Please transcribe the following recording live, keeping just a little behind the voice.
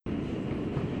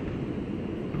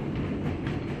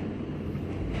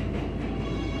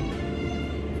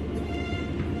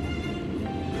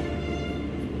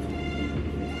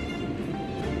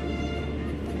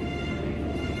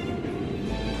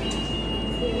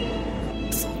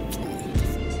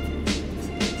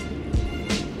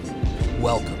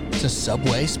Welcome to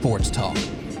Subway Sports Talk.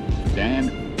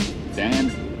 Stand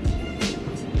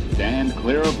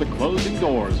clear of the closing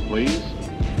doors, please.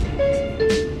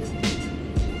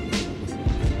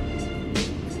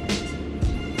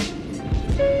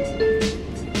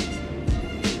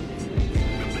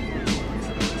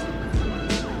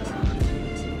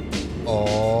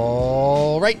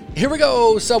 All right, here we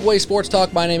go. Subway Sports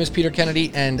Talk. My name is Peter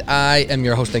Kennedy, and I am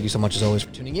your host. Thank you so much, as always,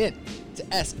 for tuning in to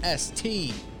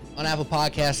SST on Apple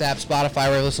Podcasts app, Spotify,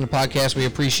 where you listen to podcasts. We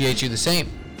appreciate you the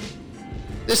same.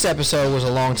 This episode was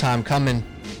a long time coming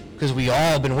because we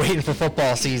all been waiting for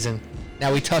football season.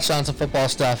 Now, we touched on some football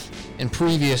stuff in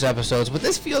previous episodes, but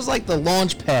this feels like the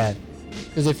launch pad.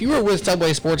 Because if you were with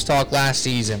Subway Sports Talk last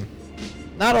season,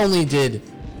 not only did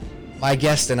my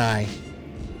guest and I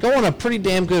go on a pretty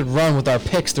damn good run with our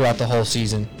picks throughout the whole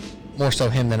season, more so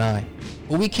him than I,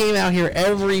 but we came out here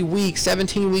every week,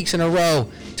 17 weeks in a row,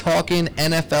 talking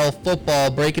NFL football,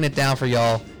 breaking it down for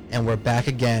y'all, and we're back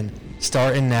again,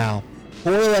 starting now.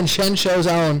 Boyle and Shen Show's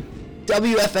own,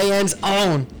 WFAN's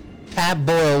own, Pat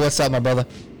Boyle. What's up, my brother?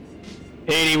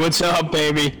 Hey, what's up,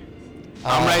 baby?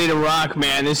 I'm ready to rock,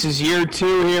 man. This is year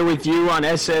 2 here with you on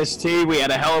SST. We had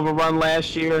a hell of a run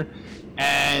last year,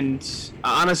 and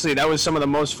honestly, that was some of the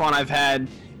most fun I've had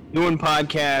doing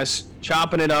podcasts,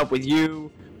 chopping it up with you,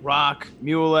 Rock,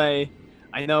 Muley.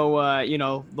 I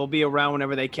know, they'll be around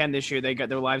whenever they can this year.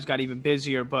 Their lives got even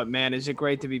busier, but man, is it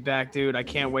great to be back, dude. I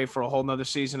can't wait for a whole nother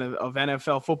season of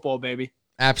NFL football, baby.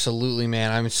 Absolutely,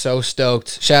 man. I'm so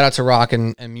stoked. Shout out to Rock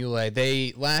and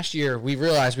Muley. Last year, we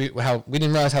realized we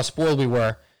didn't realize how spoiled we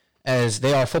were, as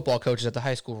they are football coaches at the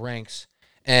high school ranks,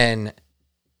 and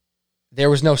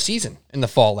there was no season in the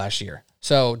fall last year.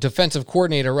 So defensive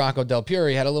coordinator Rocco Del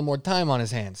Puri had a little more time on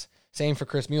his hands. Same for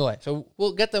Chris Muley. So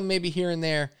we'll get them maybe here and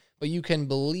there, but you can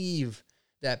believe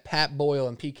that Pat Boyle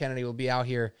and Pete Kennedy will be out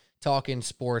here talking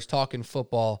sports, talking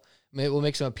football. We'll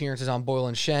make some appearances on Boyle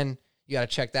and Shen. You got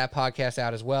to check that podcast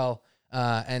out as well.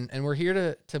 And we're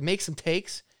here to make some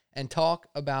takes and talk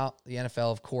about the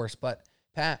NFL, of course. But,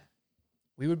 Pat,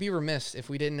 we would be remiss if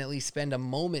we didn't at least spend a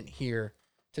moment here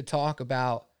to talk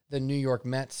about the New York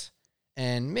Mets.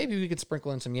 And maybe we could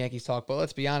sprinkle in some Yankees talk. But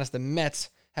let's be honest, the Mets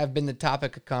have been the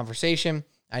topic of conversation.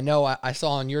 I know I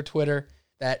saw on your Twitter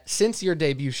that since your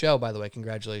debut show, by the way,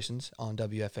 congratulations on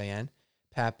WFAN,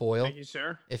 Pat Boyle. Thank you,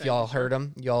 sir. If y'all heard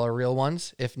him, y'all are real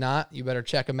ones. If not, you better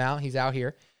check him out. He's out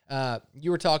here.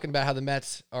 You were talking about how the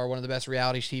Mets are one of the best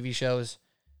reality TV shows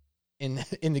in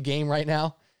the game right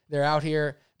now. They're out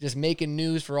here just making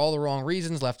news for all the wrong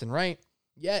reasons, left and right.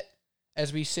 Yet,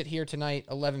 as we sit here tonight,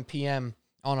 11 p.m.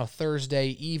 on a Thursday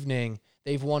evening,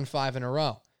 they've won 5 in a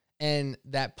row. And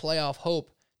that playoff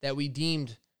hope that we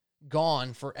deemed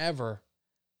gone forever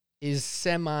is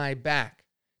semi-back.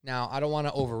 Now, I don't want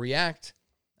to overreact.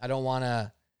 I don't want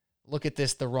to look at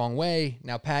this the wrong way.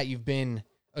 Now, Pat, you've been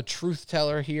a truth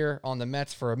teller here on the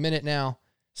Mets for a minute now,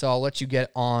 so I'll let you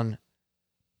get on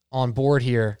board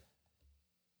here.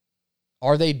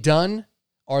 Are they done?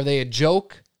 Are they a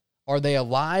joke? Are they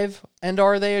alive? And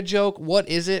are they a joke? What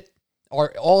is it?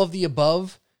 Are all of the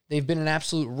above? They've been an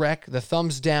absolute wreck. The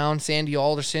thumbs down, Sandy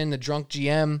Alderson, the drunk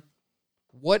GM.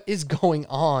 What is going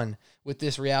on with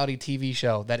this reality TV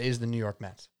show that is the New York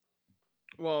Mets?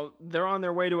 Well, they're on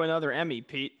their way to another Emmy,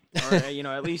 Pete. Or,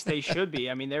 at least they should be.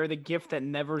 I mean, they're the gift that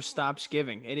never stops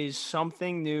giving. It is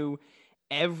something new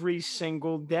every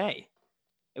single day.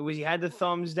 You had the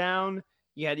thumbs down.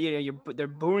 You had, they're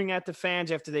booing at the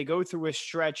fans after they go through a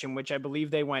stretch in which I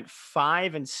believe they went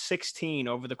 5-16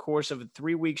 over the course of a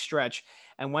 3-week stretch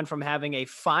and went from having a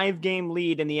 5-game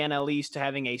lead in the NL East to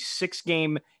having a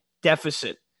 6-game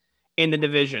deficit in the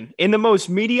division, in the most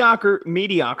mediocre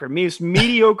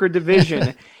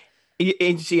division.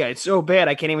 It's so bad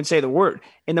I can't even say the word.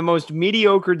 In the most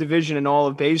mediocre division in all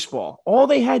of baseball, all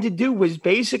they had to do was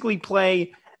basically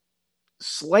play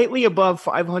slightly above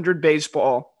 500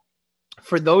 baseball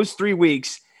for those 3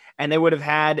 weeks, and they would have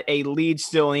had a lead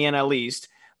still in the NL East.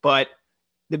 But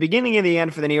the beginning and the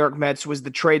end for the New York Mets was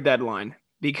the trade deadline,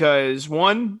 because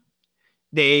one,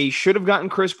 they should have gotten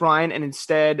Chris Bryant, and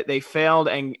instead they failed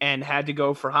and had to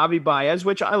go for Javi Baez,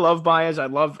 which I love Baez. I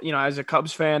love, as a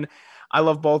Cubs fan, I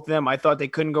love both of them. I thought they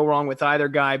couldn't go wrong with either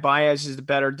guy. Baez is the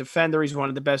better defender. He's one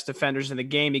of the best defenders in the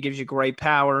game. He gives you great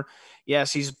power.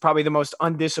 Yes, he's probably the most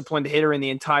undisciplined hitter in the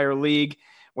entire league,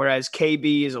 whereas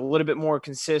KB is a little bit more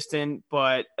consistent.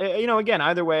 But, again,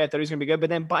 either way, I thought he was going to be good. But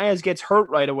then Baez gets hurt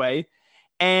right away,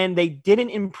 and they didn't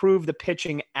improve the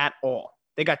pitching at all.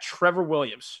 They got Trevor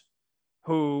Williams,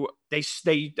 who they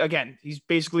again, he's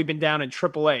basically been down in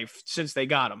AAA since they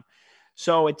got him.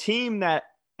 So a team that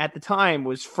at the time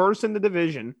was first in the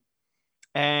division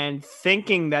and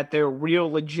thinking that they're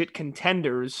real legit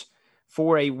contenders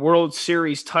for a World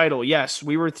Series title. Yes,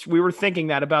 we were thinking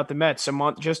that about the Mets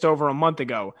just over a month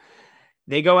ago.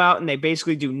 They go out and they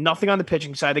basically do nothing on the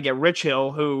pitching side. They get Rich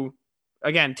Hill, who,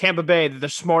 again, Tampa Bay, the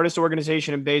smartest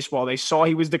organization in baseball. They saw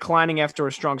he was declining after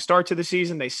a strong start to the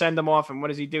season. They send him off, and what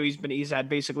does he do? He's had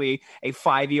basically a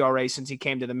 5 ERA since he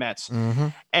came to the Mets. Mm-hmm.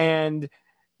 And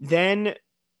then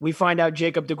we find out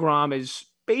Jacob deGrom is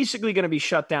basically going to be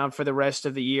shut down for the rest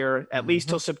of the year, at least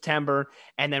till September.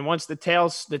 And then once the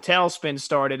tailspin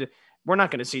started, we're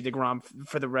not going to see deGrom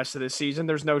for the rest of the season.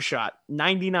 There's no shot.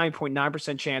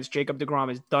 99.9% chance Jacob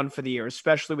deGrom is done for the year,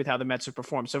 especially with how the Mets have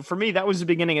performed. So for me, that was the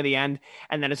beginning of the end.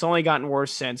 And then it's only gotten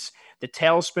worse since. The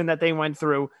tailspin that they went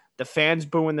through, the fans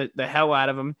booing the hell out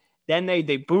of them. Then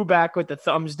they boo back with the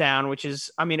thumbs down, which is,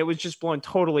 I mean, it was just blown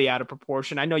totally out of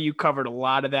proportion. I know you covered a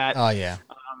lot of that. Oh, yeah.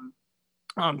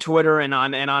 On Twitter and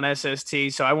on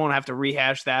SST, so I won't have to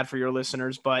rehash that for your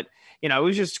listeners. But, it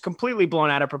was just completely blown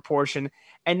out of proportion.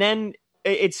 And then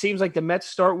it seems like the Mets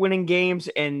start winning games,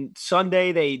 and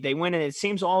Sunday they win, and it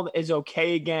seems all is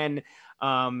okay again.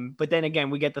 But then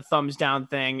again, we get the thumbs down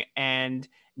thing, and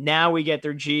now we get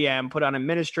their GM put on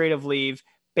administrative leave,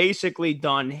 basically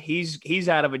done. He's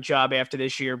out of a job after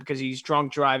this year because he's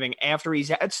drunk driving after he's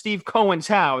at Steve Cohen's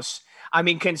house. I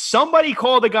mean, can somebody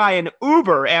call the guy an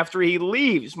Uber after he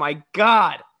leaves? My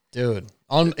God. Dude,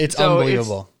 it's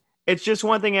unbelievable. It's just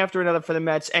one thing after another for the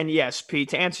Mets. And yes, Pete,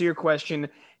 to answer your question,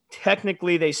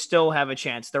 technically they still have a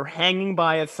chance. They're hanging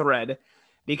by a thread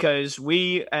because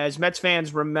we, as Mets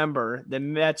fans, remember the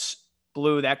Mets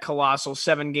blew that colossal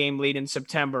 7-game lead in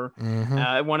September.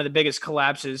 One of the biggest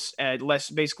collapses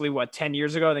basically 10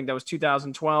 years ago. I think that was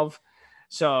 2012.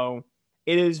 So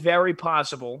it is very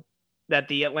possible that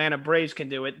the Atlanta Braves can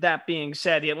do it. That being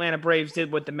said, the Atlanta Braves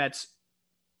did what the Mets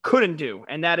couldn't do,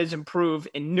 and that is improve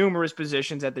in numerous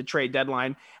positions at the trade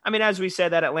deadline. I mean, as we said,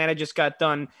 that Atlanta just got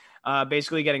done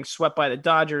basically getting swept by the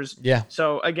Dodgers. Yeah.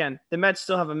 So again, the Mets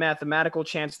still have a mathematical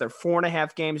chance. They're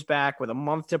 4.5 games back with a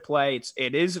month to play.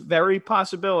 It is very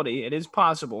possibility. It is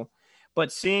possible.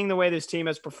 But seeing the way this team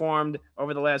has performed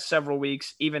over the last several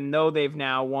weeks, even though they've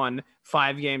now won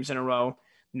 5 games in a row,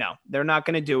 no, they're not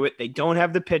going to do it. They don't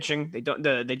have the pitching. They don't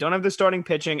have the starting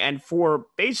pitching. And for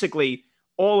basically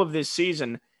all of this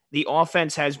season, the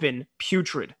offense has been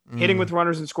putrid. Hitting with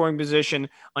runners in scoring position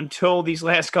until these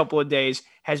last couple of days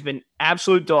has been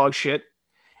absolute dog shit.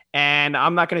 And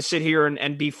I'm not going to sit here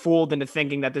and be fooled into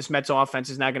thinking that this Mets offense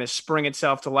is not going to spring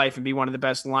itself to life and be one of the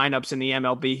best lineups in the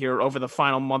MLB here over the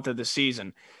final month of the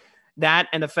season. That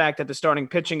and the fact that the starting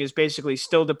pitching is basically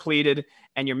still depleted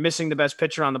and you're missing the best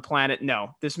pitcher on the planet.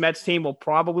 No, this Mets team will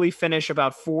probably finish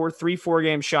about 4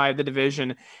 games shy of the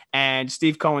division, and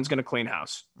Steve Cohen's going to clean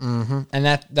house. And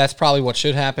that's probably what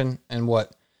should happen and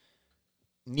what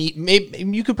maybe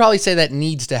you could probably say that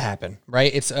needs to happen,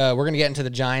 right? It's we're going to get into the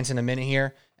Giants in a minute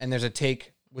here, and there's a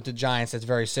take with the Giants that's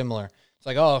very similar. It's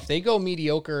like, if they go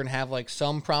mediocre and have like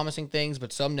some promising things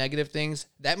but some negative things,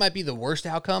 that might be the worst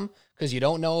outcome because you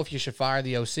don't know if you should fire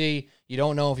the OC. You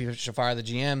don't know if you should fire the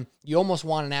GM. You almost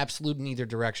want an absolute in either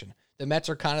direction. The Mets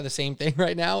are kind of the same thing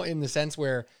right now in the sense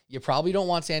where you probably don't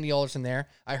want Sandy Alderson there.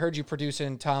 I heard you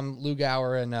producing Tom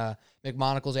Lugauer and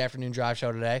McMonagle's afternoon drive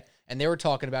show today, and they were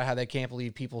talking about how they can't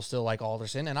believe people still like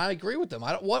Alderson, and I agree with them.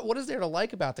 What is there to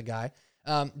like about the guy?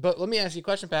 But let me ask you a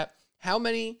question, Pat. How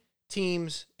many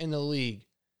teams in the league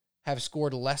have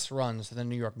scored less runs than the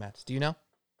New York Mets? Do you know?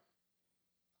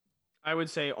 I would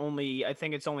say I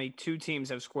think it's only 2 teams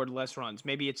have scored less runs.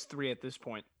 Maybe it's 3 at this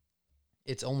point.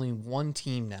 It's only 1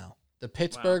 team now. The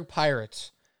Pittsburgh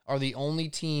Pirates are the only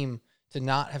team to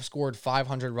not have scored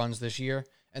 500 runs this year,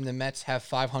 and the Mets have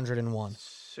 501.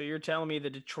 So you're telling me the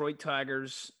Detroit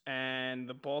Tigers and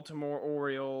the Baltimore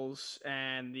Orioles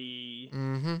and the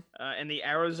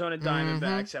Arizona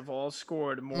Diamondbacks have all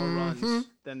scored more runs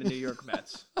than the New York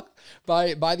Mets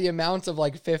by the amounts of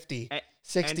like 50,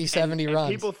 60, 70 runs.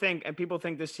 People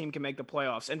think this team can make the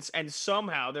playoffs, and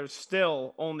somehow there's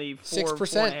still only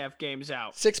 4.5 games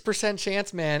out. 6%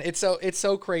 chance, man. It's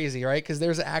so crazy, right? Because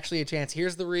there's actually a chance.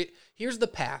 Here's the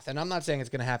path, and I'm not saying it's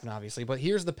going to happen, obviously, but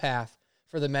here's the path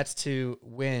for the Mets to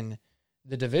win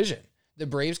the division. The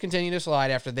Braves continue to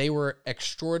slide after they were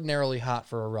extraordinarily hot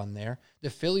for a run there. The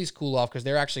Phillies cool off because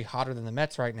they're actually hotter than the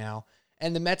Mets right now.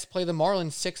 And the Mets play the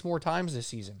Marlins 6 more times this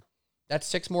season. That's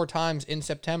 6 more times in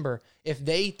September. If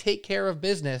they take care of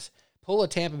business, pull a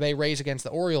Tampa Bay Rays against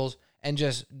the Orioles, and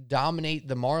just dominate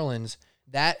the Marlins,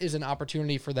 that is an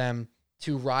opportunity for them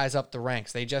to rise up the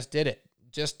ranks. They just did it.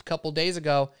 Just a couple days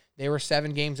ago, they were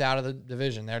 7 games out of the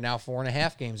division. They're now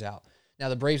 4.5 games out. Now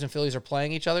the Braves and Phillies are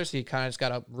playing each other, so you kind of just got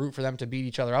to root for them to beat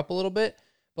each other up a little bit.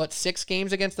 But 6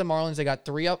 games against the Marlins. They got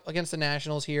 3 up against the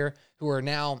Nationals here, who are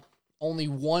now only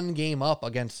 1 game up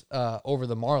against over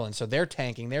the Marlins. So they're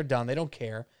tanking. They're done. They don't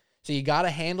care. So you got to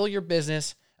handle your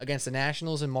business against the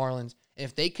Nationals and Marlins. And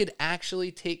if they could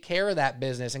actually take care of that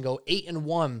business and go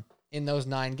 8-1 in those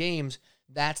 9 games,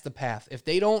 that's the path. If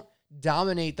they don't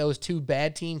dominate those 2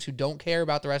 bad teams who don't care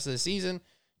about the rest of the season,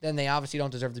 then they obviously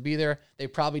don't deserve to be there. They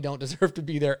probably don't deserve to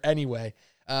be there anyway.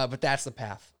 But that's the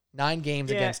path. 9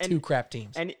 games against 2 crap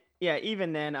teams. And yeah,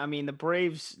 even then, I mean, the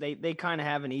Braves, they kind of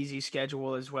have an easy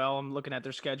schedule as well. I'm looking at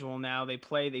their schedule now.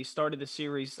 They started the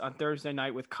series on Thursday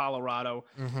night with Colorado.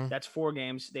 That's 4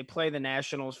 games. They play the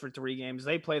Nationals for 3 games.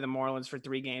 They play the Marlins for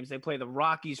 3 games. They play the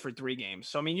Rockies for 3 games.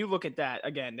 So, I mean, you look at that.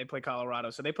 Again, they play Colorado.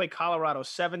 So they play Colorado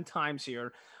 7 times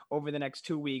here over the next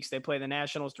 2 weeks. They play the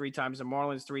Nationals 3 times, the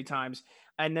Marlins 3 times.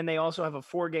 And then they also have a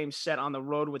 4-game set on the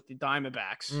road with the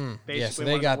Diamondbacks. Basically,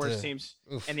 they one got of the worst teams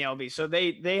in the LB. So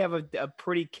they have a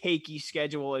pretty cakey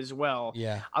schedule as well.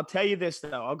 Yeah. I'll tell you this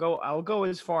though. I'll go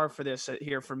as far for this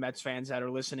here for Mets fans that are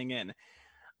listening in.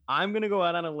 I'm going to go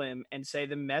out on a limb and say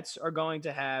the Mets are going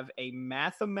to have they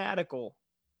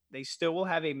still will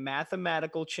have a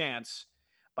mathematical chance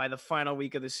by the final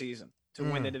week of the season to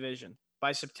win the division.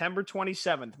 By September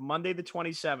 27th, Monday the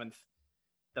 27th,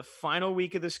 the final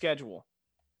week of the schedule,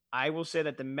 I will say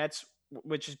that the Mets,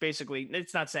 which is basically,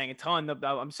 it's not saying a ton,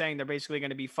 I'm saying they're basically going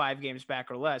to be 5 games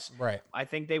back or less. Right. I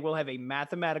think they will have a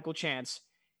mathematical chance.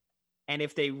 And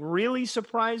if they really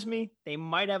surprise me, they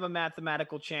might have a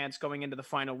mathematical chance going into the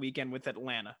final weekend with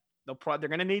Atlanta. They're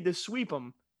going to need to sweep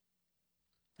them,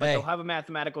 but they'll have a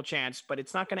mathematical chance, but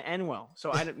it's not going to end well.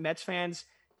 So Mets fans,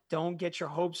 don't get your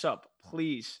hopes up,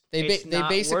 please. They basically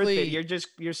worth it.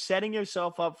 You're setting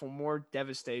yourself up for more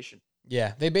devastation.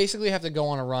 Yeah, they basically have to go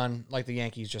on a run like the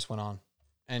Yankees just went on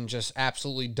and just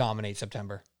absolutely dominate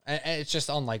September. And it's just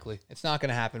unlikely. It's not going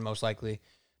to happen most likely.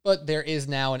 But there is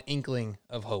now an inkling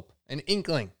of hope. An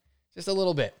inkling. Just a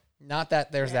little bit. Not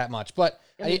that there's that much, but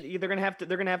they're gonna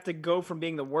have to go from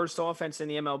being the worst offense in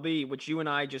the MLB, which you and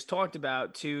I just talked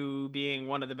about, to being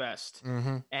one of the best.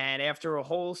 And after a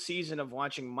whole season of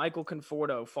watching Michael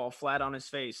Conforto fall flat on his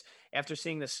face, after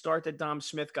seeing the start that Dom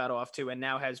Smith got off to and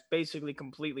now has basically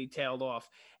completely tailed off,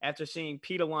 after seeing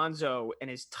Pete Alonso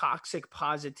and his toxic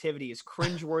positivity, his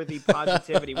cringeworthy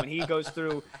positivity when he goes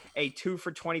through a 2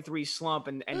 for 23 slump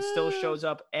and still shows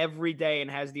up every day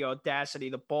and has the audacity,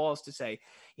 the balls to say,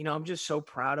 you know, I'm just so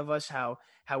proud of us how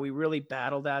we really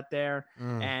battled out there.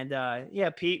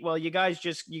 And Pete, well, you guys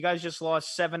just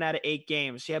lost 7 out of 8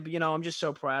 games. Yeah, but you know, I'm just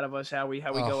so proud of us how we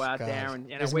go out there and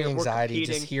we're anxiety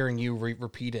just hearing you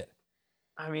repeat it.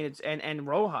 I mean, it's and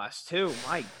Rojas too.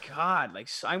 My God, like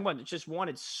I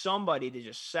wanted somebody to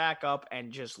just sack up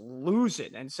and just lose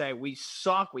it and say we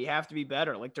suck. We have to be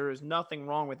better. Like there is nothing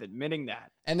wrong with admitting that.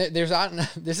 And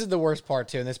this is the worst part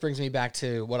too. And this brings me back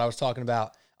to what I was talking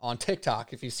about on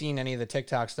TikTok. If you've seen any of the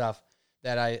TikTok stuff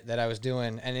that I was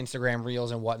doing and Instagram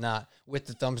reels and whatnot with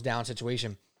the thumbs down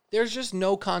situation, there's just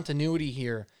no continuity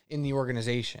here in the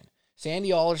organization.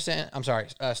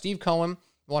 Steve Cohen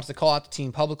wants to call out the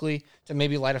team publicly to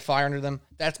maybe light a fire under them.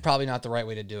 That's probably not the right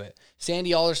way to do it.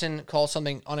 Sandy Alderson calls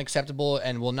something unacceptable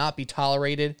and will not be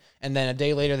tolerated, and then a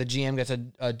day later the GM gets a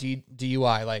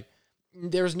DUI. Like,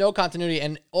 there's no continuity,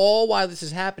 and all while this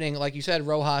is happening, like you said,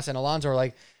 Rojas and Alonso are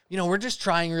like, you know, we're just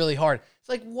trying really hard. It's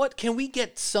like, what? Can we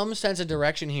get some sense of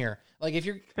direction here? Like, if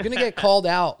you're going to get called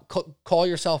out, call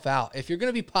yourself out. If you're going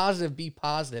to be positive, be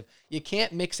positive. You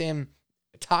can't mix in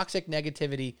toxic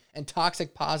negativity and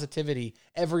toxic positivity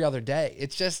every other day.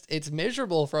 It's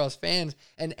miserable for us fans.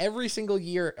 And every single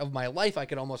year of my life, I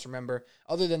can almost remember,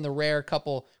 other than the rare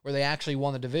couple where they actually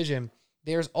won the division,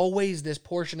 there's always this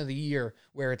portion of the year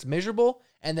where it's miserable,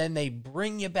 and then they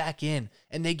bring you back in,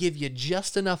 and they give you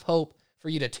just enough hope for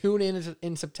you to tune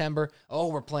in September. Oh,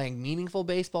 we're playing meaningful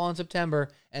baseball in September,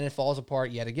 and it falls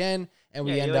apart yet again, and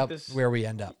we end up where we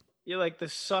end up. You're like the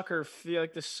sucker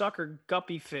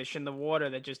guppy fish in the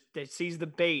water that sees the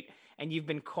bait, and you've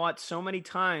been caught so many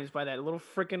times by that little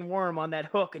freaking worm on that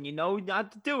hook, and you know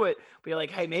not to do it, but you're like,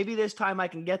 hey, maybe this time I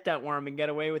can get that worm and get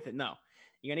away with it. No,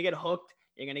 you're gonna get hooked.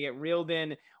 You're gonna get reeled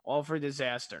in, all for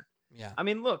disaster. Yeah. I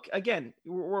mean, look again.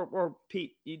 We're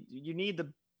Pete. You need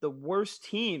the worst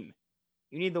team.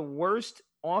 You need the worst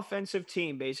offensive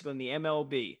team, basically in the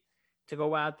MLB, to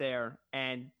go out there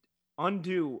and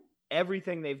undo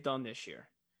everything they've done this year.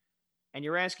 And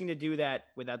you're asking to do that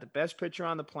without the best pitcher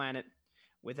on the planet,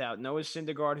 without Noah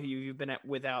Syndergaard, who you've been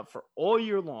without for all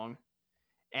year long.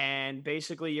 And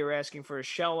basically you're asking for a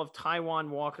shell of Taijuan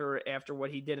Walker after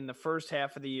what he did in the first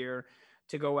half of the year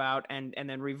to go out and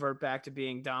then revert back to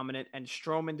being dominant, and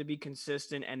Stroman to be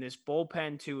consistent, and this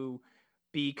bullpen to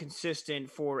be consistent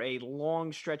for a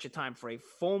long stretch of time, for a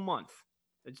full month.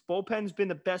 Its bullpen's been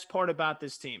the best part about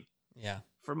this team. Yeah.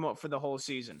 For the whole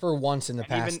season. For once in the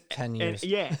past 10 years.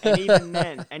 And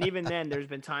even then, there's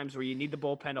been times where you need the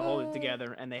bullpen to hold it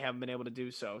together, and they haven't been able to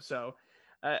do so. So,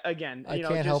 again, I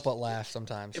can't help but laugh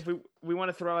sometimes. If we want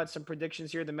to throw out some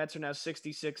predictions here, the Mets are now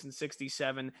 66 and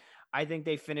 67. I think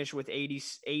they finish with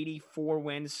 84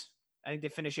 wins. I think they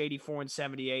finish 84 and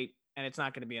 78, and it's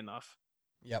not going to be enough.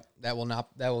 Yep, that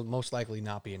will most likely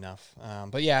not be enough.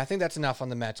 But yeah, I think that's enough on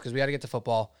the Mets because we got to get to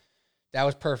football. That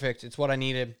was perfect. It's what I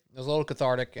needed. It was a little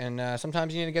cathartic, and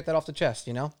sometimes you need to get that off the chest,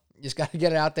 you know? You just got to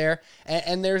get it out there.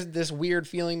 And there's this weird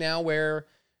feeling now where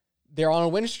they're on a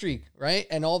win streak, right?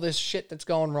 And all this shit that's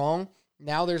going wrong,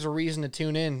 now there's a reason to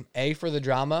tune in, A, for the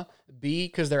drama, B,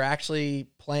 because they're actually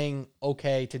playing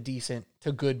okay to decent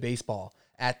to good baseball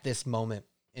at this moment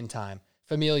in time.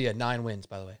 Familia, 9 wins,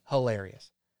 by the way. Hilarious.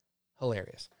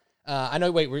 I know,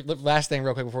 last thing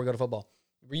real quick before we go to football.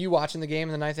 Were you watching the game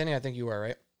in the 9th inning? I think you were,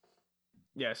 right?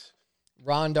 Yes.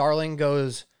 Ron Darling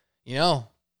goes,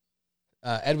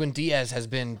 Edwin Diaz has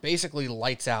been basically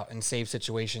lights out in save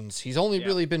situations. He's only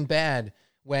really been bad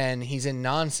when he's in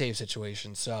non-save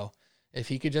situations. So if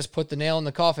he could just put the nail in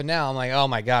the coffin now, I'm like, oh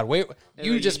my God, wait,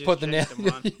 you just put the nail.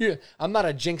 I'm not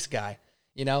a jinx guy.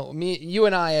 You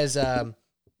and I as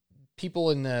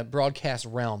people in the broadcast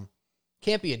realm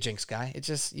can't be a jinx guy. It's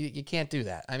just, you can't do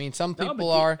that. I mean, some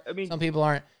people some people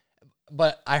aren't.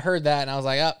 But I heard that, and I was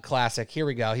like, oh, classic. Here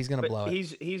we go. He's going to blow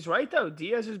it. He's right, though.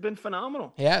 Diaz has been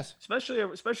phenomenal. He has.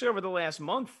 Especially over the last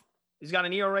month. He's got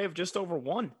an ERA of just over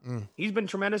 1. He's been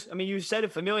tremendous. I mean, you said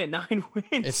it, Familia, 9 wins.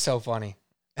 It's so funny.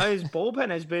 His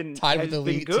bullpen has been tied with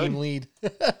the team lead.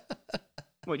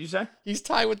 What'd you say? He's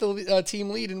tied with the team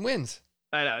lead in wins.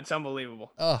 I know. It's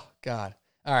unbelievable. Oh, God.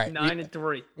 All right.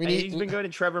 9-3. He's been good,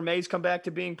 and Trevor May's come back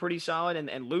to being pretty solid,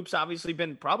 and Loop's obviously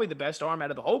been probably the best arm out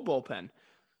of the whole bullpen.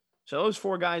 So those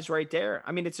 4 guys right there.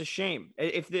 I mean, it's a shame.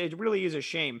 It really is a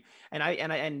shame.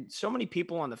 And so many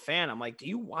people on the fan, I'm like, do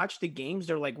you watch the games?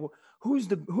 They're like, well,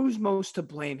 who's most to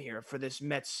blame here for this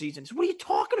Mets season? So what are you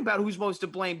talking about? Who's most to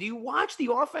blame? Do you watch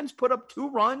the offense put up 2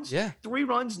 runs, 3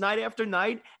 runs night after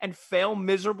night, and fail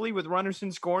miserably with runners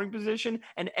in scoring position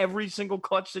and every single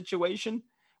clutch situation?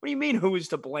 What do you mean? Who is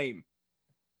to blame?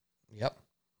 Yep,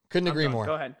 couldn't agree more.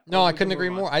 Go ahead. No, I couldn't agree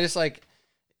more.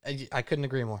 I couldn't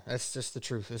agree more. That's just the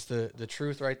truth. It's the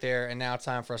truth right there. And now it's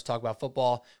time for us to talk about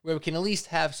football, where we can at least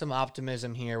have some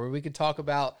optimism here, where we could talk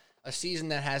about a season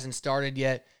that hasn't started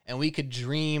yet, and we could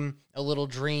dream a little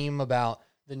dream about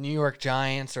the New York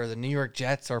Giants or the New York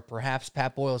Jets or perhaps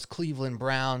Pat Boyle's Cleveland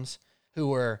Browns,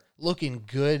 who are looking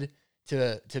good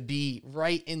to be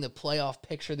right in the playoff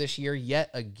picture this year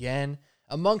yet again,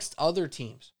 amongst other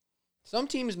teams. Some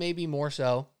teams may be more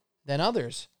so than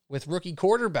others, with rookie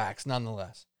quarterbacks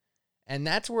nonetheless. And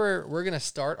that's where we're going to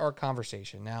start our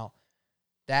conversation. Now,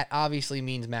 that obviously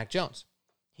means Mac Jones.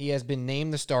 He has been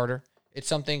named the starter. It's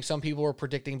something some people were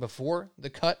predicting before the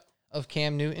cut of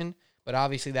Cam Newton, but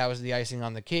obviously that was the icing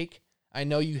on the cake. I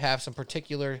know you have some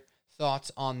particular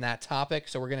thoughts on that topic,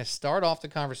 so we're going to start off the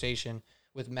conversation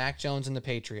with Mac Jones and the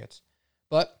Patriots.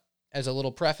 But as a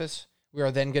little preface, we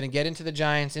are then going to get into the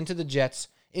Giants, into the Jets,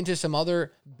 into some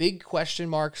other big question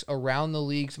marks around the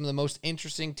league, some of the most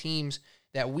interesting teams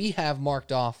that we have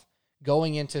marked off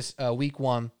going into week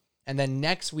 1. And then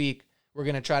next week, we're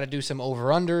going to try to do some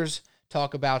over-unders,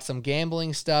 talk about some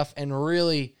gambling stuff, and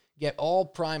really get all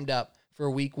primed up for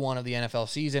week 1 of the NFL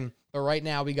season. But right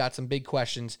now, we got some big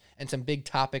questions and some big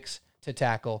topics to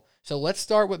tackle. So let's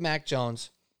start with Mac Jones.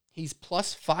 He's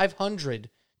plus 500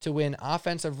 to win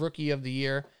Offensive Rookie of the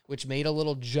Year, which made a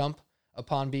little jump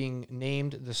upon being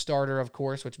named the starter, of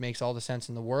course, which makes all the sense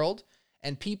in the world.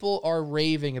 And people are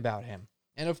raving about him.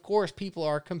 And of course, people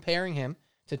are comparing him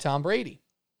to Tom Brady.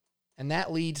 And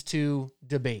that leads to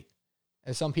debate,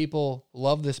 as some people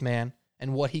love this man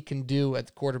and what he can do at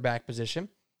the quarterback position,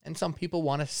 and some people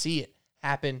want to see it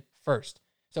happen first.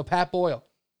 So Pat Boyle,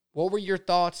 what were your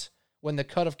thoughts when the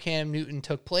cut of Cam Newton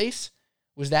took place?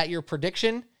 Was that your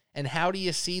prediction? And how do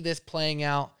you see this playing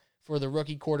out for the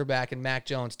rookie quarterback and Mac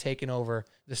Jones taking over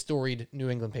the storied New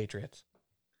England Patriots?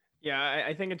 Yeah,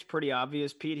 I think it's pretty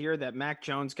obvious, Pete, here that Mac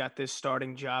Jones got this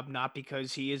starting job not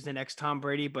because he is the next Tom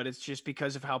Brady, but it's just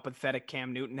because of how pathetic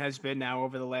Cam Newton has been now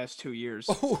over the last 2 years.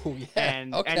 Oh, yeah.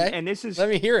 And this is, let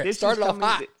me hear it. Started off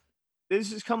hot.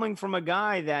 this is coming from a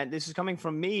guy this is coming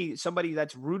from me, somebody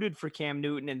that's rooted for Cam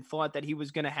Newton and thought that he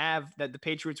was going to that the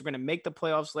Patriots were going to make the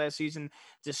playoffs last season,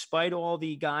 despite all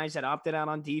the guys that opted out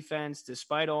on defense,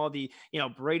 despite all the,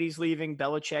 Brady's leaving,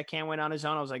 Belichick can't win on his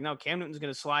own. I was like, no, Cam Newton's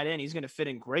going to slide in. He's going to fit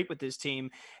in great with this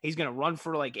team. He's going to run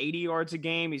for like 80 yards a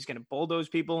game. He's going to bulldoze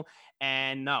people.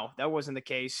 And no, that wasn't the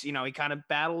case. He kind of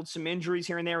battled some injuries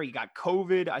here and there. He got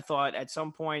COVID. I thought at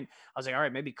some point, I was like, all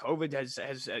right, maybe COVID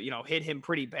has hit him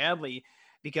pretty badly,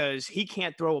 because he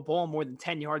can't throw a ball more than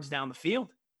 10 yards down the field.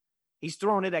 He's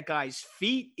throwing it at guys'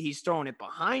 feet. He's throwing it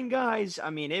behind guys. I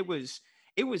mean, it was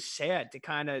sad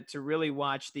to really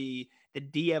watch the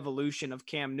de-evolution of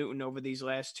Cam Newton over these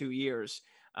last 2 years.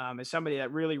 As somebody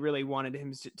that really, really wanted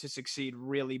him to succeed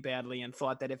really badly, and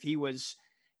thought that if he was,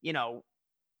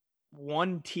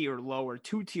 one tier lower,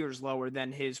 2 tiers lower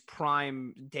than his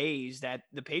prime days, that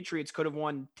the Patriots could have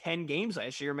won 10 games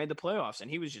last year and made the playoffs.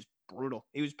 And he was just brutal.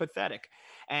 He was pathetic.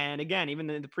 And again, even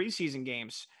in the preseason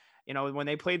games, when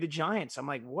they played the Giants, I'm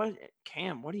like, what,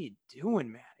 Cam, what are you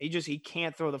doing, man? He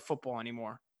can't throw the football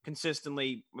anymore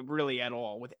consistently, really at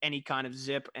all, with any kind of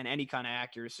zip and any kind of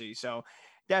accuracy. So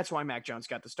that's why Mac Jones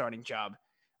got the starting job.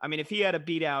 I mean, if he had to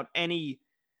beat out any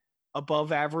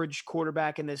above average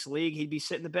quarterback in this league, he'd be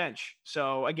sitting the bench.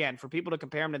 So again, for people to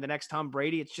compare him to the next Tom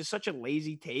Brady, it's just such a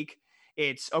lazy take.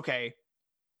 It's okay.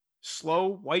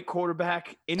 Slow white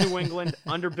quarterback in New England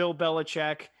under Bill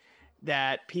Belichick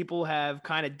that people have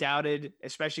kind of doubted,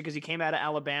 especially because he came out of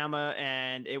Alabama,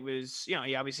 and it was,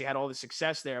 he obviously had all the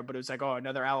success there, but it was like, oh,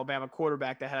 another Alabama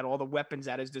quarterback that had all the weapons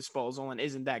at his disposal and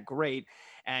isn't that great.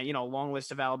 And, long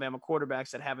list of Alabama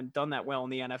quarterbacks that haven't done that well in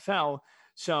the NFL.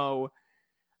 So,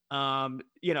 to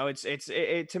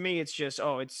me, it's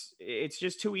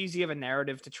just too easy of a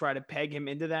narrative to try to peg him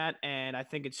into that. And I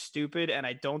think it's stupid, and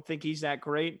I don't think he's that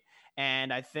great.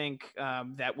 And I think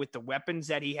that with the weapons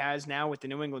that he has now with the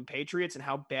New England Patriots and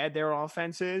how bad their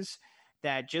offense is,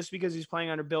 that just because he's playing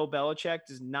under Bill Belichick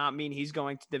does not mean he's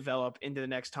going to develop into the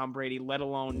next Tom Brady, let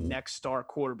alone next star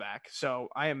quarterback. So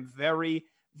I am very,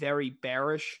 very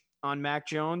bearish on Mac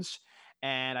Jones.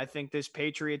 And I think this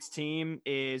Patriots team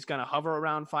is going to hover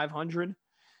around 500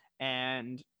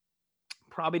 and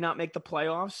probably not make the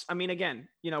playoffs. I mean, again,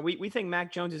 we think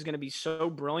Mac Jones is going to be so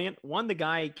brilliant. One, the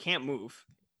guy can't move.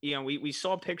 We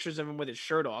saw pictures of him with his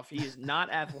shirt off. He is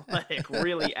not athletic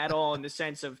really at all in the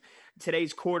sense of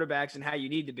today's quarterbacks and how you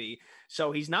need to be.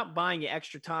 So he's not buying you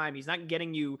extra time. He's not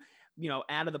getting you,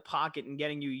 out of the pocket and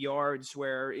getting you yards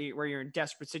where you're in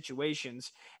desperate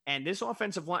situations. And this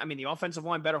offensive line, the offensive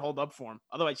line better hold up for him.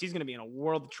 Otherwise, he's going to be in a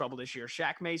world of trouble this year.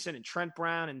 Shaq Mason and Trent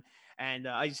Brown and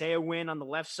Isaiah Wynn on the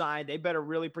left side, they better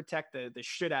really protect the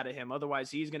shit out of him. Otherwise,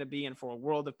 he's going to be in for a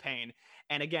world of pain.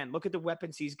 And again, look at the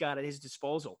weapons he's got at his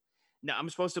disposal. Now, I'm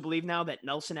supposed to believe now that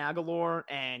Nelson Aguilar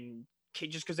and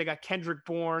just because they got Kendrick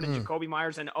Bourne and Jacoby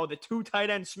Myers and the two tight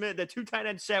end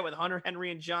set with Hunter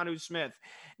Henry and Jonnu Smith.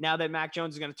 Now that Mac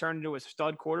Jones is going to turn into a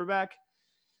stud quarterback,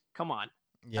 come on.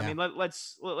 Yeah. I mean,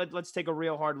 let's take a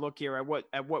real hard look here at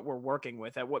what we're working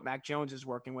with, at what Mac Jones is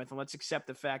working with, and let's accept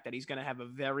the fact that he's going to have a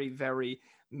very, very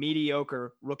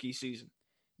mediocre rookie season.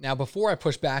 Now, before I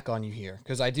push back on you here,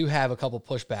 because I do have a couple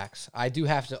pushbacks, I do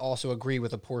have to also agree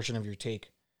with a portion of your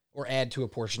take, or add to a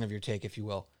portion of your take, if you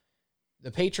will.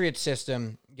 The Patriots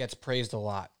system gets praised a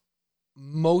lot.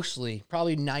 Mostly,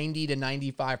 probably 90 to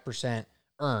 95%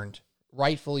 earned,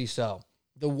 rightfully so.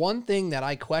 The one thing that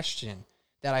I question,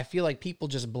 that I feel like people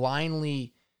just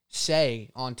blindly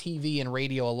say on TV and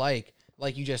radio alike,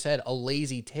 like you just said, a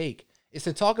lazy take, is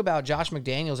to talk about Josh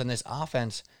McDaniels and this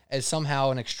offense as somehow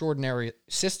an extraordinary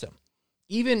system.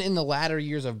 Even in the latter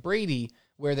years of Brady,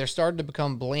 where there started to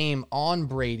become blame on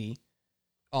Brady,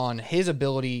 on his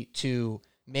ability to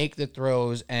make the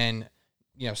throws and,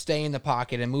 stay in the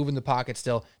pocket and move in the pocket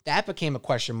still, that became a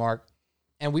question mark.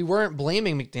 And we weren't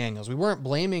blaming McDaniels. We weren't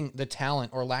blaming the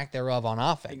talent or lack thereof on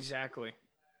offense. Exactly.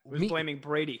 We was blaming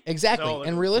Brady. Exactly. So,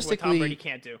 and realistically, what Tom Brady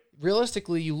can't do.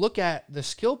 Realistically, you look at the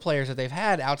skill players that they've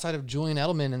had outside of Julian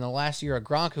Edelman in the last year at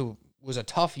Gronk, who was a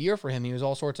tough year for him. He was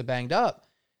all sorts of banged up.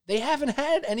 They haven't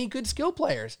had any good skill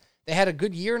players. They had a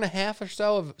good year and a half or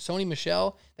so of Sony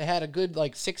Michel. They had a good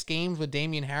 6 games with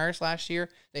Damian Harris last year.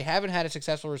 They haven't had a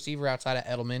successful receiver outside of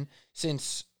Edelman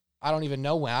since I don't even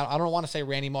know when. I don't want to say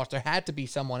Randy Moss. There had to be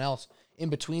someone else in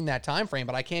between that time frame,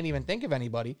 but I can't even think of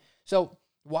anybody. So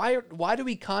why do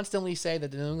we constantly say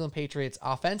that the New England Patriots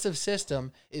offensive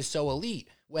system is so elite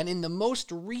when in the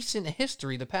most recent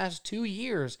history, the past 2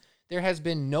 years, there has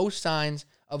been no signs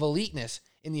of eliteness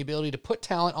in the ability to put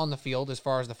talent on the field as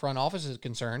far as the front office is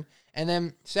concerned. And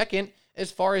then second,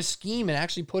 as far as scheme and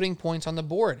actually putting points on the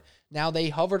board. Now they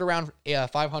hovered around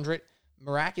 500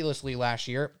 miraculously last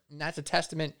year. And that's a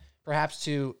testament perhaps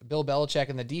to Bill Belichick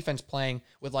and the defense playing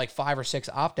with like 5 or 6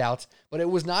 opt-outs, but it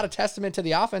was not a testament to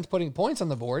the offense putting points on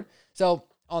the board. So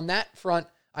on that front,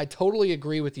 I totally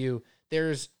agree with you.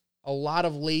 There's a lot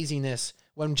of laziness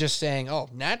when just saying, oh,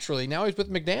 naturally, now he's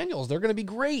with McDaniels, they're going to be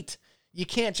great. You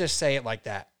can't just say it like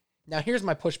that. Now, here's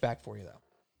my pushback for you, though.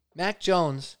 Mac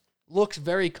Jones looks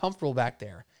very comfortable back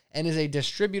there and is a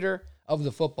distributor of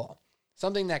the football.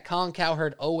 Something that Colin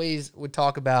Cowherd always would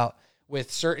talk about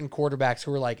with certain quarterbacks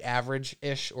who are like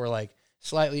average-ish or like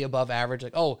slightly above average.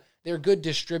 Like, oh, they're good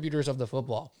distributors of the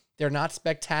football. They're not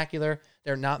spectacular.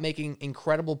 They're not making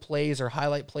incredible plays or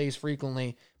highlight plays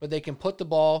frequently, but they can put the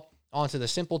ball onto the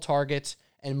simple targets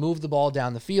and move the ball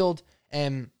down the field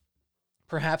and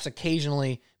perhaps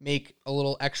occasionally make a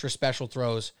little extra special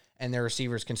throws and their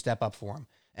receivers can step up for him.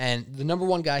 And the number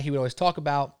one guy he would always talk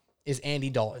about is Andy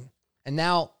Dalton. And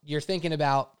now you're thinking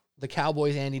about the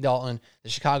Cowboys, Andy Dalton, the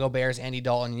Chicago Bears, Andy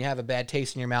Dalton, and you have a bad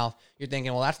taste in your mouth. You're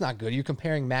thinking, well, that's not good. You're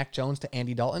comparing Mac Jones to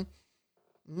Andy Dalton?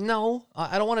 No,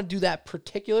 I don't want to do that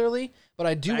particularly, but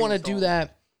I do want to do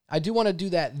that. I do want to do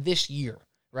that this year,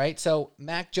 right? So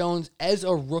Mac Jones as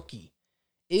a rookie,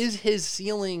 is his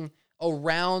ceiling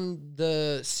around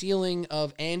the ceiling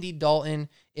of Andy Dalton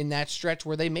in that stretch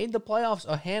where they made the playoffs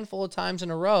a handful of times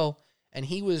in a row, and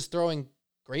he was throwing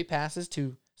great passes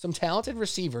to some talented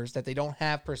receivers that they don't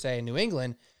have per se in New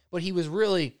England, but he was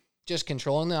really just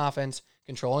controlling the offense,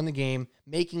 controlling the game,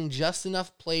 making just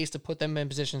enough plays to put them in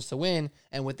positions to win,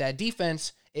 and with that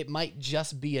defense, it might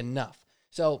just be enough.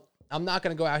 So I'm not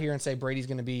going to go out here and say Brady's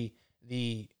going to be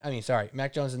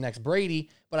Mac Jones is the next Brady,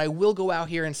 but I will go out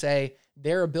here and say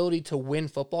their ability to win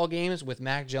football games with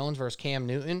Mac Jones versus Cam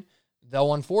Newton,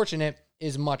 though unfortunate,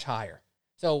 is much higher.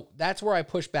 So that's where I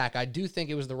push back. I do think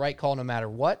it was the right call no matter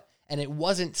what, and it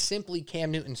wasn't simply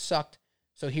Cam Newton sucked,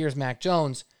 so here's Mac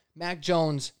Jones. Mac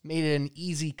Jones made it an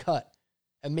easy cut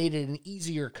and made it an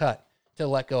easier cut to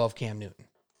let go of Cam Newton.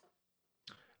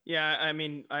 Yeah, I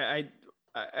mean, I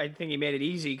think he made it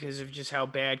easy because of just how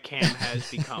bad Cam has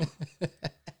become.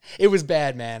 It was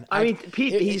bad, man. I mean,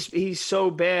 Pete, he's so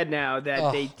bad now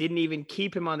that they didn't even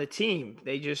keep him on the team.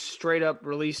 They just straight up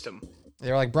released him.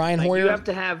 They're like, Brian Hoyer,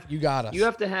 you got us. You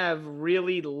have to have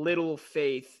really little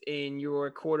faith in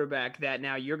your quarterback that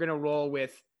now you're going to roll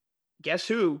with, guess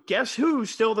who? Guess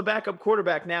who's still the backup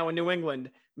quarterback now in New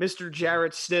England? Mr.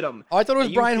 Jarrett Stidham. Oh, I thought it was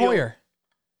Brian Hoyer.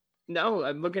 No,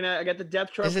 I got the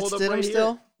depth chart pulled up Stidham right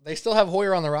still? here. They still have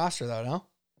Hoyer on the roster, though, no?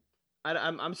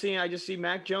 I just see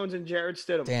Mac Jones and Jarrett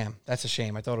Stidham. Damn, that's a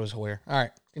shame. I thought it was Hoyer. All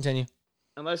right, continue.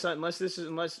 Unless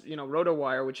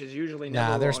RotoWire, which is usually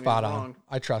never they're wrong, spot on.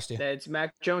 I trust you. That it's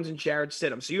Mac Jones and Jarrett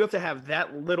Stidham. So you have to have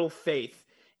that little faith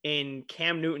in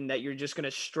Cam Newton that you're just going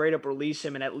to straight up release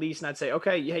him and at least not say,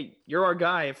 okay, hey, you're our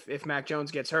guy if Mac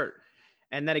Jones gets hurt.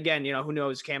 And then again, who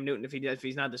knows Cam Newton if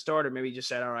he's not the starter, maybe he just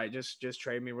said, all right, just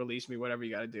trade me, release me, whatever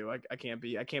you got to do. I can't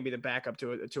be the backup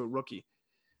to a rookie.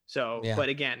 So, yeah. But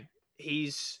again,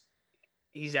 he's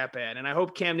that bad, and I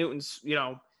hope Cam Newton's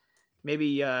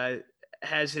maybe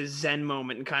has his Zen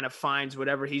moment and kind of finds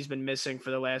whatever he's been missing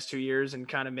for the last 2 years and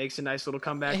kind of makes a nice little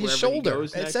comeback. His shoulder.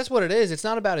 That's what it is. It's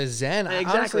not about his Zen.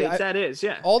 Exactly. Honestly,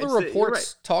 yeah. All the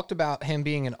reports talked about him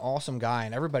being an awesome guy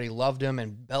and everybody loved him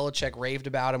and Belichick raved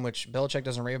about him, which Belichick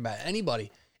doesn't rave about anybody.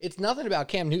 It's nothing about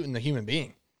Cam Newton, the human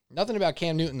being. Nothing about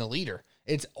Cam Newton, the leader.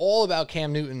 It's all about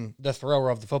Cam Newton, the thrower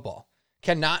of the football.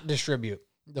 Cannot distribute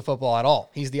the football at all.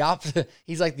 He's the opposite.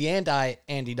 He's like the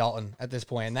anti-Andy Dalton at this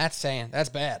point, and that's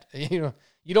bad. You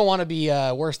don't want to be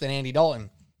worse than Andy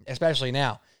Dalton, especially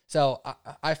now. So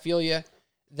I feel you.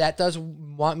 That does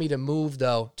want me to move,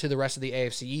 though, to the rest of the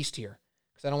AFC East here,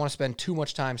 because I don't want to spend too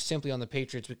much time simply on the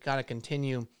Patriots. We got to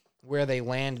continue where they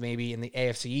land maybe in the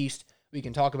AFC East. We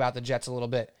can talk about the Jets a little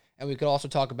bit, and we could also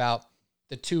talk about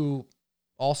the two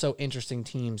also interesting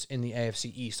teams in the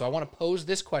AFC East. So I want to pose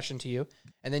this question to you,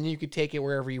 and then you could take it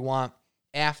wherever you want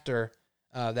after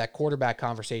that quarterback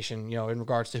conversation, in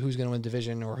regards to who's going to win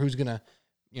division or who's going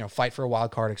to, fight for a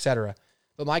wild card, etc.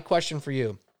 But my question for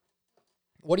you,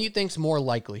 what do you think's more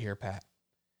likely here, Pat?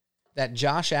 That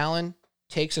Josh Allen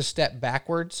takes a step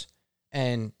backwards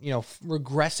and,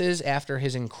 regresses after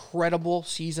his incredible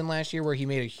season last year where he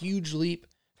made a huge leap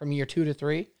from year 2 to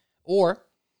 3, or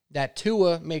that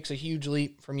Tua makes a huge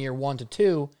leap from year 1 to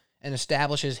 2 and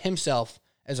establishes himself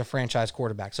as a franchise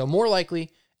quarterback? So more likely,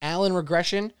 Allen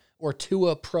regression or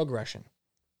Tua progression?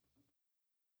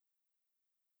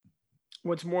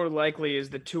 What's more likely is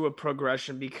the Tua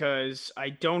progression, because I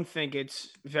don't think it's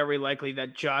very likely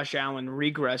that Josh Allen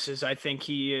regresses. I think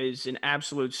he is an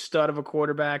absolute stud of a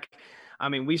quarterback. I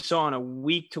mean, we saw on a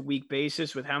week-to-week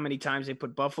basis with how many times they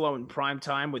put Buffalo in prime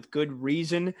time with good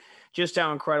reason, just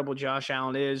how incredible Josh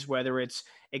Allen is, whether it's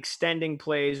extending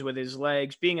plays with his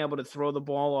legs, being able to throw the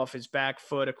ball off his back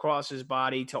foot across his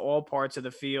body to all parts of the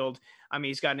field. I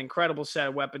mean, he's got an incredible set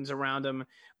of weapons around him,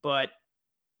 but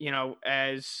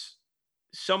as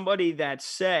somebody that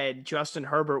said Justin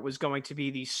Herbert was going to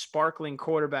be the sparkling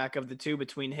quarterback of the two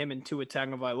between him and Tua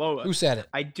Tagovailoa. Who said it?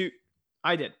 I did.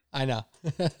 I know.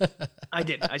 I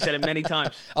did. I said it many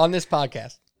times. On this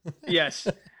podcast. Yes.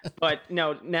 But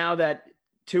no, now that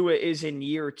Tua is in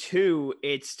year 2,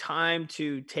 it's time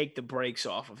to take the brakes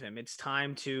off of him. It's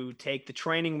time to take the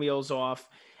training wheels off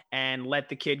and let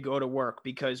the kid go to work,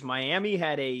 because Miami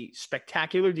had a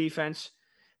spectacular defense.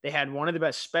 They had one of the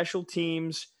best special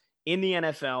teams in the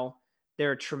NFL.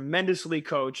 They're tremendously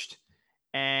coached.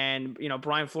 And,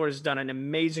 Brian Flores has done an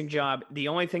amazing job. The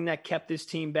only thing that kept this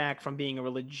team back from being a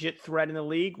legit threat in the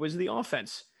league was the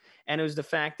offense. And it was the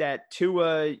fact that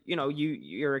Tua,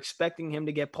 you're expecting him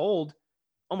to get pulled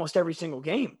almost every single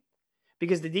game,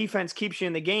 because the defense keeps you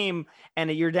in the game and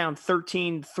you're down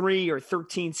 13-3 or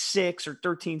 13-6 or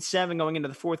 13-7 going into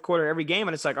the fourth quarter every game.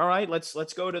 And it's like, all right, let's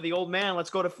go to the old man. Let's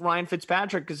go to Ryan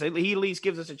Fitzpatrick, because he at least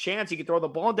gives us a chance. He can throw the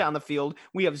ball down the field.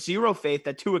 We have zero faith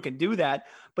that Tua can do that.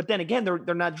 But then again,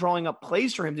 they're not drawing up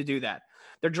plays for him to do that.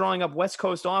 They're drawing up West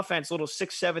Coast offense, little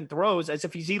 6-7 throws, as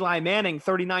if he's Eli Manning,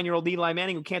 39-year-old Eli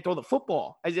Manning who can't throw the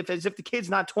football, as if the kid's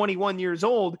not 21 years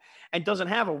old and doesn't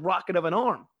have a rocket of an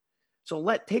arm.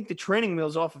 So take the training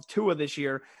wheels off of Tua this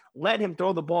year. Let him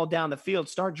throw the ball down the field.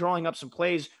 Start drawing up some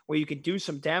plays where you can do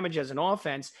some damage as an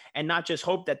offense, and not just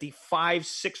hope that the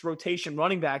 5-6 rotation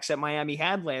running backs that Miami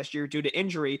had last year due to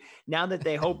injury, now that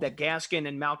they hope that Gaskin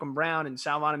and Malcolm Brown and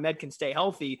Salvon Ahmed can stay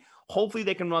healthy, hopefully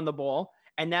they can run the ball.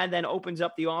 And that then opens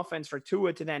up the offense for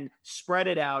Tua to then spread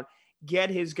it out,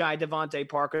 get his guy Devontae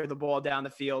Parker the ball down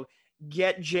the field,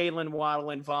 get Jalen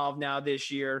Waddle involved now this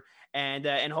year, and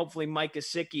hopefully Mike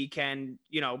Gesicki can,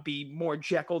 be more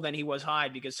Jekyll than he was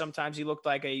Hyde, because sometimes he looked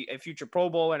like a future Pro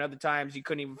Bowl, and other times you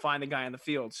couldn't even find the guy on the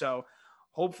field. So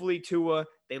hopefully Tua,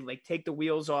 they take the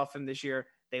wheels off him this year.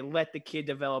 They let the kid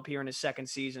develop here in his second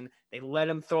season. They let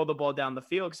him throw the ball down the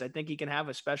field, because I think he can have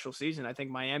a special season. I think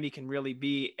Miami can really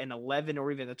be an 11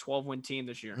 or even a 12-win team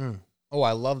this year. Oh,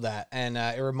 I love that. And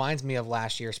it reminds me of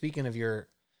last year. Speaking of your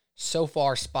so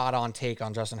far spot-on take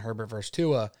on Justin Herbert versus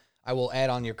Tua, I will add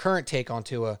on your current take on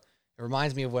Tua. It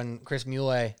reminds me of when Chris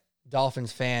Muley,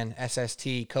 Dolphins fan,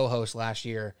 SST co-host last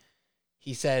year,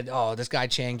 he said, oh, this guy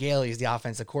Chan Gailey is the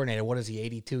offensive coordinator. What is he,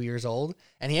 82 years old?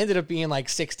 And he ended up being like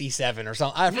 67 or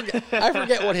something. I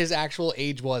forget what his actual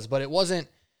age was, but it wasn't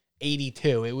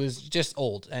 82. It was just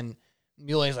old. And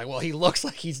Muley's like, well, he looks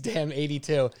like he's damn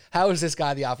 82. How is this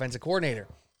guy the offensive coordinator?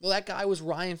 Well, that guy was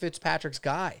Ryan Fitzpatrick's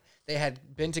guy. They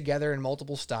had been together in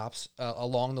multiple stops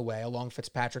along the way, along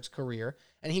Fitzpatrick's career,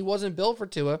 and he wasn't built for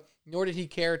Tua, nor did he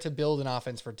care to build an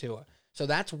offense for Tua. So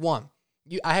that's one.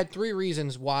 I had 3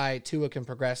 reasons why Tua can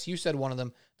progress. You said one of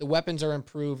them. The weapons are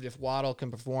improved if Waddle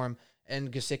can perform,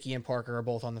 and Gesicki and Parker are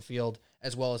both on the field,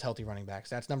 as well as healthy running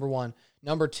backs. That's number 1.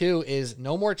 Number 2 is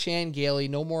no more Chan Gailey,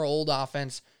 no more old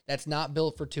offense that's not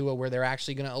built for Tua, where they're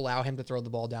actually going to allow him to throw the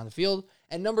ball down the field.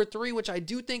 And number 3, which I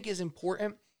do think is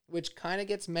important, which kind of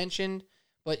gets mentioned,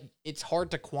 but it's hard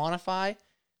to quantify.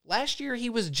 Last year, he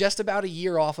was just about a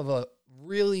year off of a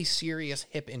really serious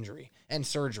hip injury and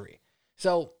surgery.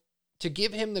 So to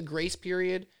give him the grace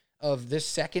period of this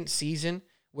second season,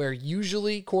 where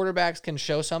usually quarterbacks can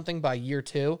show something by year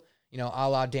 2, a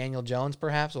la Daniel Jones,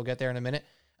 perhaps. We'll get there in a minute.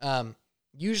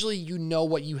 Usually you know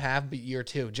what you have by year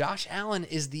 2. Josh Allen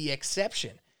is the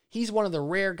exception. He's one of the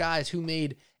rare guys who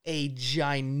made a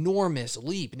ginormous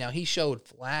leap. Now, he showed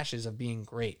flashes of being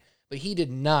great, but he did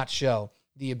not show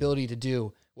the ability to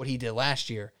do what he did last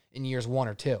year in years 1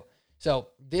 or 2. So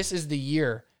this is the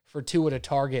year for Tua to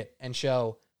target and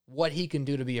show what he can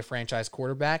do to be a franchise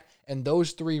quarterback. And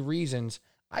those 3 reasons,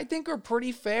 I think, are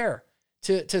pretty fair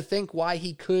to think why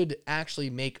he could actually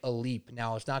make a leap.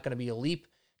 Now, it's not going to be a leap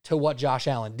to what Josh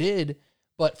Allen did,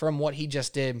 but from what he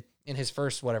just did in his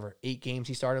first, 8 games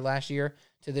he started last year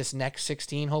to this next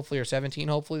 16, hopefully, or 17,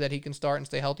 hopefully, that he can start and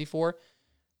stay healthy for,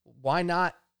 why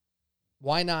not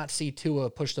see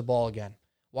Tua push the ball again?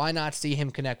 Why not see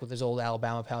him connect with his old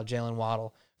Alabama pal, Jalen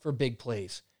Waddle, for big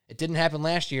plays? It didn't happen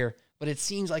last year, but it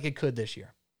seems like it could this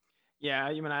year. Yeah,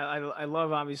 I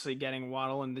love obviously getting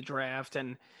Waddle in the draft,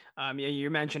 and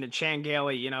you mentioned it, Chan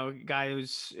Gailey, guy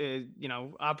who's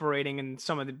operating in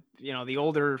some of the the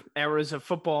older eras of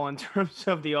football in terms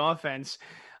of the offense,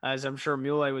 as I'm sure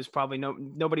Muley was probably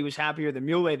nobody was happier than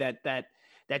Muley that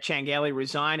that Changali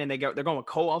resign, and they're going with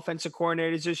co-offensive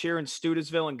coordinators this year in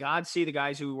Studesville and Godsey, the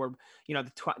guys who were,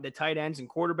 the tight ends and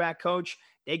quarterback coach.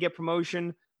 They get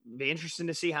promotion. Be interesting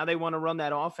to see how they want to run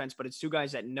that offense, but it's two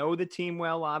guys that know the team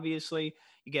well. Obviously,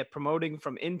 you get promoting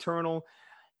from internal.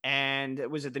 And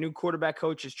was it the new quarterback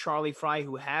coach is Charlie Fry,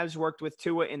 who has worked with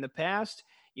Tua in the past.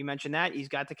 You mentioned that he's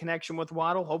got the connection with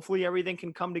Waddle. Hopefully everything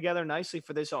can come together nicely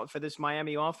for this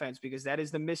Miami offense, because that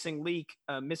is the missing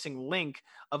link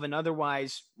of an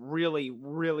otherwise really,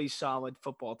 really solid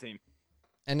football team.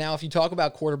 And now if you talk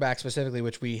about quarterbacks specifically,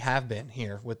 which we have been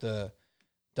here with the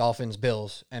Dolphins,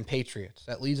 Bills, and Patriots,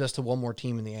 that leads us to one more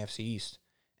team in the AFC East.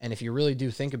 And if you really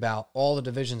do think about all the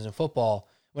divisions in football,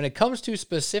 when it comes to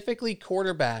specifically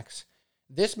quarterbacks,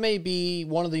 this may be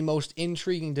one of the most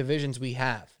intriguing divisions we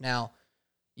have. Now,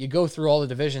 you go through all the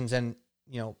divisions and,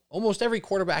 almost every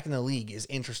quarterback in the league is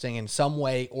interesting in some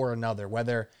way or another,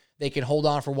 whether they can hold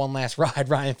on for one last ride,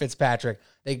 Ryan Fitzpatrick,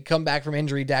 they can come back from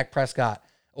injury, Dak Prescott,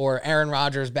 or Aaron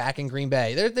Rodgers back in Green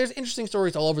Bay. There's interesting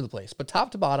stories all over the place. But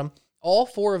top to bottom, all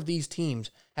four of these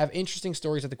teams have interesting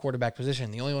stories at the quarterback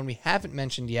position. The only one we haven't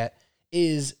mentioned yet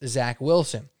is Zach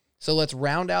Wilson. So let's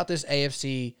round out this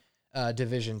AFC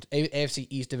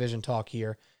East division talk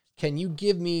here. Can you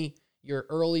give me your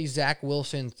early Zach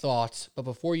Wilson thoughts? But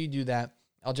before you do that,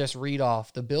 I'll just read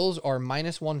off. The Bills are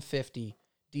minus 150,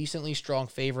 decently strong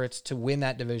favorites to win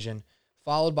that division,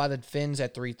 followed by the Finns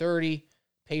at 330,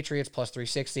 Patriots plus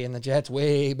 360, and the Jets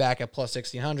way back at plus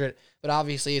 1600. But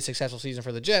obviously a successful season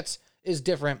for the Jets is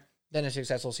different than a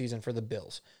successful season for the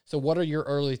Bills. So what are your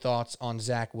early thoughts on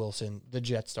Zach Wilson, the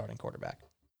Jets starting quarterback?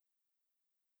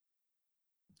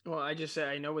 Well, I just say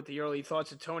I know what the early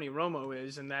thoughts of Tony Romo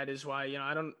is, and that is why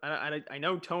I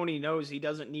know Tony knows he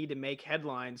doesn't need to make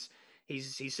headlines.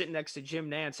 He's sitting next to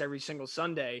Jim Nantz every single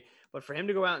Sunday, but for him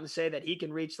to go out and say that he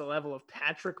can reach the level of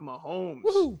Patrick Mahomes,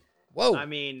 Woo-hoo. Whoa! I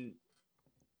mean,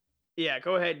 yeah,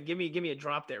 go ahead and give me a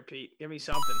drop there, Pete. Give me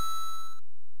something.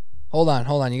 Hold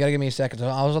on. You got to give me a second.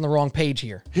 I was on the wrong page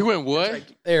here. He went what?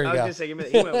 Right. There you go. I was going to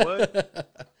say, he went what?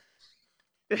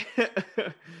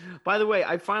 By the way,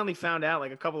 I finally found out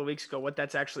like a couple of weeks ago what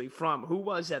that's actually from. Who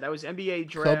was that? That was NBA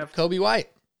draft. Kobe White.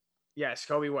 Yes,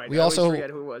 Kobe White. I always forget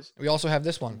who it was. We also have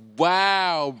this one.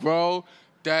 Wow, bro.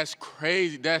 That's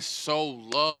crazy. That's so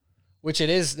love. Which it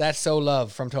is. That's so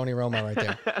love from Tony Romo right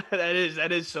there.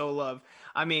 that is so love.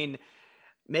 I mean,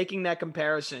 making that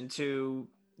comparison to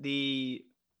the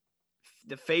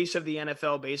face of the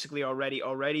NFL, basically already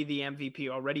the MVP,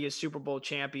 already a Super Bowl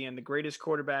champion, the greatest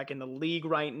quarterback in the league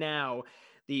right now,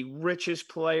 the richest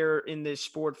player in this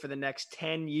sport for the next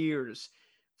 10 years.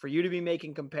 For you to be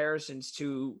making comparisons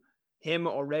to him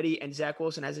already, and Zach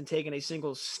Wilson hasn't taken a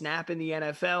single snap in the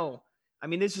NFL. I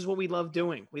mean, this is what we love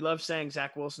doing. We love saying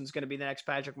Zach Wilson's going to be the next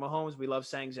Patrick Mahomes. We love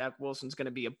saying Zach Wilson's going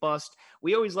to be a bust.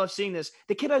 We always love seeing this.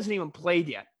 The kid hasn't even played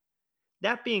yet.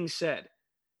 That being said,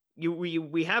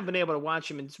 we have been able to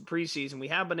watch him in some preseason. We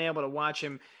have been able to watch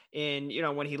him in,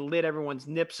 when he lit everyone's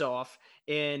nips off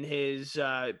in his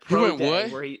pro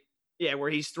day, where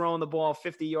he's throwing the ball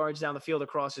 50 yards down the field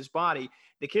across his body.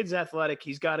 The kid's athletic.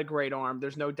 He's got a great arm.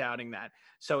 There's no doubting that.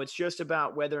 So it's just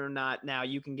about whether or not now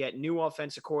you can get new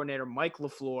offensive coordinator Mike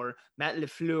LaFleur, Matt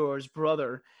LaFleur's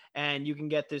brother, and you can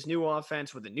get this new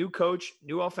offense with a new coach,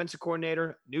 new offensive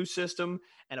coordinator, new system,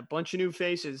 and a bunch of new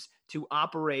faces to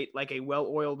operate like a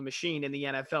well-oiled machine in the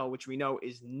NFL, which we know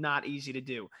is not easy to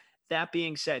do. That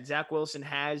being said, Zach Wilson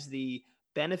has the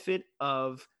benefit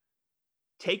of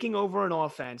taking over an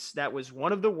offense that was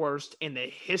one of the worst in the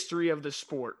history of the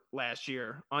sport last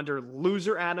year under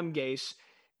loser Adam Gase.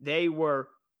 They were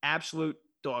absolute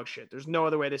dog shit. There's no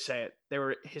other way to say it. They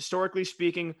were, historically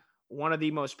speaking, one of the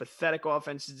most pathetic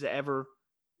offenses to ever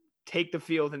take the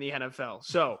field in the NFL.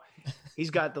 So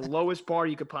he's got the lowest bar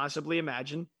you could possibly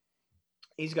imagine.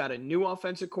 He's got a new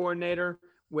offensive coordinator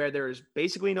where there's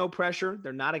basically no pressure.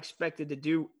 They're not expected to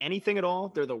do anything at all.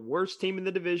 They're the worst team in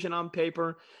the division on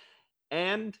paper.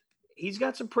 And he's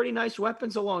got some pretty nice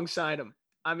weapons alongside him.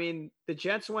 I mean, the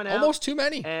Jets went out. Almost too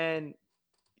many. And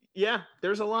yeah,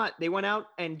 there's a lot. They went out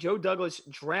and Joe Douglas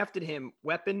drafted him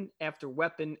weapon after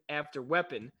weapon after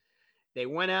weapon. They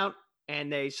went out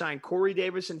and they signed Corey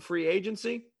Davis in free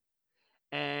agency.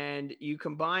 And you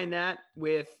combine that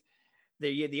with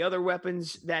the other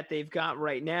weapons that they've got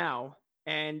right now.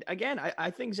 And again,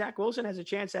 I think Zach Wilson has a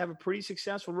chance to have a pretty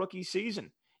successful rookie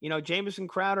season. Jamison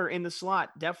Crowder in the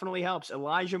slot definitely helps.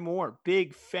 Elijah Moore,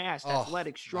 big, fast,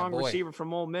 athletic, strong receiver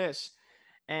from Ole Miss.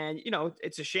 And,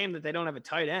 it's a shame that they don't have a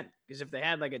tight end, because if they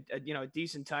had like a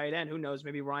decent tight end, who knows,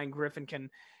 maybe Ryan Griffin can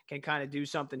kind of do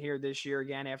something here this year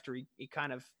again after he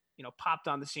kind of, popped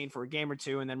on the scene for a game or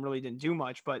two and then really didn't do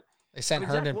much. But they sent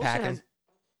Herndon packing.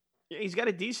 He's got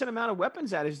a decent amount of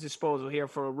weapons at his disposal here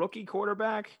for a rookie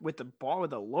quarterback with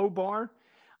a low bar.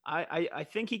 I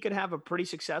think he could have a pretty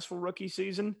successful rookie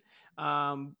season.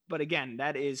 But again,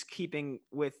 that is keeping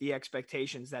with the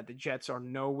expectations that the Jets are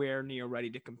nowhere near ready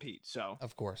to compete. So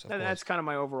Of course. that's kind of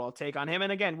my overall take on him.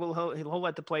 And again, he'll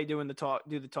let the play do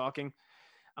the talking.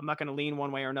 I'm not going to lean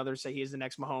one way or another, say he is the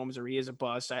next Mahomes or he is a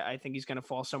bust. I think he's going to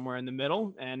fall somewhere in the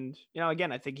middle. And,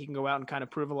 again, I think he can go out and kind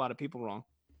of prove a lot of people wrong.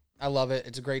 I love it.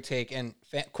 It's a great take. And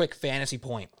quick fantasy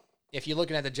point. If you're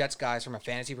looking at the Jets guys from a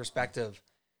fantasy perspective,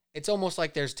 it's almost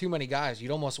like there's too many guys.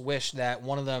 You'd almost wish that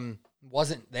one of them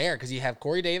wasn't there because you have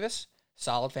Corey Davis,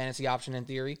 solid fantasy option in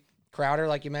theory. Crowder,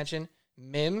 like you mentioned.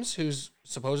 Mims, who's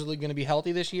supposedly going to be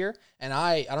healthy this year. And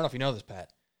I don't know if you know this,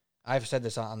 Pat. I've said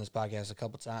this on this podcast a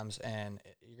couple times, and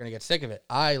you're going to get sick of it.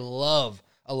 I love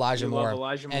Elijah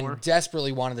Moore and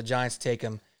desperately wanted the Giants to take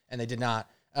him, and they did not.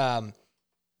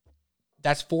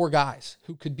 That's 4 guys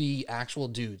who could be actual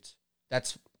dudes.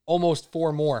 That's almost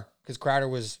 4 more because Crowder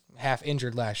was half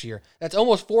injured last year. That's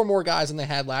almost 4 more guys than they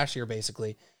had last year,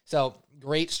 basically. So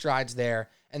great strides there.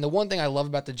 And the one thing I love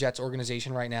about the Jets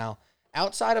organization right now,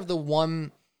 outside of the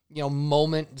one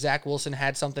moment Zach Wilson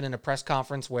had something in a press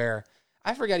conference where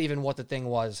I forget even what the thing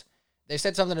was. They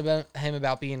said something about him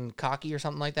about being cocky or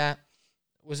something like that.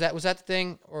 Was that the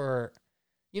thing? Or,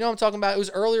 what I'm talking about? It was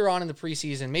earlier on in the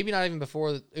preseason, maybe not even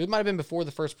before. It might have been before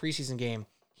the first preseason game.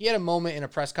 He had a moment in a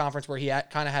press conference where he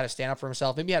kind of had to stand up for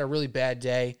himself. Maybe he had a really bad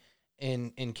day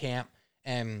in camp,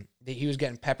 and he was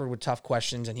getting peppered with tough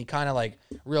questions, and he kind of like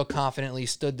real confidently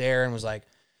stood there and was like,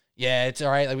 yeah, it's all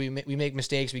right. Like we make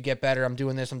mistakes, we get better. I'm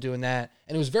doing this, I'm doing that.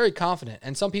 And it was very confident.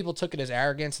 And some people took it as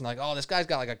arrogance and like, oh, this guy's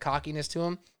got like a cockiness to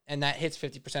him. And that hits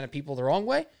 50% of people the wrong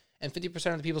way. And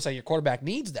 50% of the people say your quarterback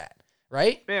needs that,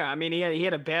 right? Yeah, I mean, he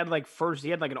had a bad he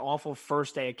had like an awful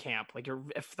first day of camp. Like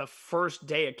if the first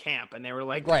day of camp, and they were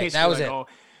like, right, that was like, it. Oh,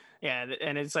 yeah,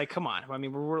 and it's like, come on. I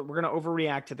mean, we're gonna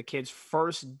overreact to the kid's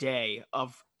first day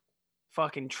of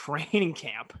fucking training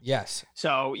camp. Yes.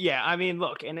 So, yeah, I mean,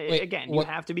 look, and again, you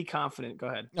have to be confident. Go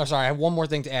ahead. No, sorry, I have one more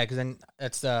thing to add because then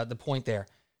that's the point there.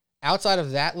 Outside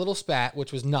of that little spat,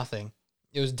 which was nothing,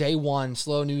 it was day one,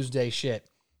 slow news day shit.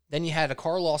 Then you had a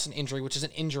Carl Lawson injury, which is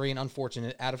an injury and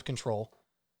unfortunate, out of control,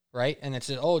 right? And it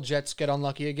said, oh, Jets get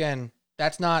unlucky again.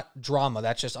 That's not drama.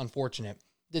 That's just unfortunate.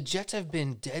 The Jets have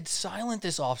been dead silent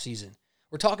this offseason.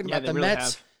 We're talking about the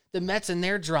Mets. The Mets and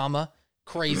their drama,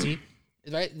 crazy.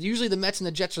 Right? Usually the Mets and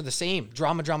the Jets are the same.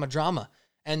 Drama, drama, drama.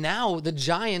 And now the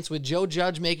Giants, with Joe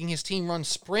Judge making his team run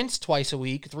sprints twice a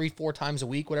week, 3-4 times a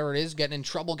week, whatever it is, getting in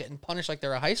trouble, getting punished like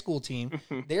they're a high school team.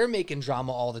 They're making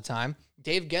drama all the time.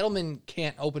 Dave Gettleman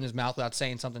can't open his mouth without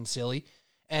saying something silly.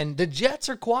 And the Jets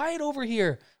are quiet over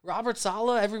here. Robert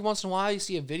Saleh, every once in a while, you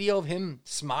see a video of him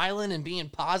smiling and being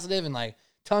positive and like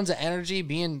tons of energy,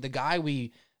 being the guy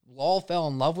we all fell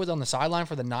in love with on the sideline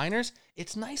for the Niners.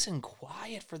 It's nice and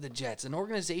quiet for the Jets. An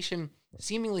organization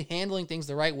seemingly handling things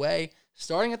the right way,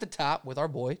 starting at the top with our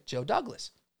boy, Joe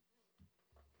Douglas.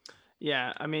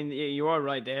 Yeah, I mean, you are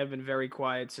right. They have been very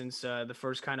quiet since the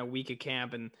first kind of week of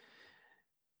camp. And,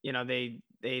 they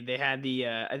had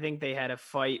I think they had a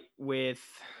fight with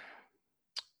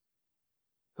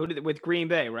with Green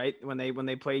Bay, right? When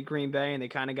they played Green Bay and they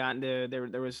kind of got into,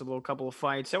 there was a little couple of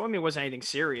fights. So, I mean, it wasn't anything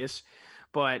serious.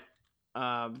 But,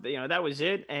 that was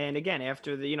it. And again,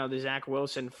 after the Zach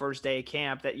Wilson first day of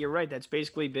camp, that you're right. That's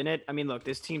basically been it. I mean, look,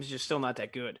 this team's just still not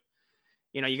that good.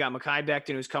 You got Mekhi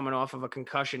Becton, who's coming off of a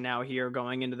concussion now here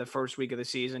going into the first week of the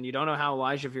season. You don't know how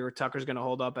Elijah Vera Tucker's going to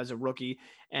hold up as a rookie.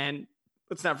 And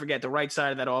let's not forget the right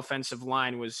side of that offensive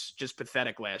line was just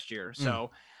pathetic last year.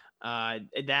 So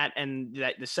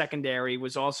the secondary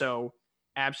was also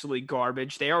absolutely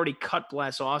garbage. They already cut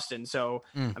Bless Austin. So,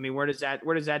 I mean, where does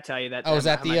that tell you that? Oh, is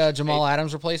that the Jamal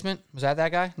Adams replacement? Was that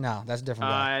guy? No, that's a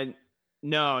different guy.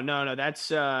 No.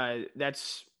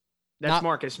 That's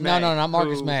Marcus May. No, not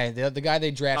Marcus May. The guy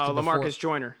they drafted. LaMarcus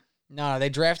Joyner. No, they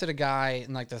drafted a guy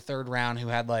in like the 3rd round who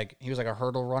had he was like a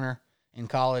hurdle runner in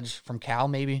college from Cal,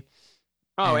 maybe.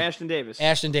 Oh, Ashton Davis.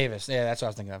 Ashton Davis. Yeah, that's what I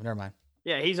was thinking of. Never mind.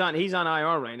 Yeah, he's on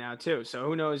IR right now too. So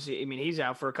who knows? I mean, he's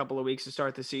out for a couple of weeks to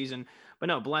start the season. But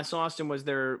no, Bless Austin was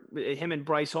him and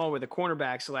Bryce Hall were the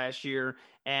cornerbacks last year,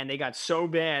 and they got so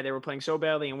bad. They were playing so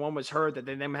badly, and one was hurt that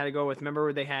they then had to go with.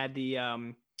 Remember, they had the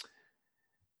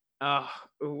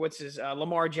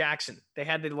Lamar Jackson. They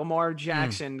had the Lamar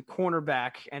Jackson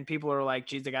cornerback, and people are like,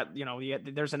 geez, they got,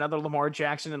 there's another Lamar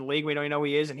Jackson in the league. We don't even know who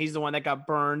he is. And he's the one that got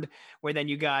burned, where then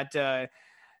you got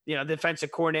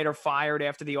defensive coordinator fired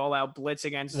after the all-out blitz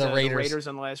against The the Raiders. Raiders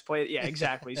on the last play. Yeah,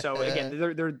 exactly. So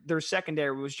again, their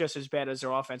secondary was just as bad as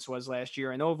their offense was last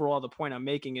year. And overall, the point I'm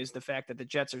making is the fact that the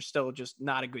Jets are still just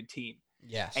not a good team.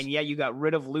 Yes. And yeah, you got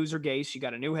rid of loser Gase. You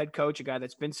got a new head coach, a guy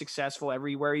that's been successful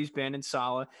everywhere he's been in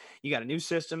Saleh. You got a new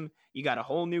system. You got a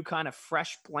whole new kind of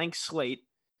fresh blank slate.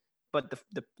 But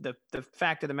the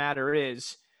fact of the matter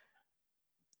is,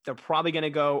 they're probably going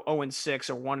to go 0-6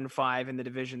 or 1-5 in the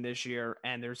division this year,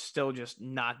 and they're still just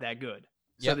not that good.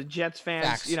 So the Jets fans,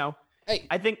 Facts. Hey.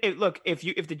 I think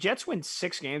if the Jets win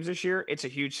 6 games this year, it's a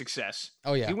huge success.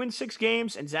 Oh yeah. If you win 6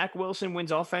 games and Zach Wilson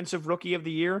wins Offensive Rookie of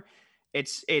the Year,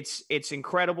 it's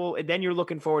incredible. And then you're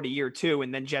looking forward to year 2,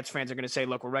 and then Jets fans are going to say,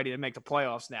 "Look, we're ready to make the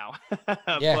playoffs now."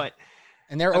 Yeah.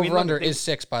 And their over/under is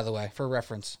 6, by the way, for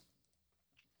reference.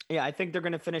 Yeah, I think they're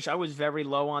going to finish. I was very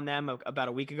low on them about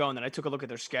a week ago, and then I took a look at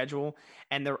their schedule,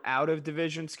 and their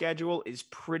out-of-division schedule is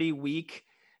pretty weak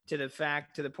to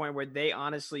the point where they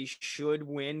honestly should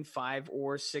win 5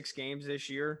 or 6 games this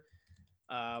year.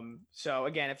 So,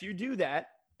 again, if you do that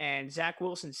and Zach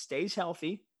Wilson stays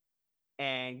healthy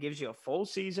and gives you a full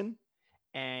season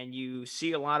and you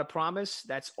see a lot of promise,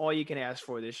 that's all you can ask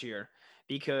for this year,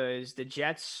 because the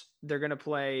Jets, they're going to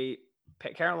play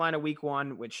Carolina week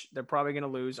 1, which they're probably going to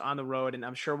lose on the road. And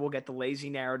I'm sure we'll get the lazy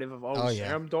narrative of,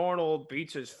 Sam Darnold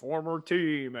beats his former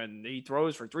team and he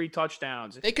throws for 3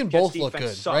 touchdowns. They can both look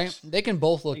good, right? They can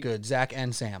both look good, Zach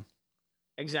and Sam.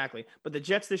 Exactly. But the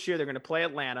Jets this year, they're going to play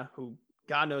Atlanta, who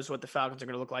God knows what the Falcons are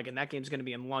going to look like. And that game's going to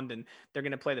be in London. They're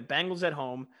going to play the Bengals at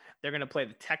home. They're going to play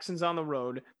the Texans on the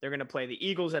road. They're going to play the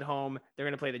Eagles at home. They're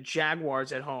going to play the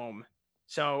Jaguars at home.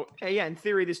 So, yeah, in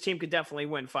theory, this team could definitely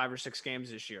win 5 or 6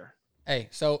 games this year. Hey,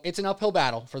 so it's an uphill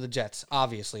battle for the Jets,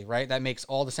 obviously, right? That makes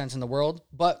all the sense in the world,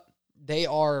 but they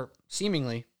are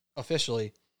seemingly,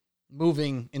 officially,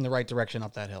 moving in the right direction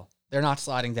up that hill. They're not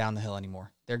sliding down the hill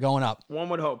anymore. They're going up. One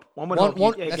would hope.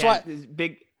 That's again, why.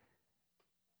 Big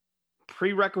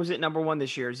prerequisite number 1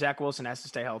 this year, Zach Wilson has to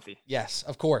stay healthy. Yes,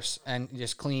 of course, and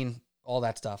just clean all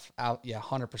that stuff out. Yeah,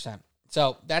 100%.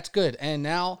 So that's good. And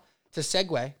now to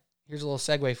segue, here's a little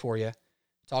segue for you.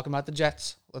 Talking about the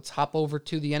Jets, let's hop over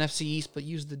to the NFC East, but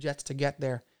use the Jets to get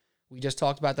there. We just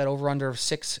talked about that over-under of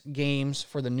 6 games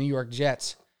for the New York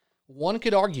Jets. One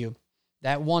could argue,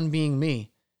 that one being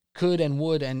me, could and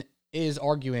would and is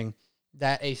arguing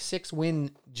that a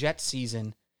 6-win Jets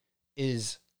season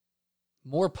is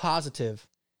more positive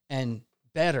and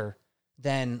better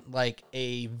than like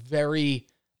a very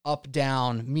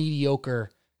up-down,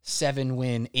 mediocre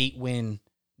 7-win, 8-win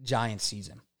Giants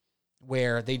season,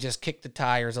 where they just kick the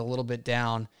tires a little bit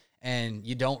down and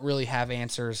you don't really have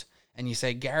answers. And you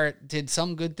say, Garrett did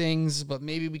some good things, but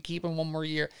maybe we keep him one more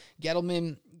year.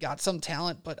 Gettleman got some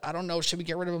talent, but I don't know. Should we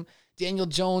get rid of him? Daniel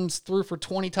Jones threw for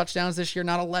 20 touchdowns this year,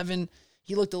 not 11.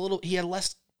 He had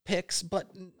less picks,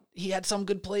 but he had some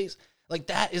good plays. Like,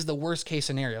 that is the worst case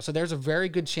scenario. So there's a very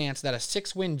good chance that a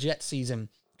 6-win Jet season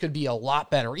could be a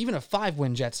lot better. Or even a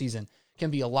 5-win Jet season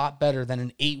can be a lot better than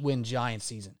an 8-win Giants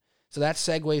season. So that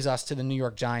segues us to the New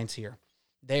York Giants here.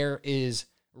 There is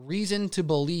reason to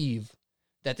believe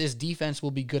that this defense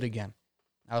will be good again.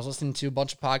 I was listening to a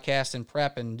bunch of podcasts and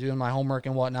prep and doing my homework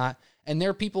and whatnot, and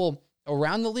there are people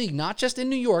around the league, not just in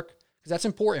New York, because that's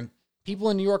important. People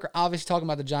in New York are obviously talking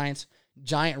about the Giants.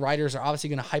 Giant writers are obviously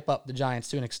going to hype up the Giants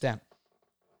to an extent.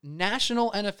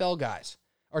 National NFL guys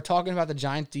are talking about the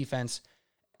Giants defense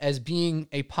as being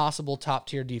a possible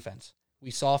top-tier defense.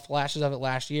 We saw flashes of it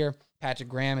last year. Patrick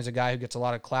Graham is a guy who gets a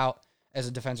lot of clout as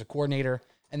a defensive coordinator,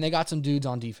 and they got some dudes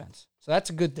on defense. So that's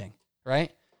a good thing,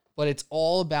 right? But it's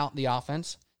all about the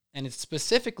offense, and it's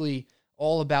specifically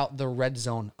all about the red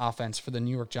zone offense for the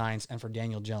New York Giants and for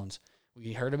Daniel Jones.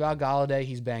 We heard about Golladay.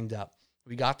 He's banged up.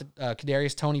 We got the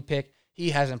Kadarius Toney pick.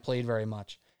 He hasn't played very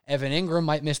much. Evan Ingram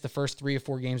might miss the first 3 or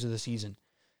 4 games of the season.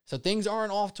 So things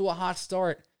aren't off to a hot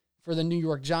start for the New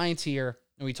York Giants here.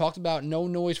 And we talked about no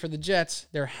noise for the Jets.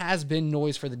 There has been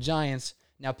noise for the Giants.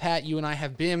 Now, Pat, you and I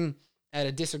have been at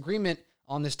a disagreement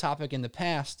on this topic in the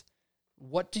past.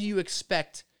 What do you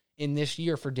expect in this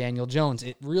year for Daniel Jones?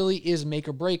 It really is make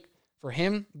or break for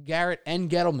him, Garrett, and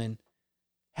Gettleman.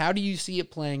 How do you see it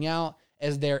playing out,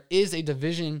 as there is a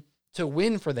division to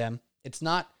win for them? It's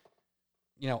not,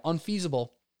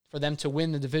 unfeasible for them to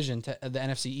win the division, to the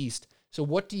NFC East. So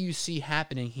what do you see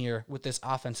happening here with this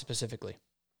offense specifically?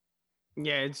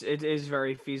 Yeah, it is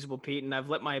very feasible, Pete, and I've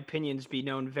let my opinions be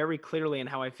known very clearly in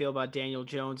how I feel about Daniel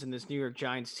Jones and this New York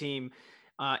Giants team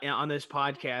on this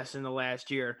podcast in the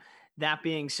last year. That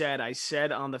being said, I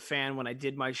said on The Fan when I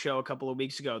did my show a couple of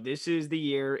weeks ago, this is the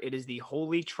year. It is the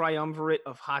holy triumvirate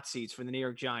of hot seats for the New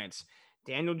York Giants.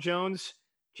 Daniel Jones,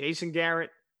 Jason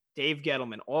Garrett, Dave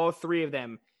Gettleman. All three of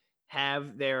them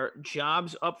have their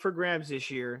jobs up for grabs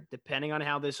this year, depending on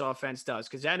how this offense does,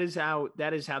 because that is how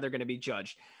they're going to be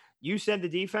judged. You said the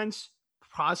defense,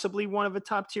 possibly one of the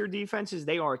top tier defenses.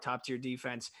 They are a top tier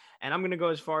defense. And I'm going to go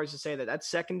as far as to say that that's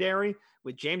secondary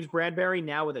with James Bradbury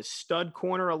now with a stud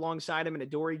corner alongside him and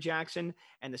Adoree Jackson,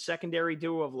 and the secondary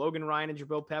duo of Logan Ryan and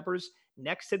Jabril Peppers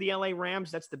next to the LA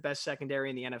Rams. That's the best secondary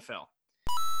in the NFL.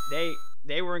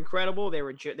 They were incredible. They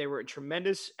were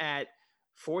tremendous at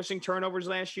forcing turnovers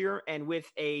last year, and with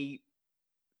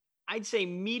I'd say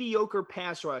mediocre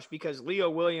pass rush, because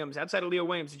outside of Leo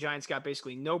Williams, the Giants got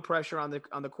basically no pressure on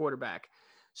the quarterback.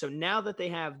 So now that they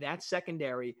have that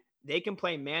secondary, they can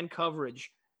play man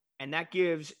coverage, and that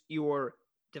gives your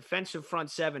defensive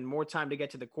front seven more time to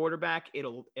get to the quarterback.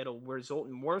 It'll result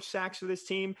in more sacks for this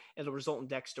team. It'll result in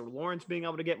Dexter Lawrence being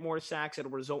able to get more sacks.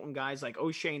 It'll result in guys like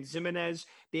O'Shane Ximenez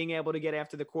being able to get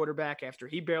after the quarterback after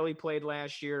he barely played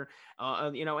last year.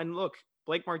 And look,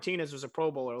 Blake Martinez was a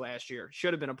Pro Bowler last year.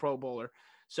 Should have been a Pro Bowler.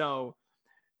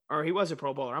 Or he was a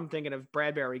Pro Bowler. I'm thinking of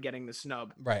Bradbury getting the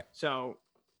snub. Right. So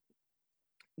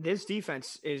this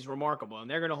defense is remarkable, and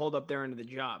they're going to hold up their end of the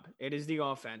job. It is the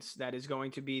offense that is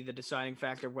going to be the deciding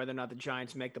factor of whether or not the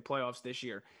Giants make the playoffs this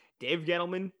year. Dave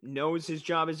Gettleman knows his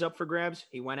job is up for grabs.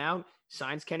 He went out,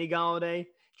 signs Kenny Golladay,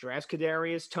 drafts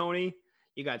Kadarius Toney.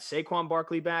 You got Saquon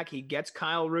Barkley back. He gets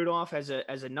Kyle Rudolph as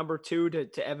a number 2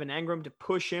 to Evan Engram to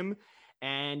push him.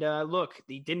 And look,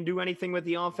 he didn't do anything with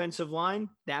the offensive line.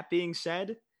 That being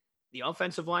said, the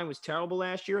offensive line was terrible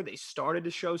last year. They started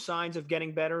to show signs of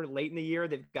getting better late in the year.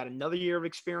 They've got another year of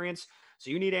experience.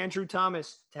 So you need Andrew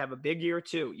Thomas to have a big year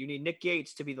too. You need Nick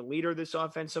Gates to be the leader of this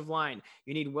offensive line.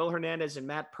 You need Will Hernandez and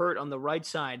Matt Pert on the right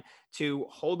side to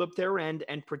hold up their end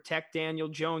and protect Daniel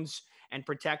Jones and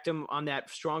protect him on that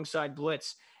strong side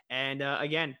blitz. And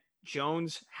again,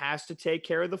 Jones has to take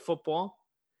care of the football.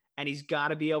 And he's got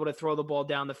to be able to throw the ball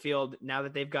down the field now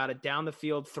that they've got a down the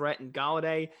field threat in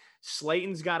Golladay.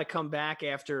 Slayton's got to come back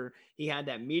after he had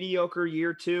that mediocre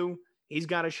year 2. He's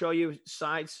got to show you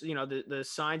signs, the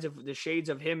signs of the shades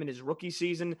of him in his rookie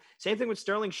season. Same thing with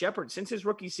Sterling Shepard. Since his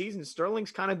rookie season,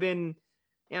 Sterling's kind of been,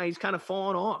 he's kind of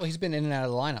fallen off. Well, he's been in and out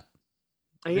of the lineup.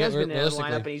 He has been in the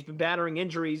lineup, and he's been battling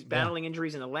injuries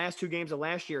in the last 2 games of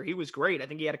last year. He was great. I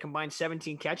think he had a combined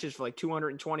 17 catches for like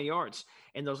 220 yards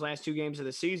in those last 2 games of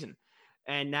the season.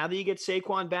 And now that you get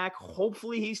Saquon back,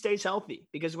 hopefully he stays healthy.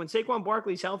 Because when Saquon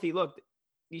Barkley's healthy, look,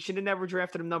 you should have never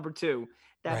drafted him number 2.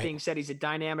 That being said, he's a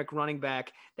dynamic running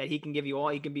back that he can give you all.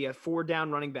 He can be a 4-down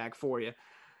running back for you.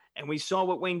 And we saw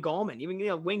what Wayne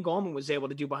Gallman was able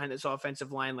to do behind this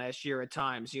offensive line last year at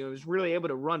times. He was really able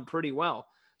to run pretty well.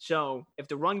 So if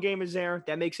the run game is there,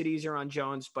 that makes it easier on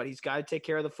Jones, but he's got to take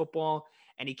care of the football,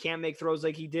 and he can't make throws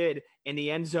like he did in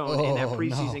the end zone in that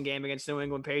preseason game against New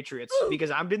England Patriots, because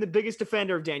I've been the biggest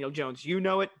defender of Daniel Jones. You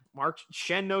know it. Mark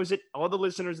Shen knows it. All the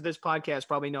listeners of this podcast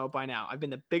probably know it by now. I've been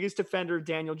the biggest defender of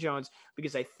Daniel Jones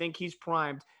because I think he's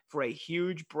primed for a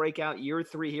huge breakout year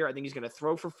 3 here. I think he's going to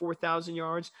throw for 4,000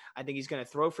 yards. I think he's going to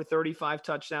throw for 35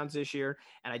 touchdowns this year.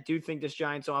 And I do think this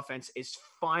Giants offense is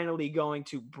finally going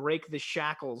to break the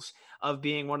shackles of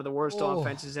being one of the worst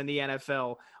offenses in the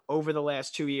NFL over the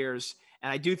last 2 years.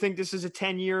 And I do think this is a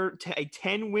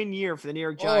 10-win year for the New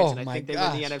York Giants, and I think they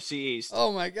win the NFC East.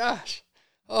 Oh, my gosh.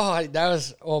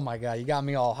 Oh, my God. You got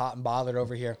me all hot and bothered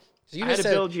over here. So I had to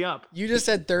build you up. You just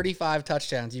said 35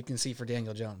 touchdowns you can see for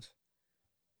Daniel Jones.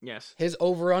 Yes. His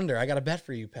over-under, I got a bet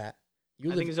for you, Pat.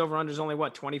 I think his over-under is only,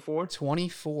 24?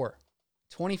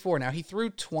 24. Now, he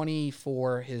threw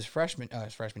 24 his freshman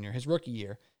year, his rookie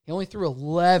year. He only threw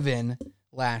 11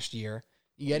 last year.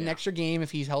 You get an extra game if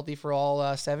he's healthy for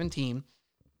all 17.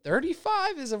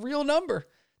 35 is a real number.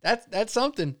 That's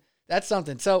something.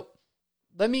 So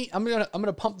I'm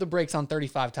gonna pump the brakes on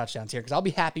 35 touchdowns here because I'll be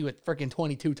happy with freaking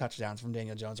 22 touchdowns from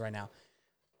Daniel Jones right now.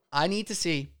 I need to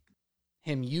see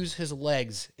him use his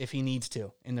legs if he needs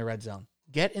to in the red zone.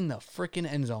 Get in the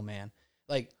freaking end zone, man.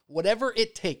 Like whatever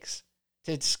it takes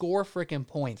to score freaking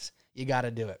points, you got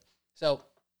to do it. So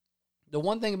the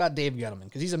one thing about Dave Gettleman,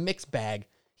 because he's a mixed bag.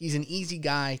 He's an easy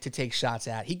guy to take shots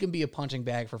at. He can be a punching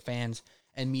bag for fans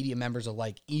and media members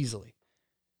alike easily.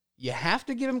 You have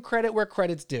to give him credit where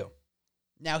credit's due.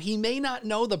 Now, he may not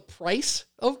know the price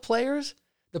of players,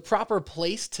 the proper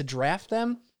place to draft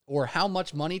them, or how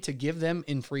much money to give them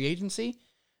in free agency,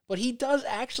 but he does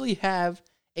actually have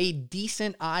a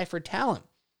decent eye for talent.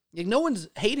 Like, no one's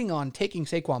hating on taking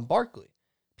Saquon Barkley.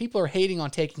 People are hating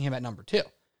on taking him at number 2.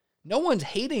 No one's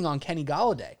hating on Kenny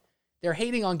Golladay. They're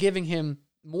hating on giving him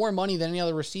more money than any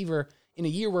other receiver in a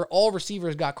year where all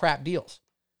receivers got crap deals,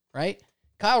 right?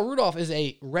 Kyle Rudolph is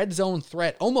a red zone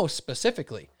threat almost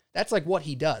specifically. That's like what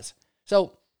he does.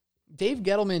 So Dave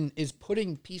Gettleman is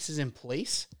putting pieces in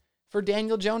place for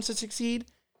Daniel Jones to succeed.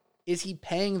 Is he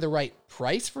paying the right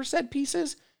price for said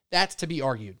pieces? That's to be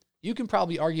argued. You can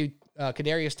probably argue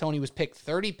Kadarius Toney was picked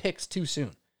 30 picks too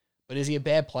soon. But is he a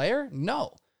bad player?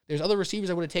 No. There's other receivers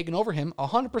that would have taken over him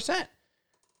 100%.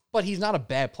 But he's not a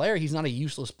bad player. He's not a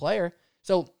useless player.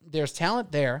 So there's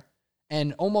talent there.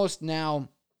 And almost now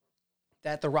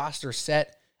that the roster's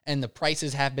set and the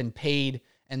prices have been paid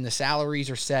and the salaries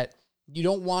are set, you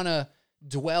don't want to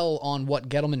dwell on what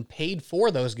Gettleman paid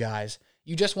for those guys.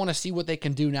 You just want to see what they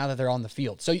can do now that they're on the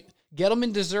field. So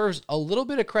Gettleman deserves a little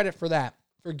bit of credit for that,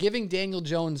 for giving Daniel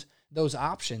Jones those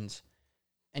options.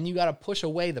 And you got to push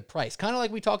away the price. Kind of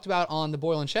like we talked about on the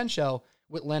Boyle and Shen show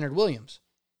with Leonard Williams.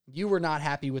 You were not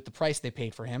happy with the price they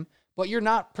paid for him, but you're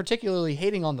not particularly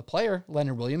hating on the player,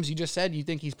 Leonard Williams. You just said you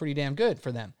think he's pretty damn good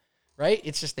for them, right?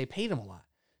 It's just they paid him a lot.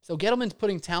 So Gettleman's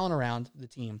putting talent around the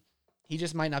team. He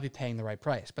just might not be paying the right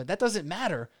price. But that doesn't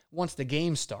matter once the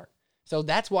games start. So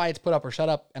that's why it's put up or shut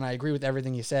up, and I agree with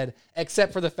everything you said,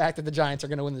 except for the fact that the Giants are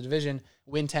going to win the division,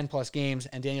 win 10-plus games,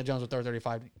 and Daniel Jones will throw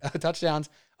 35 touchdowns.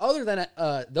 Other than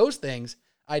those things,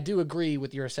 I do agree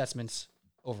with your assessments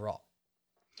overall.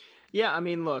 Yeah, I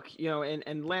mean, look,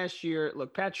 and last year,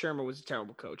 look, Pat Shurmur was a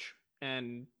terrible coach,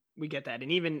 and we get that.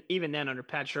 And even then, under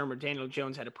Pat Shurmur, Daniel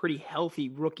Jones had a pretty healthy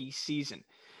rookie season.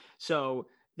 So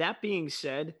that being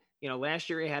said, last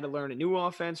year he had to learn a new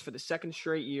offense for the second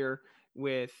straight year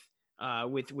with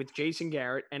Jason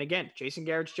Garrett. And again, Jason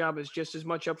Garrett's job is just as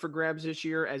much up for grabs this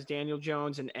year as Daniel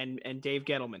Jones and Dave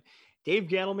Gettleman. Dave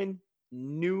Gettleman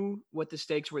knew what the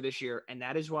stakes were this year, and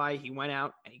that is why he went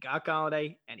out and he got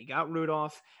Golladay and he got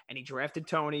Rudolph and he drafted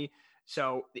Toney.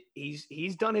 So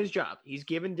he's done his job. He's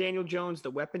given Daniel Jones the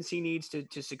weapons he needs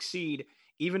to succeed,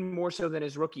 even more so than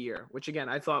his rookie year, which again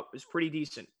I thought was pretty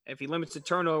decent. If he limits the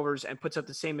turnovers and puts up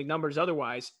the same numbers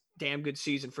otherwise, damn good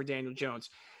season for Daniel Jones.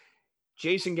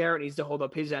 Jason Garrett needs to hold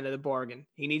up his end of the bargain.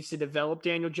 He needs to develop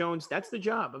Daniel Jones. That's the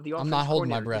job of the offensive coordinator. I'm not holding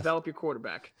my breath. Develop your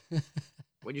quarterback.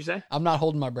 What'd you say? I'm not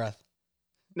holding my breath.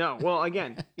 No. Well,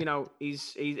 again,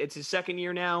 it's his second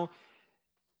year now.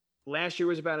 Last year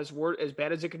was about as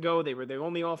bad as it could go. They were the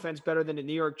only offense better than the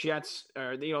New York Jets.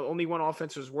 Only one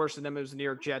offense was worse than them. It was the New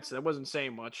York Jets. So that wasn't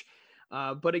saying much.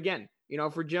 But again,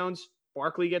 for Jones,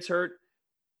 Barkley gets hurt.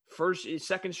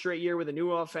 Second straight year with a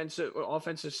new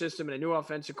offensive system and a new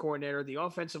offensive coordinator. The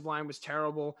offensive line was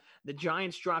terrible. The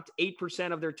Giants dropped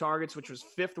 8% of their targets, which was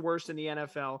fifth worst in the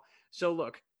NFL. So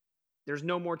look, there's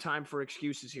no more time for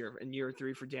excuses here in year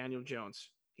 3 for Daniel Jones.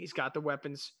 He's got the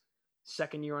weapons.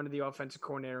 Second year under the offensive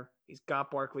coordinator. He's got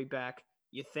Barkley back.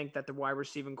 You think that the wide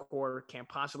receiving core can't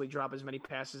possibly drop as many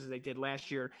passes as they did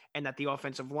last year, and that the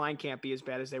offensive line can't be as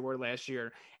bad as they were last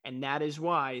year. And that is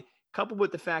why, coupled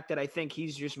with the fact that I think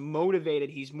he's just motivated,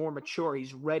 he's more mature,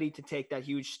 he's ready to take that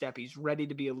huge step, he's ready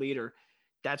to be a leader.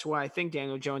 That's why I think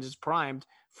Daniel Jones is primed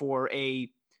for a,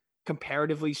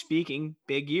 comparatively speaking,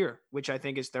 big year, which I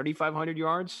think is 3,500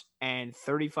 yards and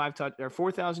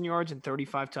 4,000 yards and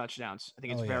 35 touchdowns. I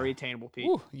think it's very attainable, Pete.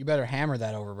 Ooh, you better hammer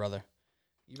that over, brother.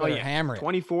 You better hammer it.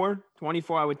 24,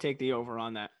 I would take the over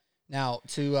on that. Now,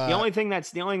 the only thing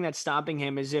that's stopping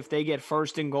him is if they get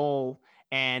first and goal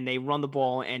and they run the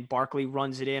ball and Barkley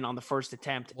runs it in on the first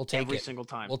attempt every single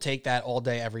time. We'll take that all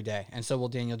day, every day. And so will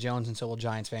Daniel Jones, and so will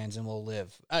Giants fans, and we'll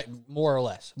live. More or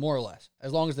less.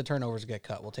 As long as the turnovers get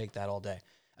cut, we'll take that all day.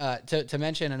 To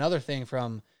mention another thing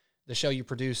from the show you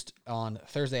produced on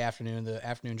Thursday afternoon, the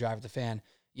afternoon drive with the fan,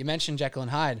 you mentioned Jekyll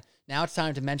and Hyde. Now it's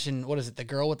time to mention, what is it, the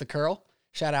girl with the curl?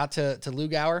 Shout out to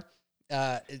Lugauer.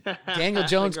 Daniel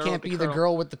Jones can't be the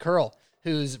girl with the curl,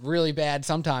 who's really bad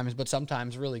sometimes, but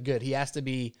sometimes really good. He has to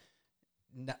be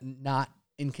not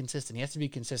inconsistent. He has to be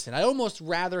consistent. I'd almost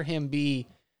rather him be,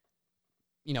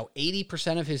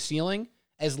 80% of his ceiling,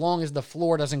 as long as the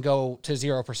floor doesn't go to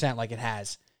 0% like it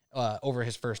has over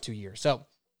his first 2 years. So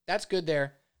that's good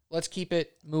there. Let's keep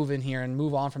it moving here and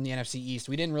move on from the NFC East.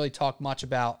 We didn't really talk much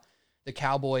about the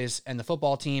Cowboys and the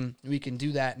football team. We can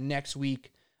do that next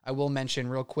week. I will mention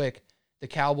real quick, the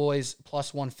Cowboys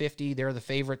plus 150. They're the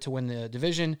favorite to win the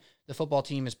division. The football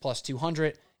team is plus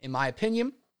 200. In my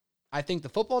opinion, I think the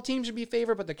football team should be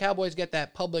favored, but the Cowboys get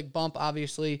that public bump,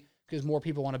 obviously, because more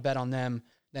people want to bet on them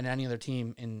than any other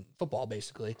team in football,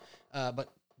 basically.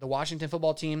 But the Washington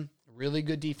football team, really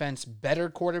good defense, better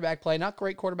quarterback play. Not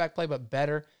great quarterback play, but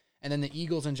better. And then the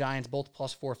Eagles and Giants, both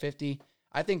plus 450.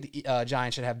 I think the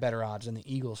Giants should have better odds than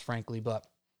the Eagles, frankly, but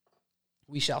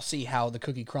we shall see how the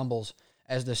cookie crumbles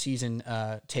as the season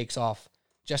takes off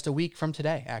just a week from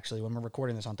today, actually, when we're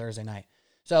recording this on Thursday night.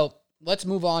 So let's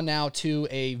move on now to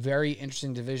a very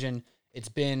interesting division. It's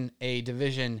been a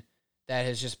division that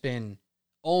has just been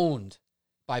owned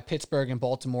by Pittsburgh and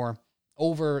Baltimore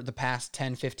over the past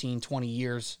 10, 15, 20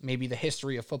 years, maybe the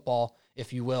history of football,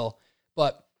 if you will.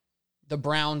 But the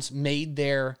Browns made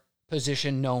their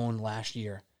position known last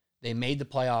year. They made the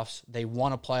playoffs. They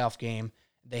won a playoff game.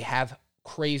 They have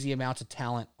crazy amounts of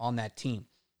talent on that team.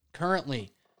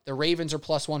 Currently, the Ravens are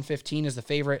plus 115 as the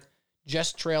favorite,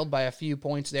 just trailed by a few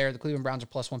points there. The Cleveland Browns are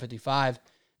plus 155.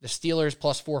 The Steelers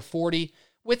plus 440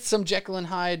 with some Jekyll and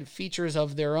Hyde features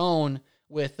of their own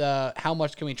with how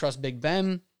much can we trust Big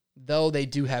Ben, though they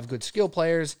do have good skill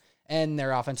players, and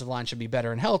their offensive line should be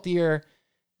better and healthier.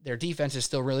 Their defense is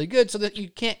still really good, so that you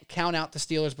can't count out the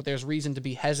Steelers, but there's reason to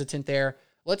be hesitant there.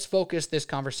 Let's focus this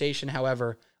conversation,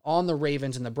 however, on the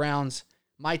Ravens and the Browns.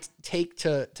 My take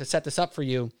to set this up for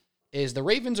you is the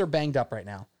Ravens are banged up right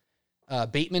now.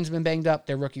 Bateman's been banged up,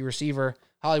 their rookie receiver.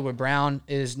 Hollywood Brown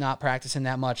is not practicing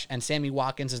that much, and Sammy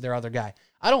Watkins is their other guy.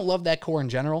 I don't love that core in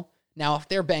general. Now, if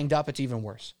they're banged up, it's even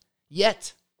worse.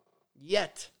 Yet,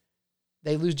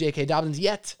 they lose J.K. Dobbins,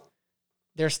 yet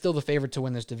they're still the favorite to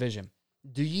win this division.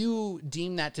 Do you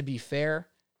deem that to be fair?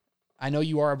 I know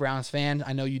you are a Browns fan.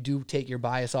 I know you do take your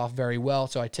bias off very well,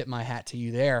 so I tip my hat to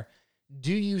you there.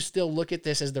 Do you still look at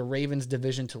this as the Ravens'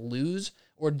 division to lose,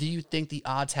 or do you think the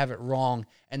odds have it wrong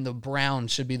and the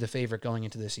Browns should be the favorite going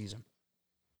into this season?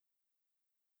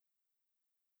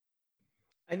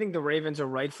 I think the Ravens are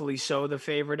rightfully so the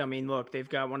favorite. I mean, look, they've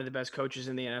got one of the best coaches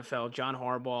in the NFL. John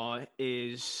Harbaugh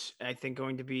is, I think,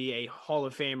 going to be a Hall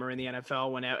of Famer in the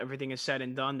NFL when everything is said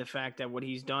and done. The fact that what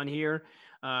he's done here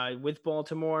with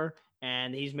Baltimore,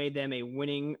 and he's made them a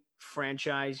winning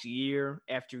franchise year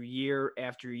after year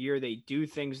after year. They do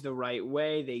things the right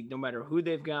way. They, no matter who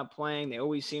they've got playing, they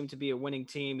always seem to be a winning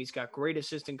team. He's got great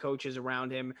assistant coaches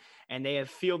around him, and they have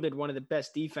fielded one of the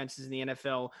best defenses in the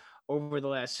NFL over the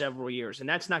last several years. And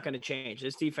that's not going to change.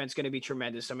 This defense is going to be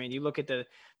tremendous. I mean, you look at the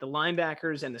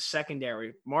linebackers and the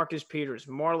secondary, Marcus Peters,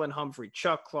 Marlon Humphrey,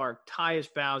 Chuck Clark, Tyus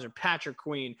Bowser, Patrick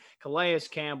Queen, Calais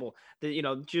Campbell,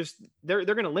 they're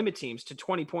going to limit teams to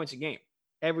 20 points a game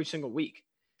every single week.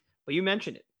 But you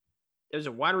mentioned it. There's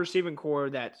a wide receiving core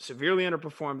that severely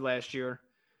underperformed last year.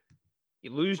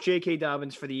 You lose J.K.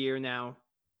 Dobbins for the year now.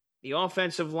 The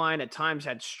offensive line at times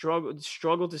had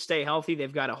struggled to stay healthy.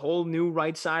 They've got a whole new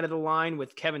right side of the line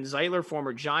with Kevin Zeitler,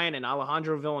 former Giant, and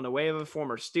Alejandro Villanueva,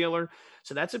 former Steeler.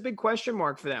 So that's a big question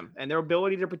mark for them and their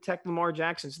ability to protect Lamar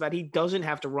Jackson so that he doesn't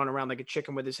have to run around like a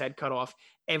chicken with his head cut off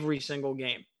every single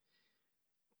game.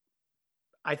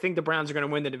 I think the Browns are going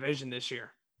to win the division this year.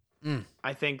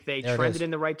 I think they trended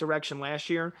in the right direction last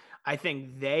year. I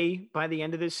think they, by the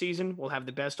end of this season, will have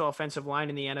the best offensive line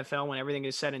in the NFL when everything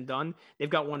is said and done. They've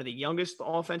got one of the youngest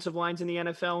offensive lines in the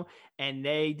NFL, and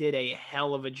they did a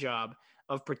hell of a job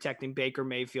of protecting Baker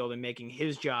Mayfield and making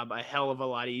his job a hell of a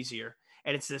lot easier.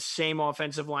 And it's the same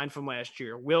offensive line from last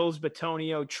year. Wills,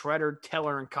 Batonio, Treader,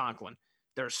 Teller, and Conklin.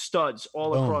 They're studs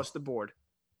all across the board.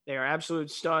 They are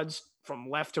absolute studs from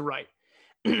left to right.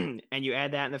 And you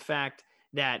add that in the fact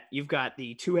that you've got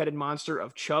the two-headed monster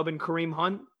of Chubb and Kareem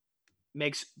Hunt,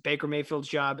 makes Baker Mayfield's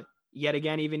job yet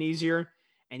again even easier.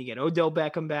 And you get Odell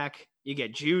Beckham back. You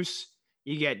get Juice.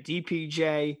 You get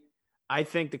DPJ. I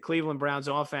think the Cleveland Browns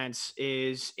offense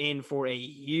is in for a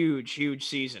huge, huge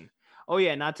season. Oh,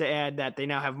 yeah, not to add that they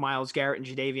now have Myles Garrett and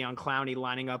Jadeveon Clowney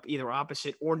lining up either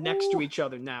opposite or next to each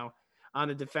other now on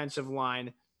the defensive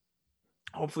line.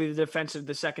 Hopefully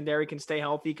the secondary can stay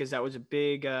healthy because that was a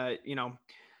big,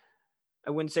 I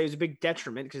wouldn't say it was a big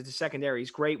detriment because the secondary is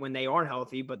great when they are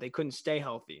healthy, but they couldn't stay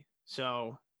healthy.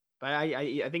 So, but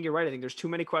I think you're right. I think there's too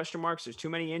many question marks. There's too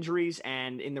many injuries.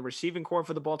 And in the receiving core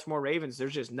for the Baltimore Ravens,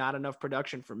 there's just not enough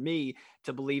production for me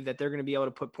to believe that they're going to be able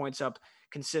to put points up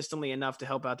consistently enough to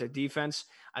help out their defense.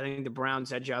 I think the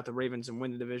Browns edge out the Ravens and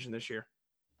win the division this year.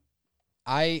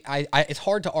 It's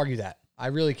hard to argue that. I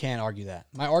really can't argue that.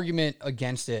 My argument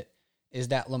against it is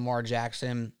that Lamar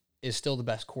Jackson is still the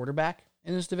best quarterback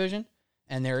in this division.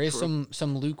 And there is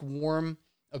some lukewarm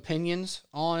opinions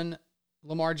on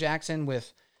Lamar Jackson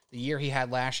with the year he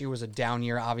had last year was a down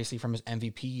year, obviously, from his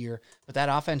MVP year. But that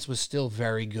offense was still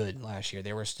very good last year.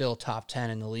 They were still top 10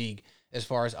 in the league as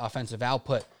far as offensive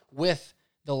output with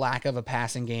the lack of a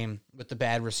passing game, with the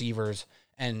bad receivers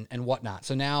and whatnot.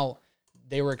 So now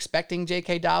they were expecting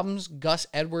J.K. Dobbins. Gus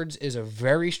Edwards is a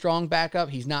very strong backup.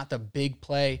 He's not the big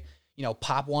play,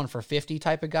 pop one for 50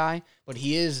 type of guy, but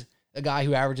he is a guy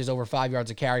who averages over 5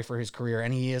 yards a carry for his career,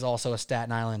 and he is also a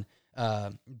Staten Island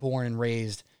born and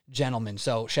raised gentleman.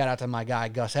 So shout out to my guy,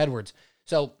 Gus Edwards.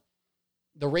 So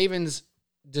the Ravens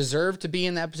deserve to be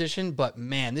in that position, but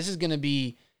man, this is going to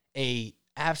be a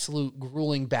absolute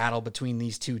grueling battle between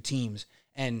these two teams.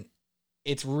 And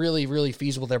it's really, really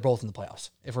feasible they're both in the playoffs,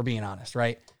 if we're being honest,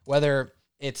 right? Whether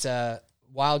it's a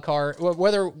wild card,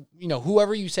 whether,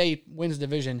 whoever you say wins the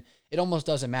division, it almost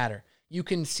doesn't matter. You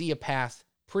can see a path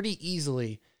pretty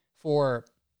easily for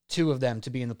two of them to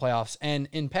be in the playoffs. And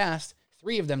in past,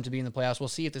 three of them to be in the playoffs. We'll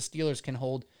see if the Steelers can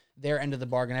hold their end of the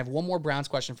bargain. I have one more Browns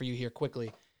question for you here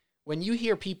quickly. When you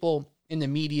hear people in the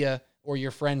media or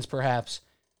your friends perhaps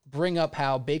bring up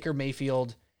how Baker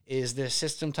Mayfield is this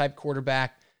system type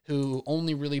quarterback who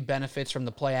only really benefits from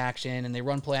the play action, and they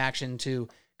run play action to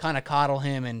kind of coddle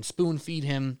him and spoon feed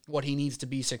him what he needs to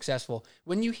be successful.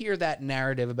 When you hear that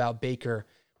narrative about Baker,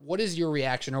 what is your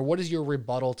reaction or what is your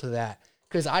rebuttal to that?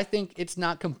 Because I think it's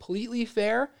not completely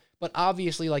fair, but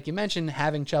obviously, like you mentioned,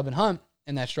 having Chubb and Hunt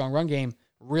and that strong run game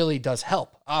really does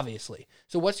help, obviously.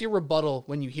 So what's your rebuttal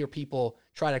when you hear people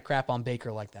try to crap on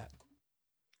Baker like that?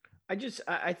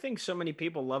 I think so many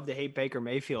people love to hate Baker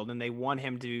Mayfield, and they want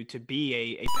him to be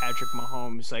a Patrick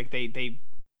Mahomes. Like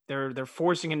they're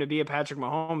forcing him to be a Patrick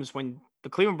Mahomes when the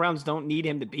Cleveland Browns don't need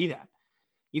him to be that.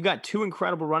 You got two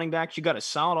incredible running backs. You got a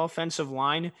solid offensive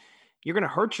line. You're going to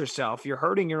hurt yourself. You're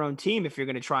hurting your own team if you're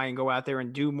going to try and go out there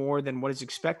and do more than what is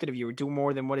expected of you or do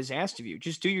more than what is asked of you.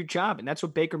 Just do your job. And that's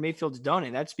what Baker Mayfield's done.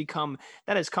 And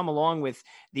that has come along with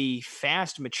the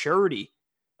fast maturity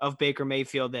of Baker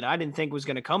Mayfield that I didn't think was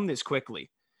going to come this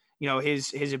quickly.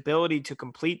 His ability to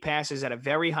complete passes at a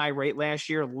very high rate last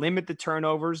year, limit the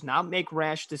turnovers, not make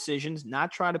rash decisions,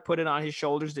 not try to put it on his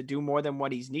shoulders to do more than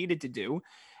what he's needed to do.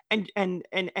 And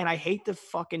I hate the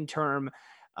fucking term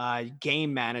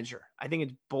game manager. I think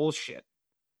it's bullshit.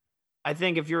 I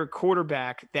think if you're a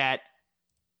quarterback that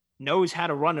knows how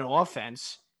to run an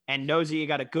offense and knows that you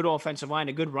got a good offensive line,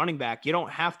 a good running back, you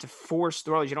don't have to force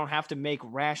throws. You don't have to make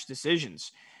rash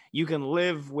decisions. You can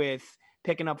live with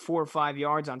picking up 4 or 5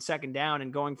 yards on second down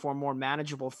and going for a more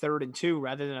manageable 3rd and 2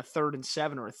 rather than a 3rd and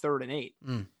 7 or a 3rd and 8.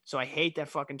 So I hate that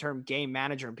fucking term game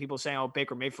manager, and people saying, oh,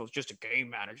 Baker Mayfield's just a game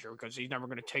manager because he's never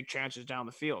going to take chances down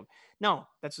the field. No,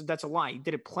 that's a lie. He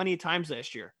did it plenty of times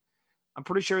last year. I'm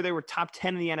pretty sure they were top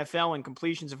 10 in the NFL in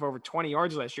completions of over 20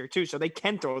 yards last year too. So they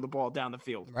can throw the ball down the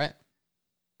field. Right.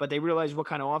 But they realize what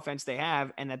kind of offense they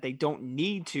have and that they don't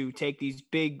need to take these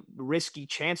big risky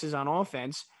chances on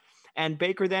offense. And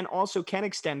Baker then also can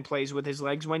extend plays with his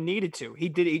legs when needed to.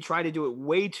 He tried to do it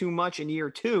way too much in year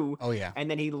 2. Oh yeah.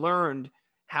 And then he learned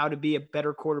how to be a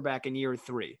better quarterback in year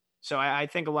 3. So I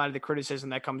think a lot of the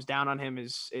criticism that comes down on him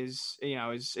is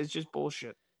just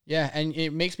bullshit. Yeah. And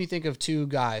it makes me think of two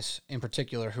guys in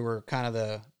particular who are kind of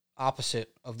the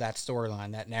opposite of that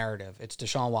storyline, that narrative. It's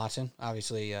Deshaun Watson.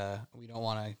 Obviously, we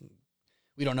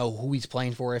don't know who he's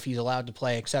playing for, if he's allowed to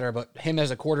play, et cetera. But him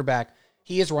as a quarterback,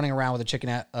 he is running around with a chicken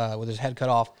with his head cut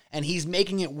off, and he's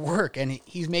making it work, and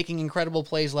he's making incredible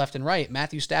plays left and right.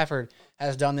 Matthew Stafford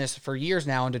has done this for years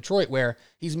now in Detroit, where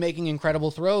he's making incredible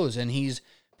throws, and he's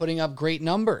putting up great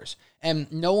numbers.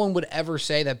 And no one would ever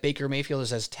say that Baker Mayfield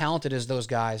is as talented as those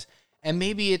guys, and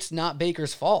maybe it's not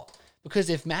Baker's fault.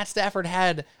 Because if Matt Stafford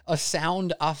had a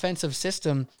sound offensive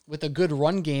system with a good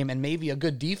run game and maybe a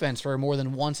good defense for more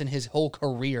than once in his whole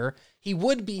career, he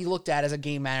would be looked at as a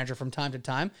game manager from time to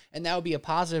time, and that would be a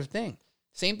positive thing.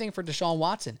 Same thing for Deshaun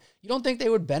Watson. You don't think they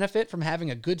would benefit from having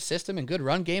a good system and good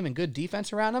run game and good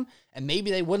defense around them? And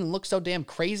maybe they wouldn't look so damn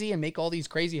crazy and make all these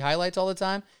crazy highlights all the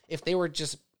time if they were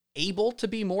just able to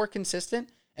be more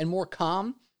consistent and more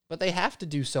calm, but they have to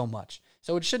do so much.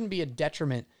 So it shouldn't be a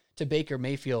detriment to Baker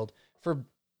Mayfield for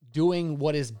doing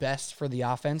what is best for the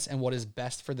offense and what is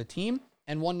best for the team.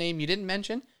 And one name you didn't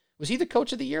mention, was he the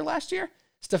coach of the year last year?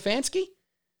 Stefanski?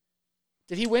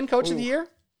 Did he win coach of the year?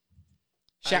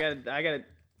 I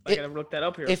gotta look that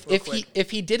up here.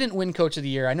 If he didn't win coach of the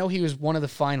year, I know he was one of the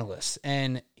finalists,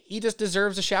 and he just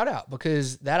deserves a shout out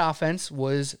because that offense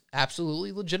was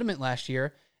absolutely legitimate last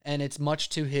year, and it's much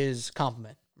to his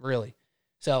compliment, really.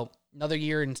 So another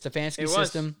year in Stefanski's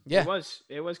system. Yeah.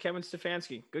 It was Kevin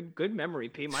Stefanski. Good memory,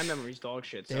 Pete. My memory's dog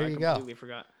shit, so there you I completely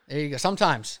forgot. There you go.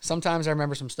 Sometimes I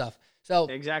remember some stuff. So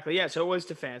exactly, yeah. So it was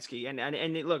Stefanski,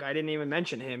 and look, I didn't even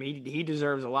mention him. He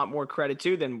deserves a lot more credit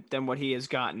too than what he has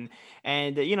gotten.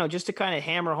 And just to kind of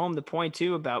hammer home the point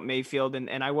too about Mayfield,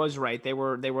 and I was right. They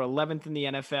were 11th in the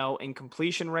NFL in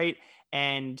completion rate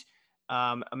and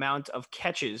amount of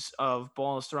catches of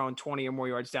balls thrown 20 or more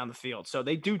yards down the field. So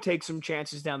they do take some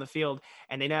chances down the field,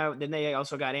 and they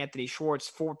also got Anthony Schwartz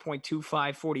 4.25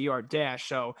 40-yard dash.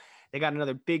 So they got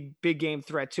another big game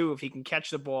threat too if he can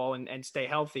catch the ball and stay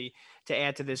healthy to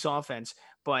add to this offense.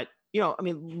 But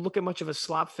look at much of a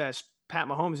slop fest Pat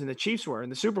Mahomes and the Chiefs were in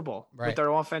the Super Bowl. Right. But their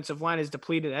offensive line is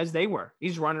depleted as they were.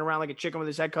 He's running around like a chicken with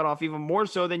his head cut off, even more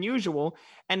so than usual,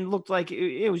 and looked like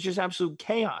it was just absolute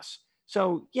chaos.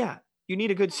 So yeah, You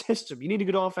need a good system. You need a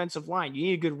good offensive line. You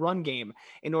need a good run game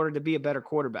in order to be a better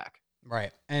quarterback.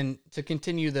 Right. And to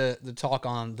continue the talk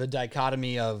on the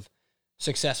dichotomy of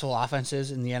successful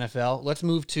offenses in the NFL, let's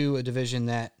move to a division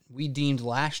that we deemed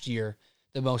last year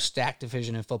the most stacked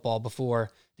division in football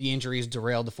before the injuries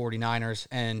derailed the 49ers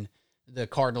and the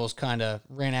Cardinals kind of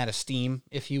ran out of steam,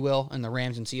 if you will, and the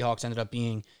Rams and Seahawks ended up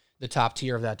being the top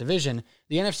tier of that division.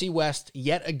 The NFC West,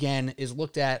 yet again, is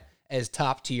looked at as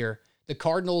top tier. The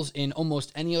Cardinals in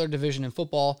almost any other division in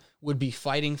football would be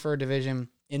fighting for a division.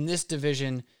 In this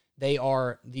division, they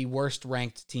are the worst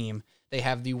ranked team. They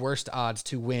have the worst odds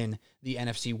to win the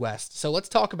NFC West. So let's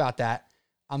talk about that.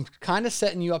 I'm kind of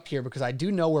setting you up here because I do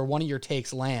know where one of your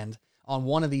takes land on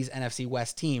one of these NFC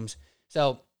West teams.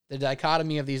 So the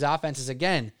dichotomy of these offenses,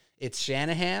 again, it's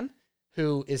Shanahan,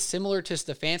 who is similar to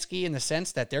Stefanski in the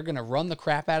sense that they're going to run the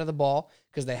crap out of the ball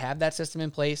because they have that system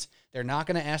in place. They're not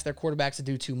going to ask their quarterbacks to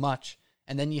do too much.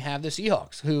 And then you have the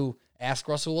Seahawks, who ask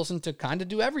Russell Wilson to kind of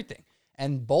do everything.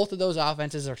 And both of those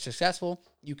offenses are successful.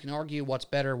 You can argue what's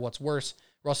better, what's worse.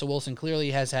 Russell Wilson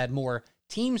clearly has had more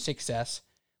team success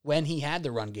when he had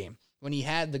the run game, when he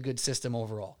had the good system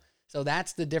overall. So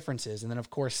that's the differences. And then, of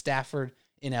course, Stafford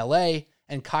in LA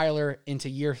and Kyler into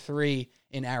year 3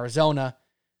 in Arizona.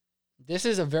 This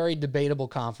is a very debatable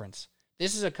conference.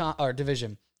 This is a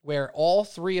division where all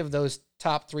 3 of those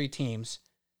top 3 teams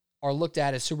are looked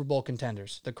at as Super Bowl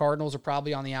contenders. The Cardinals are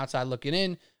probably on the outside looking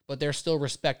in, but they're still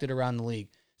respected around the league.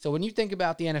 So when you think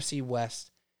about the NFC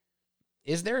West,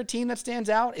 is there a team that stands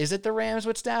out? Is it the Rams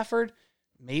with Stafford?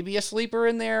 Maybe a sleeper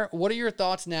in there? What are your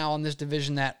thoughts now on this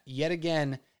division that, yet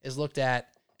again, is looked at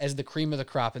as the cream of the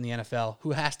crop in the NFL,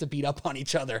 who has to beat up on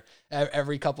each other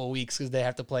every couple of weeks because they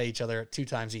have to play each other 2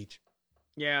 times each?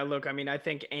 Yeah, look, I mean, I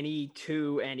think any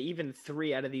 2 and even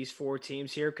 3 out of these 4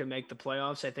 teams here could make the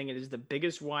playoffs. I think it is the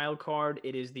biggest wild card.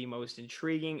 It is the most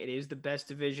intriguing. It is the best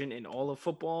division in all of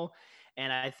football.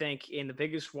 And I think in the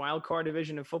biggest wild card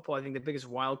division of football, I think the biggest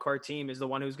wild card team is the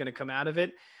one who's going to come out of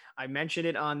it. I mentioned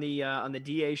it on the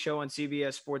DA show on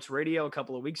CBS Sports Radio a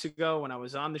couple of weeks ago when I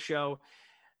was on the show.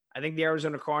 I think the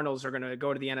Arizona Cardinals are going to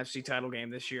go to the NFC title game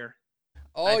this year.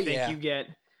 Oh, I think yeah. you get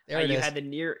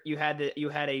you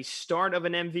had a start of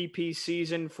an MVP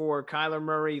season for Kyler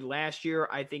Murray last year.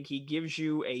 I think he gives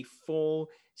you a full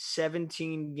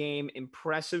 17-game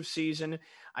impressive season.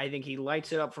 I think he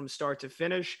lights it up from start to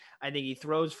finish. I think he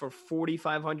throws for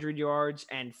 4,500 yards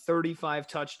and 35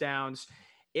 touchdowns,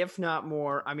 if not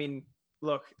more. I mean,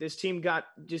 look, this team got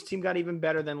even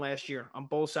better than last year on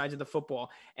both sides of the football.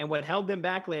 And what held them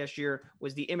back last year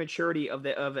was the immaturity of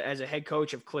as a head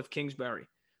coach of Cliff Kingsbury.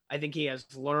 I think he has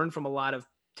learned from a lot of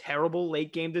terrible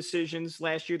late game decisions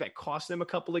last year that cost them a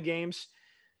couple of games.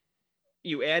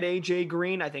 You add AJ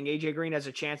Green. I think AJ Green has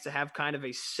a chance to have kind of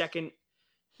a second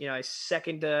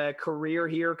career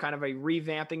here, kind of a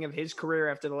revamping of his career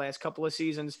after the last couple of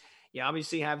seasons. You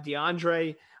obviously have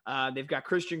DeAndre. They've got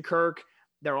Christian Kirk.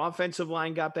 Their offensive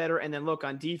line got better. And then look,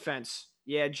 on defense,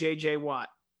 J.J. Watt.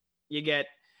 You get,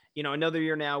 another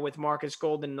year now with Marcus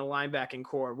Golden in the linebacking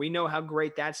core. We know how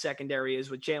great that secondary is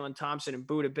with Jalen Thompson and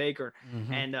Budda Baker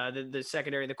and the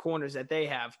secondary, the corners that they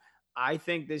have. I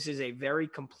think this is a very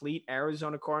complete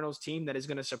Arizona Cardinals team that is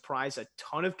going to surprise a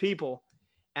ton of people.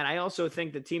 And I also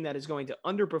think the team that is going to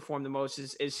underperform the most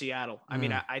is Seattle. I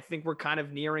mean, I think we're kind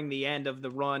of nearing the end of the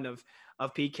run of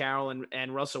Pete Carroll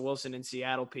and Russell Wilson in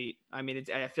Seattle, Pete. I mean,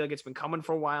 I feel like it's been coming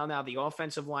for a while now. The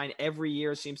offensive line every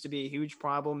year seems to be a huge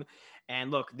problem.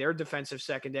 And look, their defensive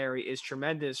secondary is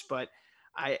tremendous, but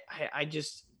I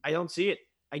don't see it.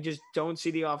 I just don't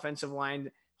see the offensive line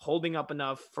holding up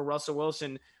enough for Russell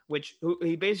Wilson, who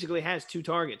he basically has 2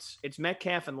 targets. It's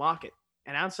Metcalf and Lockett.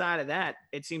 And outside of that,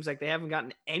 it seems like they haven't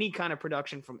gotten any kind of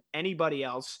production from anybody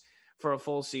else for a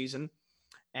full season.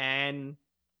 And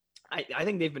I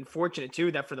think they've been fortunate,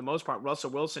 too, that for the most part, Russell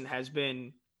Wilson has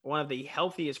been one of the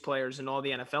healthiest players in all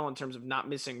the NFL in terms of not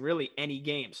missing really any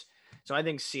games. So I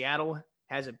think Seattle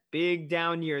has a big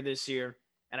down year this year,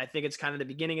 and I think it's kind of the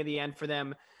beginning of the end for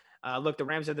them. Look, the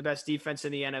Rams have the best defense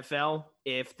in the NFL.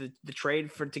 If the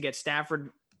trade to get Stafford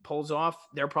pulls off,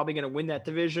 they're probably going to win that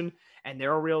division, and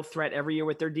they're a real threat every year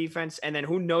with their defense. And then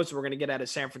who knows what we're going to get out of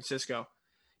San Francisco.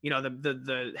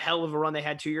 The hell of a run they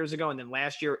had 2 years ago, and then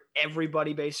last year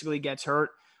everybody basically gets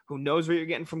hurt. Who knows what you're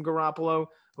getting from Garoppolo?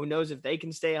 Who knows if they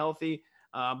can stay healthy,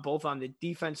 both on the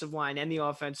defensive line and the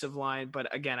offensive line.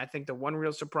 But again, I think the one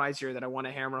real surprise here that I want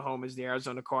to hammer home is the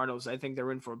Arizona Cardinals. I think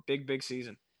they're in for a big, big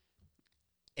season.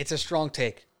 It's a strong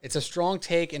take. It's a strong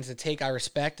take, and it's a take I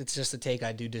respect. It's just a take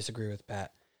I do disagree with,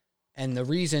 Pat. And the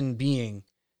reason being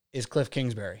is Cliff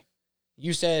Kingsbury.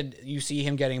 You said you see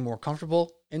him getting more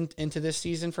comfortable into this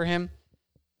season for him.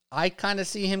 I kind of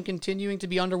see him continuing to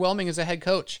be underwhelming as a head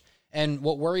coach. And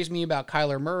what worries me about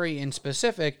Kyler Murray in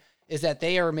specific is that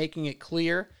they are making it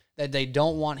clear that they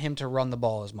don't want him to run the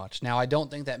ball as much. Now, I don't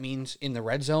think that means in the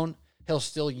red zone, he'll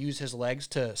still use his legs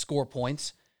to score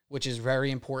points, which is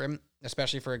very important,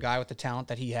 especially for a guy with the talent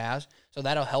that he has. So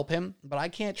that'll help him. But I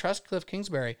can't trust Cliff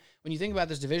Kingsbury. When you think about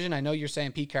this division, I know you're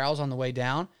saying Pete Carroll's on the way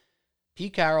down.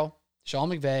 Pete Carroll, Sean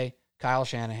McVay, Kyle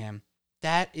Shanahan.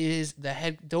 Those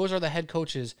are the head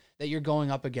coaches that you're going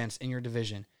up against in your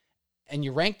division. And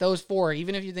you rank those four,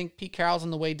 even if you think Pete Carroll's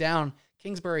on the way down,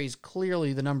 Kingsbury is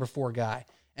clearly the number 4 guy.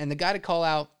 And the guy to call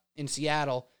out in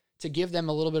Seattle to give them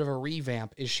a little bit of a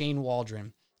revamp is Shane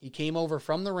Waldron. He came over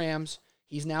from the Rams.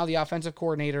 He's now the offensive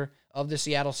coordinator of the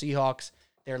Seattle Seahawks.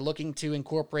 They're looking to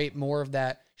incorporate more of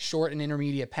that short and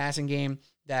intermediate passing game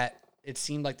that it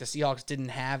seemed like the Seahawks didn't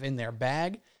have in their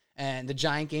bag. And the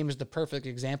Giant game is the perfect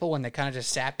example when they kind of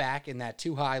just sat back in that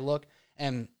too high look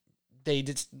and they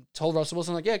just told Russell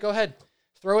Wilson, like, yeah, go ahead.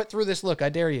 Throw it through this look. I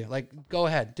dare you. Like, go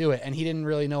ahead. Do it. And he didn't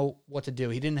really know what to do.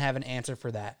 He didn't have an answer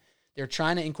for that. They're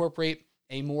trying to incorporate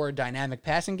a more dynamic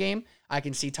passing game. I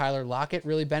can see Tyler Lockett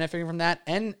really benefiting from that,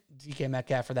 and DK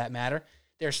Metcalf for that matter.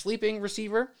 Their sleeping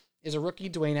receiver is a rookie,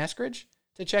 Dwayne Eskridge,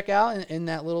 to check out in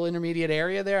that little intermediate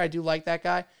area there. I do like that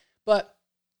guy. But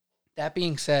that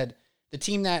being said, the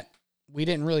team that we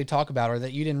didn't really talk about or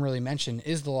that you didn't really mention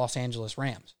is the Los Angeles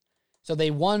Rams. So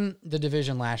they won the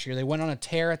division last year. They went on a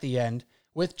tear at the end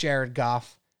with Jared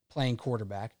Goff playing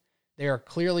quarterback. They are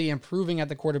clearly improving at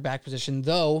the quarterback position,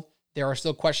 though there are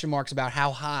still question marks about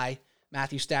how high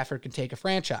Matthew Stafford can take a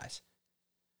franchise.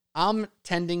 I'm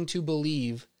tending to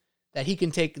believe that he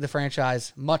can take the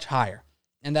franchise much higher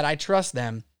and that I trust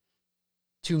them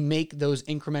to make those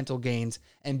incremental gains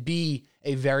and be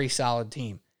a very solid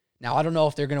team. Now, I don't know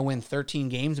if they're going to win 13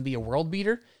 games and be a world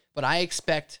beater, but I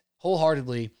expect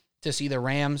wholeheartedly to see the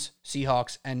Rams,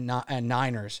 Seahawks, and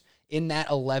Niners in that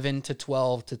 11 to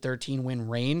 12 to 13 win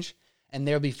range, and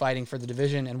they'll be fighting for the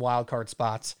division and wild card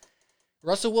spots.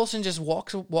 Russell Wilson just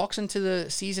walks into the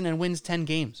season and wins 10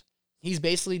 games. He's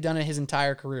basically done it his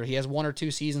entire career. He has 1 or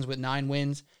 2 seasons with 9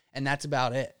 wins, and that's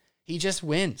about it. He just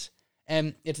wins.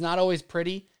 And it's not always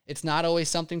pretty. It's not always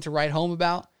something to write home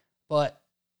about, but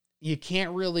you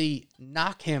can't really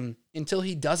knock him until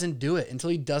he doesn't do it,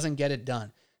 until he doesn't get it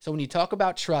done. So when you talk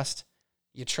about trust,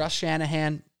 you trust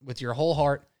Shanahan with your whole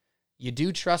heart. You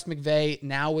do trust McVay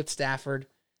now with Stafford,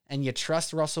 and you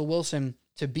trust Russell Wilson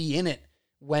to be in it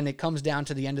when it comes down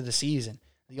to the end of the season.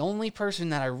 The only person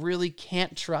that I really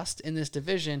can't trust in this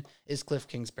division is Cliff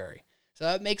Kingsbury. So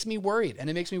that makes me worried, and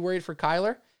it makes me worried for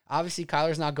Kyler. Obviously,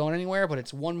 Kyler's not going anywhere, but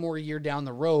it's one more year down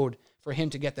the road for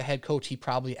him to get the head coach he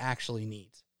probably actually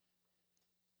needs.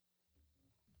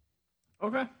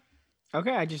 Okay.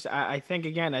 I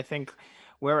think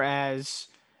whereas,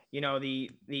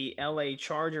 the LA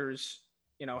Chargers,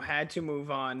 had to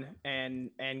move on and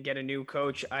get a new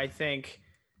coach, I think,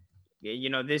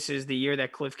 this is the year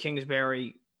that Cliff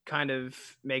Kingsbury kind of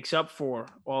makes up for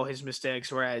all his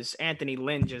mistakes, whereas Anthony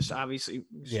Lynn just obviously,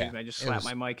 I just slapped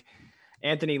my mic.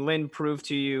 Anthony Lynn proved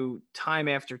to you time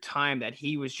after time that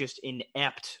he was just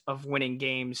inept of winning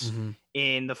games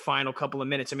in the final couple of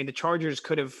minutes. I mean, the Chargers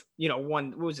could have,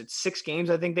 won, 6 games?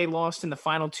 I think they lost in the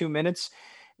final 2 minutes.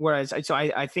 Whereas,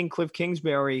 I think Cliff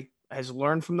Kingsbury has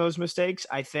learned from those mistakes.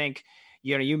 I think,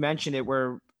 you mentioned it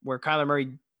where Kyler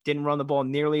Murray didn't run the ball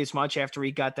nearly as much after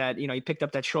he got that, he picked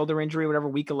up that shoulder injury, whatever,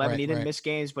 week 11. He didn't miss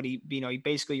games, but he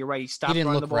basically, you're right, he stopped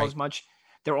running the ball as much.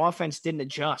 Their offense didn't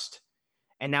adjust.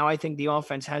 And now I think the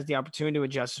offense has the opportunity to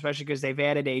adjust, especially because they've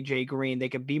added A.J. Green. They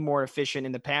could be more efficient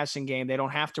in the passing game. They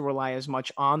don't have to rely as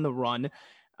much on the run.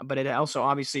 But it also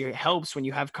obviously helps when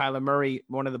you have Kyler Murray,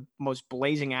 one of the most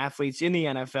blazing athletes in the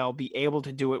NFL, be able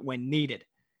to do it when needed.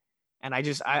 And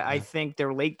I think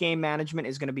their late game management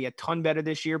is going to be a ton better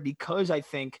this year because I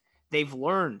think they've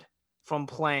learned from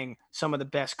playing some of the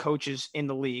best coaches in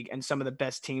the league and some of the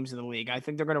best teams in the league. I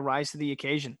think they're going to rise to the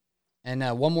occasion. And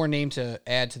one more name to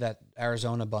add to that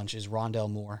Arizona bunch is Rondell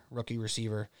Moore, rookie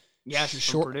receiver. Yes,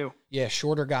 short, Purdue. Yeah,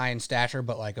 shorter guy in stature,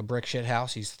 but like a brick shit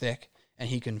house. He's thick, and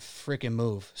he can freaking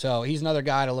move. So he's another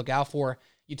guy to look out for.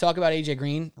 You talk about A.J.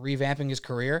 Green revamping his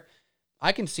career.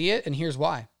 I can see it, and here's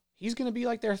why. He's going to be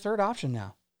like their third option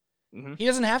now. Mm-hmm. He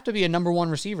doesn't have to be a number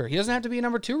 1 receiver. He doesn't have to be a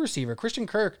number 2 receiver. Christian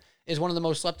Kirk is one of the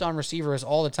most slept-on receivers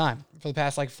all the time for the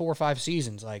past 4 or 5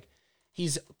 seasons.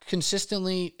 He's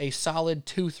consistently a solid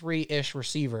 2-3-ish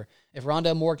receiver. If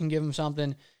Rondell Moore can give him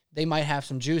something, they might have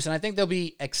some juice. And I think they'll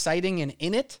be exciting and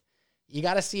in it. You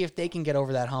got to see if they can get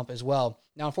over that hump as well.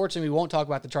 Now, unfortunately, we won't talk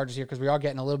about the Chargers here because we are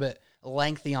getting a little bit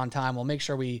lengthy on time. We'll make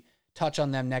sure we touch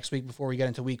on them next week before we get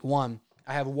into week 1.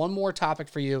 I have one more topic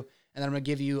for you, and then I'm going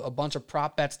to give you a bunch of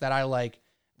prop bets that I like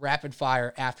rapid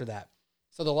fire after that.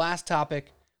 So the last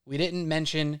topic, we didn't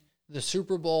mention the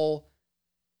Super Bowl.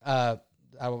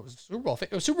 Super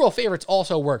Bowl favorites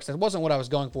also works. That wasn't what I was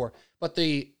going for. But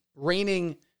the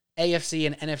reigning AFC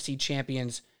and NFC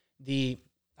champions, the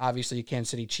obviously Kansas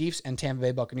City Chiefs and Tampa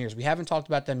Bay Buccaneers. We haven't talked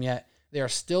about them yet. They are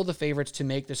still the favorites to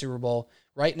make the Super Bowl.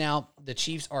 Right now, the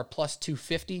Chiefs are plus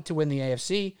 250 to win the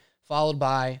AFC, followed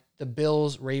by the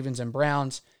Bills, Ravens, and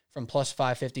Browns from plus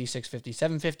 550, 650,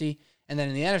 750. And then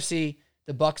in the NFC,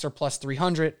 the Bucs are plus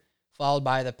 300, followed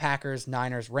by the Packers,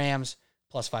 Niners, Rams,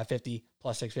 plus 550,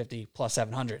 plus 650, plus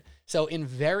 700. So in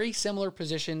very similar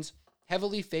positions,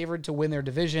 heavily favored to win their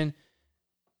division.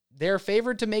 They're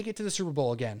favored to make it to the Super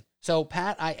Bowl again. So,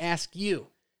 Pat, I ask you,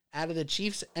 out of the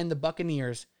Chiefs and the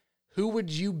Buccaneers, who would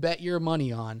you bet your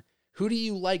money on? Who do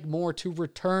you like more to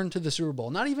return to the Super Bowl?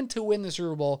 Not even to win the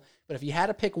Super Bowl, but if you had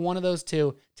to pick one of those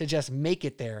two to just make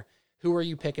it there, who are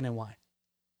you picking and why?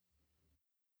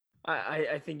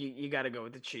 I think you got to go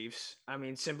with the Chiefs. I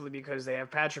mean, simply because they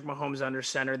have Patrick Mahomes under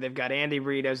center. They've got Andy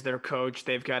Reid as their coach.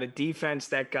 They've got a defense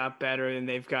that got better, and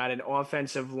they've got an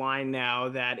offensive line now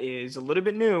that is a little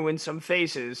bit new in some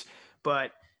faces.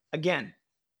 But again,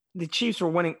 the Chiefs were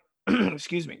winning.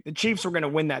 Excuse me. The Chiefs were going to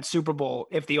win that Super Bowl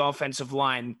if the offensive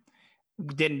line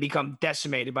didn't become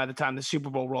decimated by the time the Super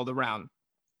Bowl rolled around.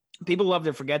 People love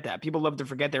to forget that. People love to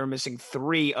forget they were missing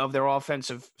 3 of their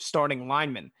offensive starting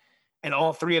linemen, and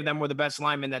all 3 of them were the best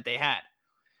linemen that they had.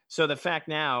 So the fact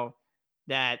now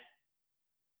that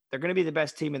they're going to be the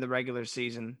best team in the regular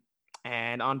season,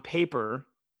 and on paper,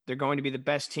 they're going to be the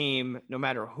best team no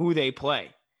matter who they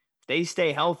play. If they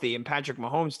stay healthy and Patrick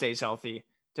Mahomes stays healthy,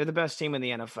 they're the best team in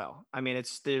the NFL. I mean,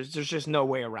 there's just no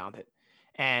way around it.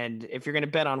 And if you're going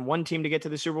to bet on one team to get to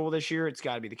the Super Bowl this year, it's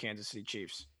got to be the Kansas City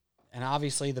Chiefs. And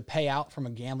obviously the payout from a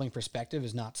gambling perspective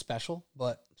is not special,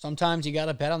 but sometimes you got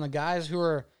to bet on the guys who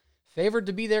are favored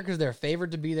to be there because they're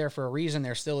favored to be there for a reason.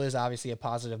 There still is obviously a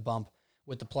positive bump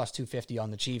with the plus 250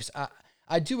 on the Chiefs.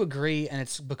 I do agree, and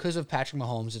it's because of Patrick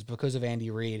Mahomes. It's because of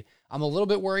Andy Reid. I'm a little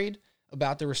bit worried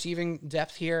about the receiving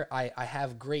depth here. I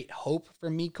have great hope for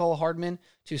Mecole Hardman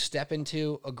to step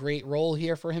into a great role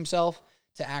here for himself,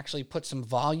 to actually put some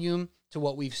volume to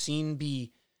what we've seen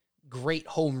be great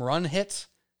home run hits,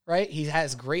 right? He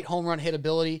has great home run hit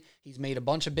ability. He's made a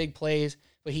bunch of big plays,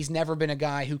 but he's never been a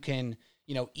guy who can,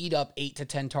 eat up 8 to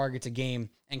 10 targets a game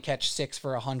and catch 6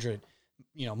 for 100,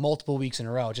 multiple weeks in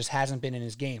a row. It just hasn't been in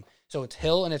his game. So it's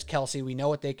Hill and it's Kelsey. We know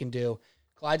what they can do.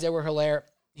 Clyde Edwards-Helaire,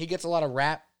 he gets a lot of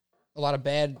rap, a lot of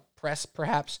bad press,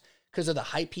 perhaps, because of the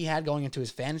hype he had going into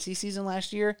his fantasy season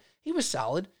last year. He was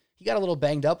solid. He got a little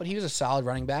banged up, but he was a solid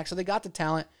running back. So they got the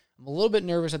talent. I'm a little bit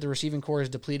nervous that the receiving core is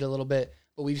depleted a little bit,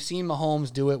 but we've seen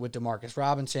Mahomes do it with Demarcus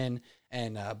Robinson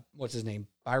and what's his name?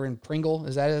 Byron Pringle.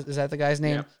 Is that the guy's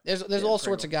name? Yeah. There's all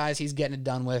sorts of guys he's getting it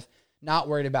done with. Not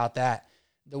worried about that.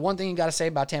 The one thing you got to say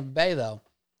about Tampa Bay, though,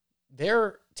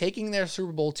 they're taking their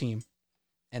Super Bowl team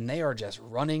and they are just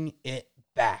running it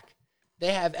back.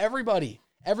 They have everybody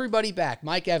back.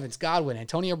 Mike Evans, Godwin,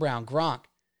 Antonio Brown, Gronk.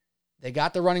 They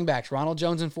got the running backs, Ronald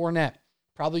Jones and Fournette.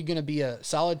 Probably going to be a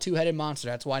solid 2-headed monster.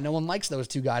 That's why no one likes those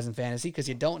 2 guys in fantasy, because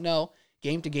you don't know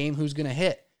game to game who's going to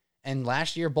hit. And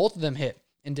last year, both of them hit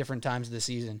in different times of the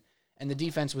season. And the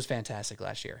defense was fantastic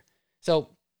last year. So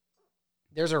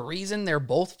there's a reason they're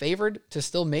both favored to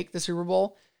still make the Super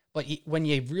Bowl. But when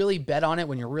you really bet on it,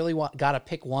 when you really got to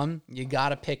pick one, you got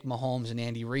to pick Mahomes and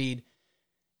Andy Reid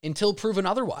until proven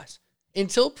otherwise.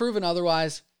 Until proven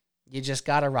otherwise, you just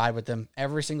got to ride with them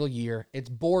every single year. It's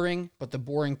boring, but the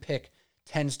boring pick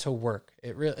tends to work.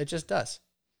 It just does.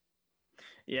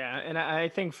 Yeah, and I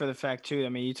think for the fact, too, I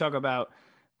mean, you talk about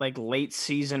like late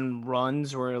season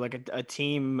runs where like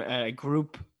a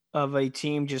group of a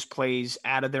team just plays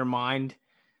out of their mind.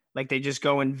 Like they just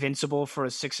go invincible for a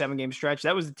 6-7 game stretch.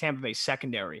 That was the Tampa Bay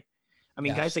secondary. I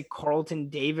mean, guys like Carlton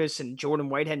Davis and Jordan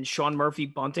Whitehead and Sean Murphy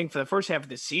Bunting, for the first half of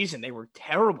the season, they were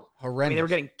terrible. Horrendous. I mean, they were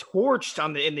getting torched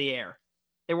in the air.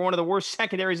 They were one of the worst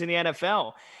secondaries in the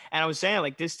NFL. And I was saying,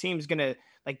 like, this team's going to,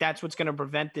 like, that's what's going to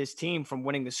prevent this team from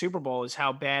winning the Super Bowl, is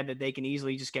how bad that they can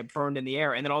easily just get burned in the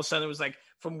air. And then all of a sudden it was like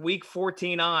from week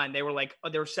 14 on, they were like,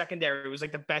 their secondary was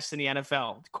like the best in the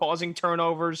NFL, causing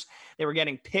turnovers. They were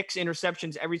getting picks,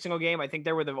 interceptions every single game. I think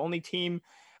they were the only team,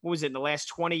 what was it, in the last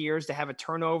 20 years to have a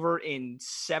turnover in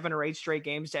 7 or 8 straight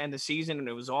games to end the season, and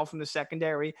it was all from the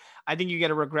secondary. I think you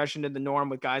get a regression to the norm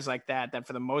with guys like that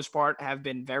for the most part have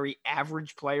been very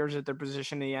average players at their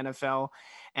position in the NFL.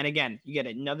 And again, you get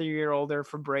another year older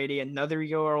for Brady, another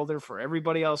year older for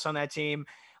everybody else on that team.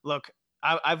 Look,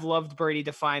 I've loved Brady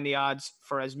defying the odds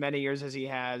for as many years as he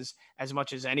has, as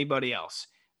much as anybody else.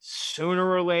 Sooner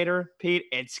or later, Pete,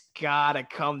 it's gotta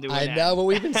come to an end. I know, but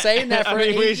we've been saying that for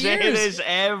 8 years. We say this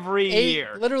every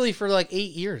year. Literally for like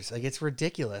 8 years. Like, it's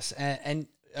ridiculous. And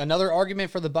another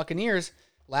argument for the Buccaneers,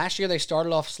 last year they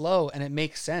started off slow, and it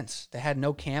makes sense. They had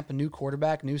no camp, a new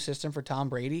quarterback, new system for Tom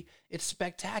Brady. It's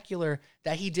spectacular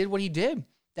that he did what he did,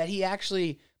 that he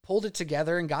actually pulled it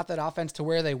together and got that offense to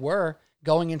where they were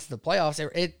going into the playoffs.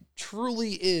 It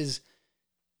truly is,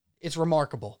 it's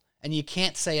remarkable. And you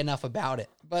can't say enough about it.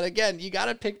 But again, you got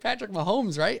to pick Patrick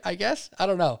Mahomes, right? I guess. I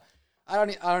don't know. I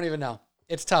don't even know.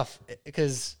 It's tough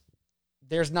because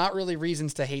there's not really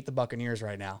reasons to hate the Buccaneers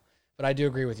right now. But I do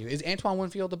agree with you. Is Antoine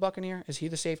Winfield the Buccaneer? Is he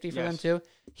the safety for them too?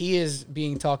 He is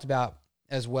being talked about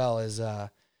as well as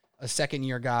a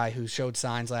second-year guy who showed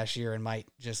signs last year and might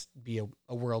just be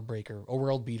a world breaker, a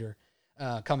world beater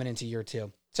coming into year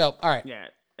 2. So, all right. Yeah.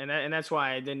 And that's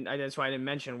why I didn't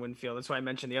mention Winfield. That's why I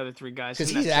mentioned the other 3 guys. Because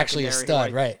he's actually a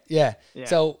stud, right? Yeah.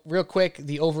 So real quick,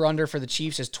 the over-under for the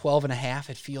Chiefs is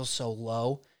 12.5. It feels so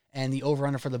low. And the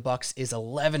over-under for the Bucs is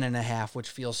 11.5, which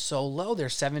feels so low.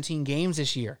 There's 17 games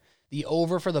this year. The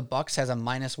over for the Bucs has a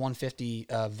minus 150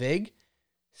 vig.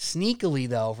 Sneakily,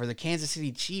 though, for the Kansas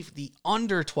City Chiefs, the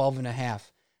under 12.5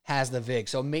 has the vig.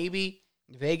 So maybe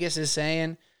Vegas is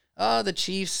saying, the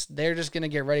Chiefs, they're just going to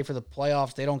get ready for the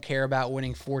playoffs. They don't care about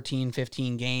winning 14,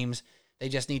 15 games. They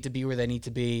just need to be where they need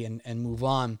to be and move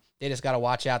on. They just got to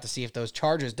watch out to see if those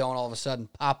Chargers don't all of a sudden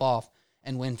pop off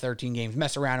and win 13 games,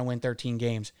 mess around and win 13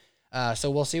 games. So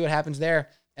we'll see what happens there.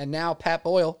 And now, Pat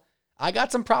Boyle, I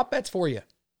got some prop bets for you.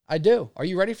 I do. Are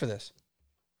you ready for this?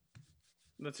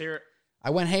 Let's hear it. I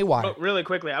went haywire. Oh, really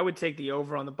quickly, I would take the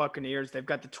over on the Buccaneers. They've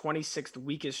got the 26th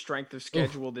weakest strength of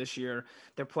schedule this year.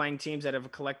 They're playing teams that have a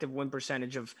collective win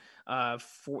percentage of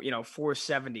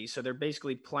 470. So they're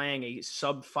basically playing a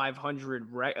sub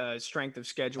 500 strength of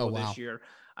schedule this year.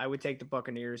 I would take the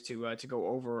Buccaneers to go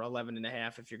over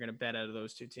 11.5 if you're going to bet out of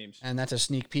those 2 teams. And that's a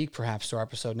sneak peek, perhaps, to our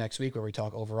episode next week where we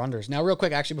talk over-unders. Now, real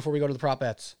quick, actually, before we go to the prop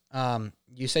bets,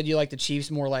 you said you like the Chiefs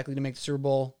more likely to make the Super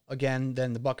Bowl again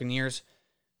than the Buccaneers.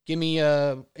 Give me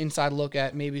an inside look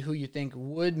at maybe who you think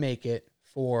would make it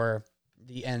for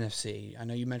the NFC. I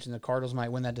know you mentioned the Cardinals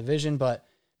might win that division, but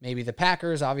maybe the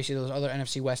Packers. Obviously, those other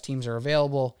NFC West teams are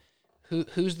available.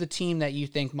 Who's the team that you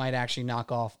think might actually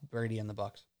knock off Brady and the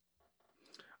Bucs?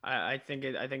 I think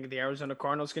the Arizona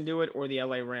Cardinals can do it, or the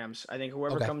LA Rams. I think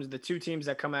whoever comes, the 2 teams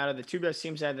that come out of the 2 best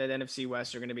teams out of that NFC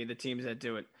West are going to be the teams that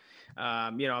do it.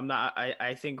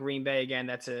 I think Green Bay again.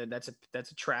 That's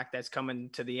a track that's coming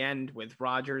to the end with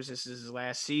Rodgers. This is his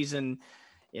last season.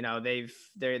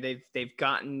 They've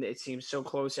gotten, it seems so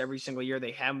close every single year.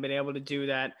 They haven't been able to do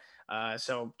that.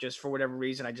 So just for whatever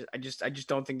reason, I just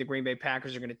don't think the Green Bay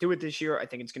Packers are going to do it this year. I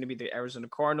think it's going to be the Arizona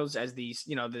Cardinals as this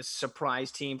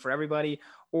surprise team for everybody,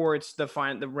 or it's the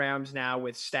Rams now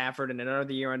with Stafford and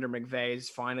another year under McVay is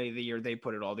finally the year they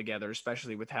put it all together,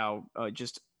 especially with how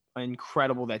just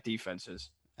incredible that defense is.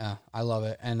 I love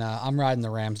it. And I'm riding the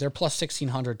Rams. They're plus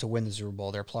 1,600 to win the Super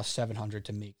Bowl. They're plus 700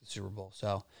 to make the Super Bowl.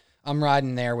 So I'm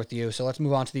riding there with you. So let's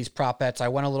move on to these prop bets. I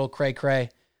went a little cray-cray.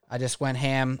 I just went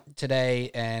ham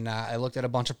today, and I looked at a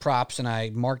bunch of props, and I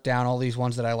marked down all these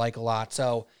ones that I like a lot.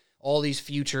 So all these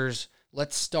futures.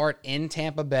 Let's start in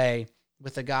Tampa Bay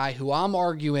with a guy who I'm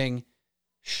arguing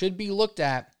should be looked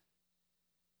at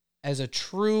as a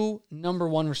true number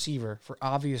 1 receiver for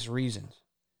obvious reasons.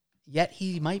 Yet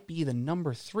he might be the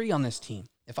number 3 on this team.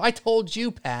 If I told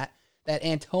you, Pat, that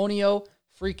Antonio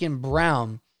freaking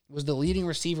Brown was the leading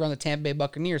receiver on the Tampa Bay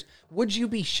Buccaneers, would you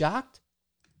be shocked?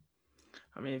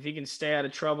 I mean, if he can stay out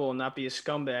of trouble and not be a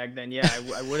scumbag, then yeah,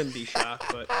 I wouldn't be shocked.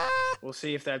 But we'll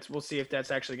see if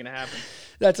that's actually going to happen.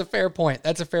 That's a fair point.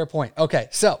 Okay,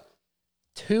 so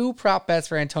 2 prop bets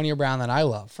for Antonio Brown that I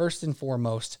love. First and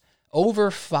foremost,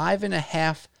 over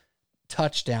 5.5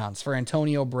 touchdowns for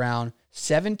Antonio Brown.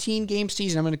 17-game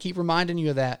season. I'm going to keep reminding you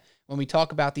of that when we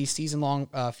talk about these season-long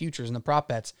futures and the prop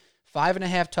bets.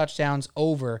 5.5 touchdowns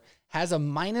over. Has a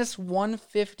minus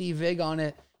 150 vig on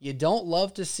it. You don't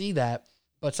love to see that,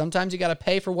 but sometimes you got to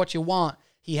pay for what you want.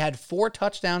 He had 4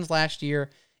 touchdowns last year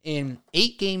in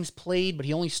 8 games played, but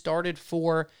he only started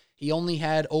 4. He only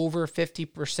had over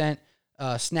 50%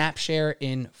 snap share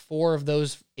in 4 of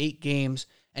those 8 games,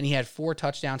 and he had 4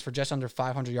 touchdowns for just under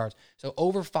 500 yards. So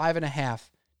over 5.5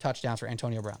 touchdowns for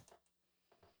Antonio Brown.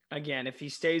 Again, if he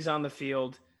stays on the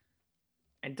field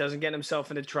and doesn't get himself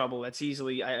into trouble, I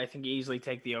think you easily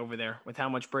take the over there with how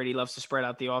much Brady loves to spread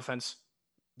out the offense.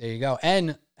 There you go.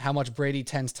 And how much Brady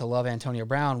tends to love Antonio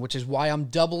Brown, which is why I'm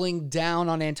doubling down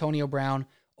on Antonio Brown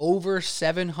over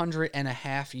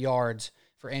 700.5 yards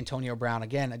for Antonio Brown.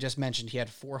 Again, I just mentioned he had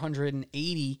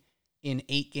 480 in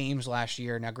 8 games last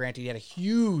year. Now, granted, he had a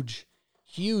huge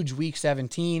week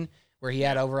 17 where he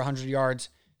had over 100 yards.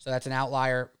 So that's an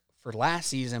outlier for last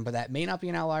season, but that may not be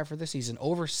an outlier for this season.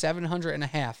 Over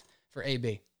 700.5 for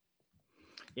AB.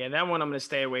 Yeah, that one I'm going to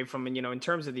stay away from. And, in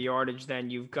terms of the yardage, then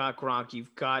you've got Gronk,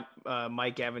 you've got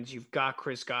Mike Evans, you've got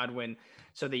Chris Godwin.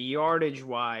 So the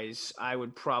yardage-wise, I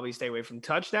would probably stay away from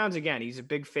touchdowns. Again, he's a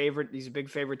big favorite. He's a big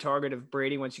favorite target of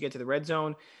Brady once you get to the red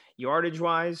zone.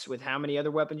 Yardage-wise, with how many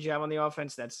other weapons you have on the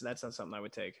offense, that's not something I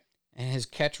would take. And his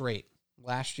catch rate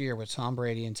last year with Tom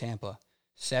Brady in Tampa,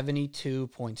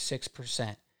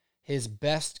 72.6%. His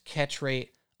best catch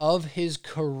rate of his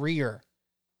career.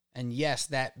 And yes,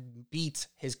 that beats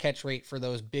his catch rate for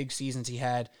those big seasons he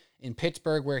had in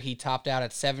Pittsburgh, where he topped out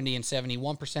at 70 and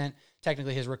 71%.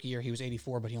 Technically, his rookie year, he was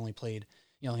 84, but he only played,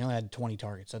 he only had 20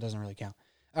 targets, so it doesn't really count.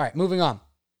 All right, moving on.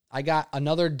 I got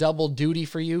another double duty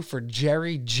for you for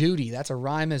Jerry Jeudy. That's a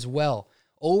rhyme as well.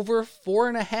 Over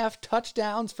 4.5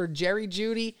 touchdowns for Jerry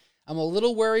Jeudy. I'm a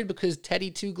little worried because Teddy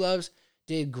Two Gloves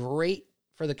did great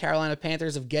for the Carolina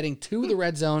Panthers of getting to the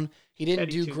red zone. He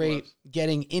didn't do great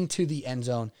getting into the end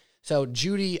zone. So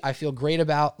Jeudy, I feel great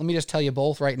about. Let me just tell you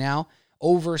both right now.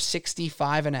 Over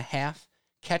 65.5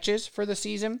 catches for the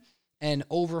season and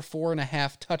over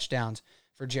 4.5 touchdowns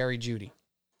for Jerry Jeudy.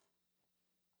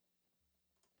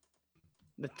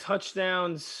 The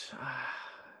touchdowns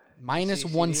minus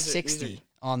 160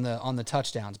 on the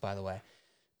touchdowns, by the way.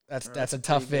 That's a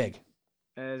tough vig.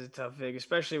 That is a tough vig,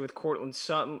 especially with Cortland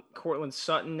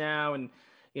Sutton now, and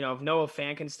if Noah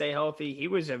Fant can stay healthy, he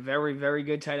was a very, very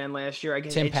good tight end last year. I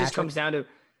guess it just comes down to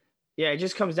you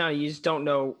just don't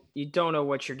know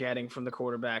what you're getting from the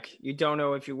quarterback. You don't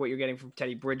know what you're getting from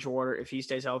Teddy Bridgewater if he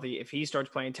stays healthy. If he starts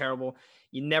playing terrible,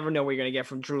 you never know what you're going to get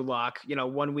from Drew Lock.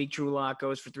 1 week Drew Lock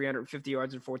goes for 350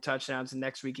 yards and 4 touchdowns, and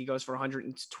next week he goes for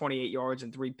 128 yards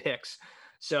and 3 picks.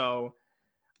 So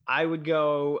I would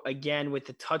go again with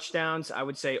the touchdowns. I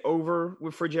would say over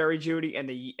for Jerry Jeudy,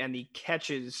 and the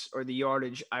catches or the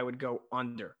yardage, I would go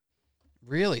under.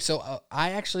 Really? So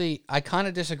I kind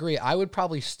of disagree. I would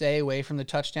probably stay away from the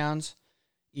touchdowns,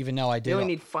 even though I did. You only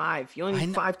need 5. You only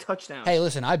need 5 touchdowns. Hey,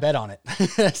 listen, I bet on it,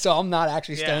 so I'm not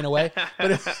actually staying away.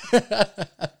 But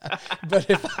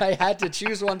if I had to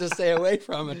choose one to stay away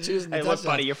from, and choosing the touchdowns.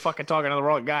 Look, buddy, you're fucking talking to the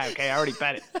wrong guy. Okay, I already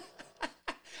bet it.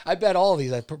 I bet all of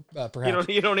these. Perhaps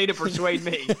you don't need to persuade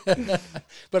me.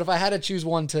 But if I had to choose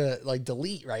one to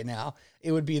delete right now,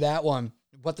 it would be that one.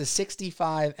 But the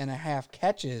 65.5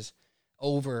 catches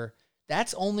over,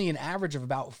 that's only an average of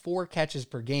about 4 catches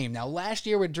per game. Now, last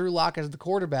year with Drew Lock as the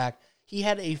quarterback, he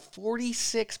had a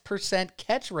 46%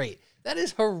 catch rate. That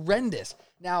is horrendous.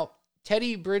 Now,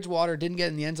 Teddy Bridgewater didn't get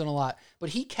in the end zone a lot, but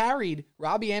he carried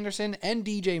Robbie Anderson and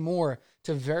DJ Moore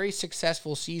to very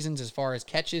successful seasons as far as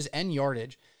catches and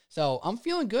yardage. So I'm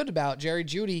feeling good about Jerry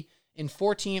Jeudy in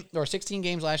 16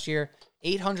 games last year,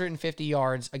 850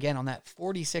 yards, again on that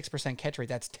 46% catch rate.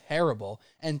 That's terrible,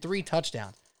 and 3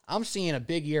 touchdowns. I'm seeing a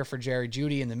big year for Jerry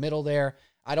Jeudy in the middle there.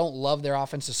 I don't love their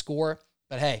offensive score,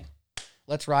 but hey,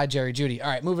 let's ride Jerry Jeudy. All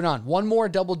right, moving on. One more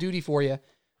double duty for you,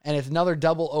 and it's another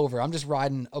double over. I'm just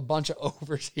riding a bunch of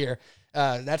overs here.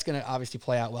 That's going to obviously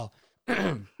play out well.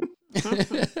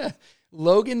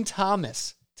 Logan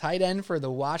Thomas, tight end for the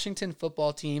Washington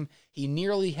football team. He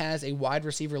nearly has a wide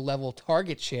receiver level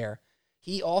target share.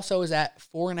 He also is at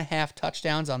 4.5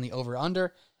 touchdowns on the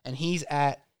over-under, and he's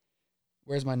at,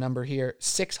 where's my number here,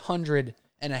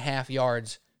 600.5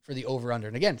 yards for the over-under.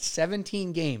 And again,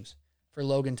 17 games for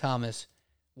Logan Thomas.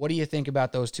 What do you think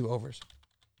about those 2 overs?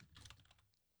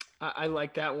 I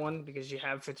like that one because you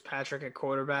have Fitzpatrick at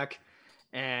quarterback,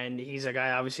 and he's a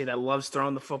guy, obviously, that loves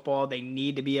throwing the football. They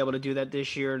need to be able to do that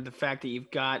this year. The fact that you've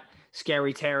got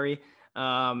Scary Terry,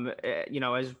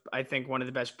 as I think one of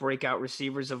the best breakout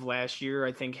receivers of last year,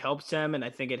 I think helps them, and I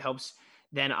think it helps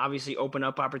then obviously open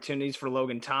up opportunities for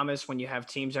Logan Thomas when you have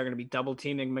teams that are going to be double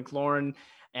teaming McLaurin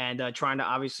and trying to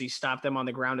obviously stop them on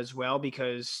the ground as well,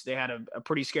 because they had a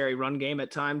pretty scary run game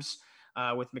at times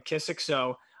with McKissick.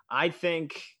 So I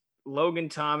think Logan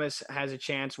Thomas has a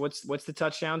chance. What's the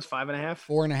touchdowns? 5.5?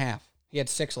 4.5. He had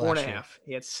 6 last year. 4.5.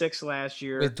 He had 6 last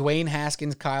year. With Dwayne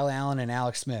Haskins, Kyle Allen, and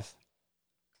Alex Smith.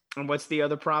 And what's the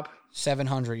other prop?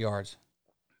 700 yards.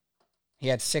 He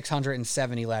had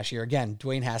 670 last year. Again,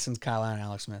 Dwayne Haskins, Kyle Allen, and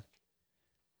Alex Smith.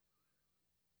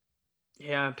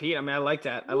 Yeah, Pete. I mean, I like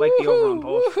that. I like the over on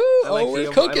both. I like the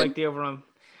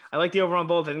over on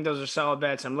both. I think those are solid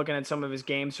bets. I'm looking at some of his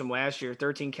games from last year.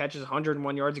 13 catches,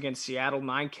 101 yards against Seattle.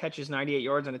 9 catches, 98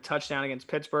 yards, and a touchdown against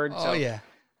Pittsburgh. Oh, yeah.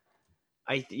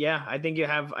 I think you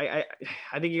have I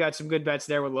think you got some good bets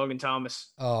there with Logan Thomas.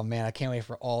 Oh man, I can't wait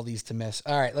for all these to miss.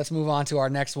 All right, let's move on to our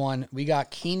next one. We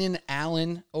got Keenan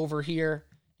Allen over here.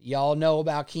 Y'all know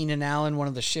about Keenan Allen, one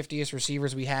of the shiftiest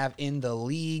receivers we have in the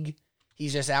league.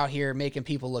 He's just out here making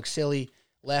people look silly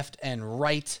left and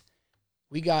right.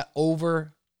 We got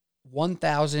over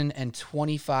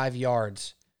 1,025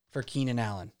 yards for Keenan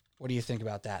Allen. What do you think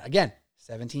about that? Again,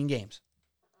 17 games.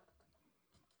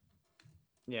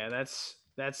 Yeah, that's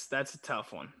a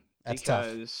tough one. That's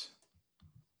because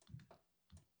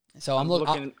tough. So I'm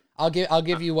looking. I'll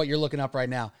give you what you're looking up right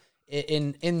now.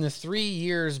 In the 3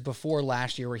 years before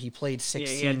last year, where he played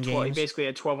 16 games, he basically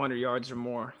had 1,200 yards or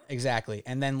more. Exactly.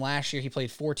 And then last year he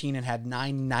played 14 and had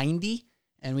 990.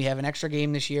 And we have an extra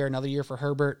game this year, another year for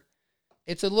Herbert.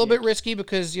 It's a little bit risky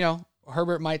because,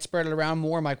 Herbert might spread it around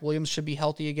more. Mike Williams should be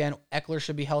healthy again. Eckler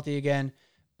should be healthy again.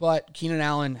 But Keenan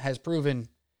Allen has proven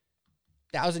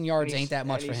 1,000 yards ain't that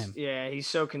much for him. Yeah, he's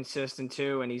so consistent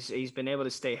too, and he's been able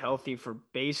to stay healthy for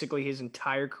basically his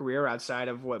entire career outside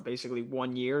of basically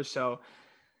 1 year. So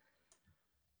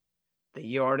the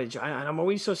yardage, I'm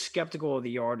always so skeptical of the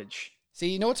yardage. See,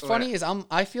 you know what's funny is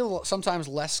I feel sometimes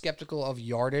less skeptical of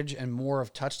yardage and more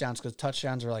of touchdowns, because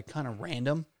touchdowns are like kind of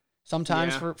random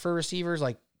sometimes for receivers,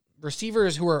 like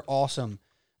receivers who are awesome.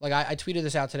 Like I tweeted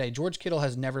this out today. George Kittle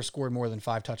has never scored more than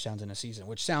 5 touchdowns in a season,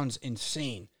 which sounds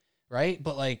insane, right?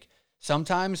 But like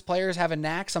sometimes players have a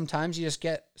knack. Sometimes you just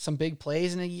get some big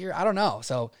plays in a year. I don't know.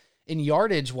 So in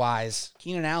yardage wise,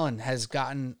 Keenan Allen has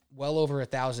gotten well over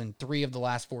 1,000 3 of the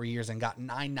last 4 years and got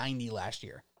 990 last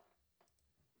year.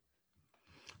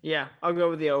 Yeah, I'll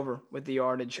go with the over with the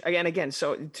yardage. Again,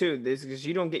 so too, this because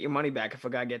you don't get your money back if a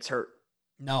guy gets hurt.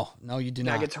 No, you do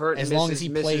not. Guy gets hurt as long as he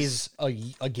plays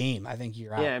a game, I think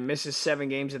you're out. Yeah, misses 7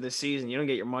 games of the season, you don't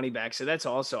get your money back. So that's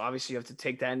also, obviously, you have to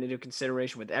take that into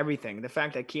consideration with everything. The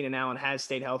fact that Keenan Allen has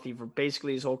stayed healthy for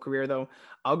basically his whole career, though,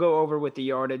 I'll go over with the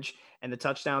yardage. And the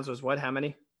touchdowns was what? How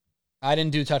many? I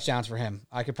didn't do touchdowns for him.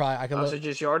 I could. So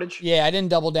just yardage? Yeah, I didn't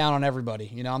double down on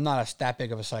everybody. I'm not that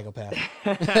big of a psychopath.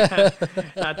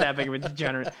 Not that big of a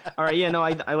degenerate. All right, yeah, no,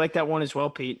 I like that one as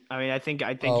well, Pete. I mean, I think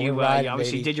you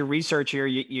obviously did your research here.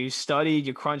 You studied,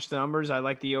 you crunched the numbers. I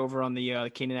like the over on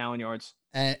the Keenan Allen yards.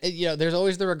 And there's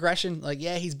always the regression. Like,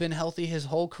 yeah, he's been healthy his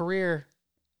whole career.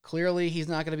 Clearly, he's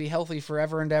not going to be healthy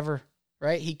forever and ever,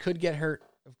 right? He could get hurt.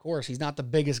 Of course, he's not the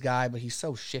biggest guy, but he's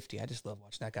so shifty. I just love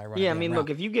watching that guy run. Yeah, I mean,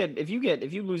 look, if you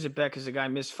lose a bet because the guy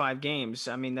missed 5 games,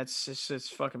 I mean, it's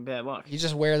fucking bad luck. You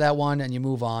just wear that one and you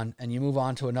move on,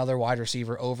 to another wide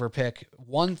receiver over pick.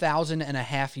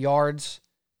 1,000.5 yards,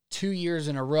 2 years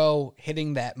in a row,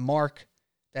 hitting that mark.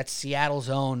 That's Seattle's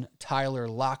own Tyler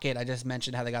Lockett. I just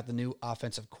mentioned how they got the new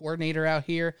offensive coordinator out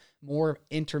here. More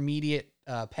intermediate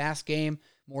pass game,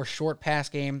 more short pass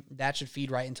game. That should feed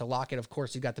right into Lockett. Of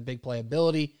course, he's got the big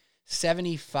playability.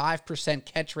 75%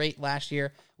 catch rate last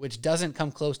year, which doesn't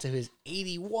come close to his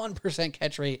 81%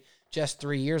 catch rate just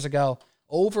 3 years ago.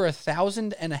 Over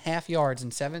 1,000.5 yards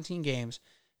in 17 games,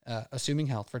 assuming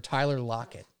health, for Tyler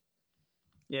Lockett.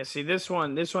 Yeah, see this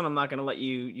one I'm not going to let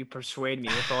you persuade me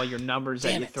with all your numbers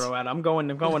that you throw out. I'm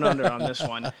going under on this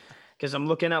one because I'm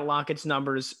looking at Lockett's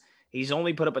numbers. He's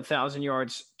only put up 1,000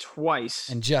 yards twice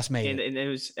and just made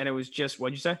it. And it was just,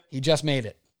 what'd you say? He just made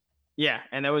it. Yeah,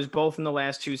 and that was both in the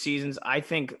last 2 seasons. I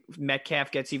think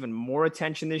Metcalf gets even more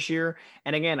attention this year.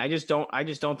 And again, I just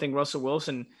don't think Russell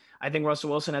Wilson. I think Russell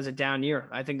Wilson has a down year.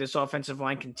 I think this offensive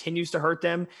line continues to hurt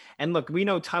them. And look, we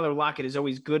know Tyler Lockett is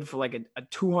always good for like a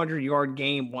 200-yard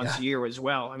game once a year as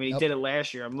well. I mean, he did it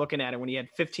last year. I'm looking at it when he had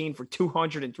 15 for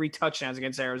 200 and 3 touchdowns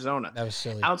against Arizona. That was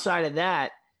silly. Outside of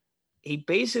that, he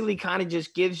basically kind of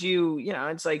just gives you,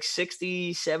 it's like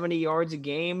 60, 70 yards a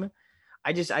game.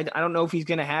 I don't know if he's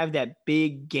going to have that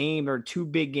big game or 2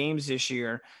 big games this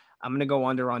year. I'm going to go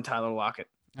under on Tyler Lockett.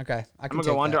 Okay. I'm going to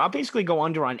go under. I'll basically go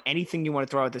under on anything you want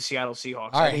to throw at the Seattle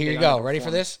Seahawks. All right, here you go. Ready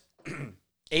for this?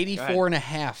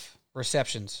 84.5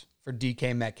 receptions for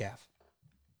DK Metcalf.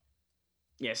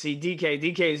 Yeah, see,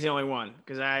 DK is the only one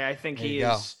because I think he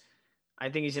is. I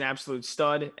think he's an absolute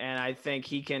stud, and I think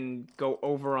he can go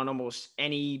over on almost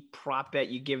any prop bet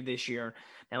you give this year.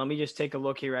 Now, let me just take a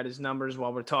look here at his numbers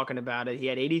while we're talking about it. He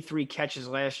had 83 catches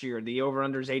last year. The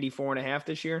over-under is 84.5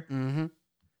 this year. Mm-hmm.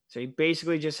 So he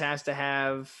basically just has to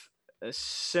have a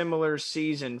similar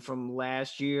season from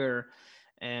last year,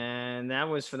 and that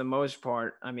was for the most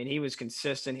part. I mean, he was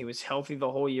consistent. He was healthy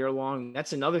the whole year long.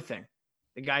 That's another thing.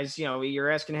 The guys, you're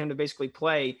asking him to basically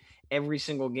play every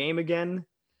single game again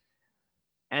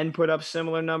and put up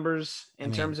similar numbers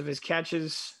in terms of his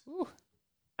catches. Ooh.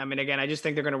 I mean, again, I just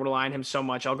think they're going to rely on him so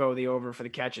much. I'll go the over for the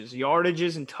catches.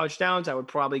 Yardages and touchdowns, I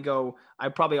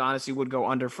probably honestly would go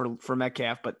under for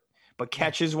Metcalf, but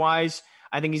catches wise,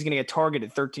 I think he's going to get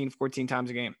targeted 13, 14 times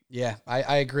a game. Yeah,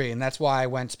 I agree. And that's why I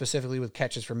went specifically with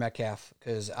catches for Metcalf,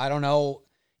 because I don't know,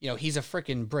 he's a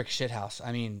freaking brick shithouse.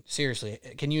 I mean, seriously,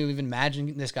 can you even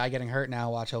imagine this guy getting hurt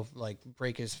now? Watch, he'll like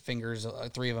break his fingers,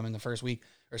 3 of them in the first week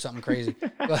or something crazy.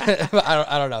 but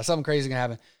I don't know. Something crazy is going to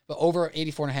happen. But over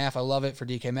 84.5, I love it for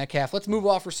DK Metcalf. Let's move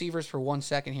off receivers for 1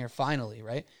 second here, finally,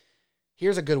 right?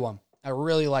 Here's a good one. I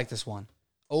really like this one.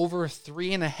 Over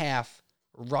 3.5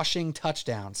 rushing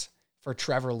touchdowns for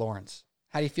Trevor Lawrence.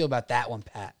 How do you feel about that one,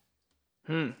 Pat?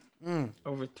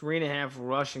 Over 3.5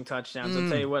 rushing touchdowns. I'll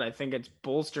tell you what, I think it's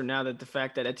bolstered now that the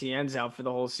fact that Etienne's out for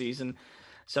the whole season.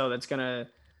 So that's going to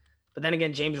 – but then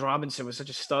again, James Robinson was such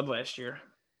a stud last year.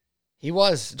 He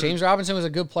was. James Robinson was a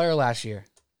good player last year.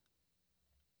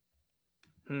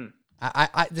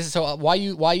 This is so why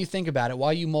you think about it,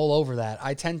 why you mull over that.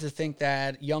 I tend to think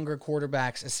that younger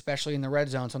quarterbacks, especially in the red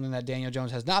zone, something that Daniel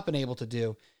Jones has not been able to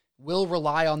do, will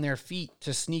rely on their feet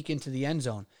to sneak into the end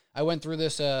zone. I went through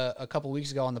this a couple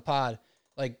weeks ago on the pod.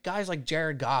 Like guys like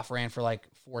Jared Goff ran for like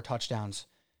 4 touchdowns.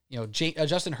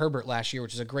 Justin Herbert last year,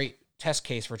 which is a great test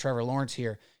case for Trevor Lawrence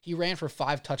here. He ran for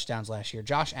 5 touchdowns last year.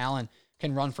 Josh Allen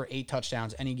can run for 8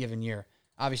 touchdowns any given year.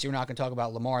 Obviously, we're not going to talk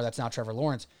about Lamar. That's not Trevor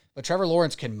Lawrence. But Trevor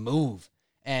Lawrence can move.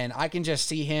 And I can just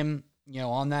see him,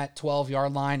 on that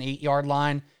 12-yard line, 8-yard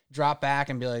line, drop back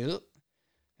and be like,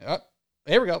 oh,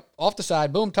 here we go. Off the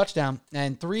side. Boom, touchdown.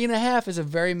 And 3.5 is a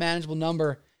very manageable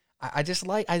number. I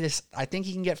think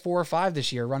he can get 4 or 5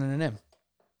 this year running it in.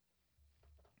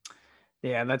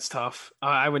 Yeah, that's tough.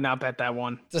 I would not bet that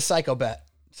one. It's a psycho bet.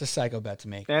 It's a psycho bet to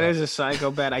make. That is a psycho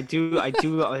bet. I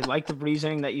like the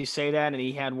reasoning that you say that. And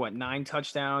he had 9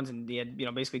 touchdowns, and he had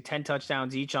basically 10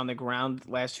 touchdowns each on the ground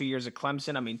last 2 years at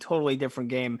Clemson. I mean, totally different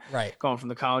game, right? Going from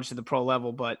the college to the pro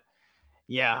level. But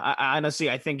yeah, I honestly,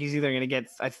 I think he's either going to get.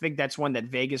 I think that's one that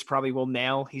Vegas probably will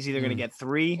nail. He's either going to get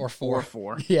 3 or 4.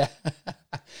 4. Yeah.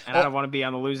 And I don't want to be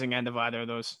on the losing end of either of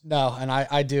those. No, and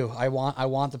I do. I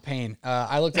want the pain.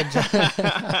 I looked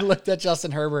at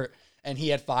Justin Herbert. And he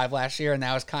had 5 last year, and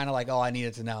that was kind of like all I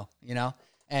needed to know,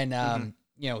 And,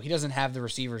 he doesn't have the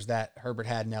receivers that Herbert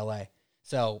had in L.A.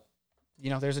 So,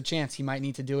 there's a chance he might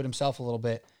need to do it himself a little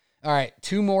bit. All right,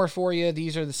 2 more for you.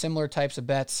 These are the similar types of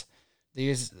bets.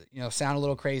 These, sound a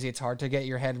little crazy. It's hard to get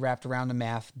your head wrapped around the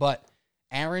math. But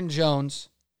Aaron Jones,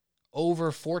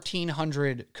 over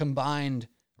 1,400 combined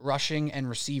rushing and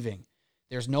receiving.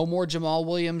 There's no more Jamal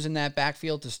Williams in that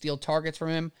backfield to steal targets from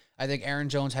him. I think Aaron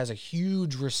Jones has a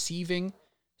huge receiving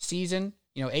season.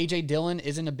 A.J. Dillon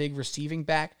isn't a big receiving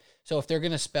back. So if they're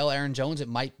going to spell Aaron Jones, it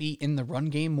might be in the run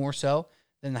game more so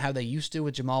than how they used to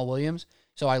with Jamal Williams.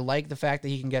 So I like the fact that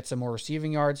he can get some more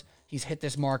receiving yards. He's hit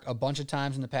this mark a bunch of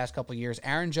times in the past couple of years.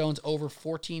 Aaron Jones over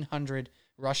 1,400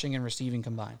 rushing and receiving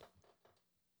combined.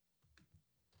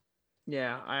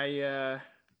 Yeah,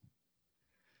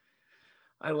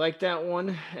 I like that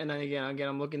one. And again,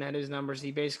 I'm looking at his numbers.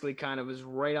 He basically kind of was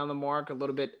right on the mark, a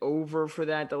little bit over for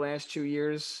that the last 2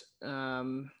 years.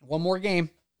 One more game.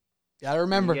 Got to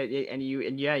remember.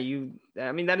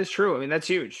 I mean, that is true. I mean, that's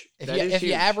huge. If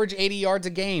you average 80 yards a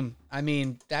game, I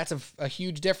mean, that's a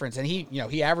huge difference. And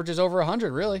he averages over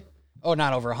 100, really. Oh,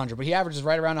 not over 100, but he averages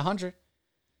right around 100.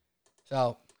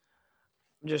 So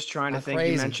I'm just trying to think.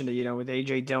 Crazy. You mentioned it, with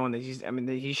A.J. Dillon, that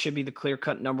he should be the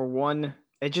clear-cut number 1.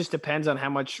 It just depends on how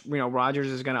much, Rodgers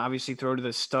is going to obviously throw to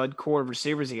the stud core of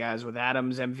receivers he has with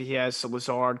Adams, MVS,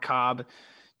 Lazard, Cobb,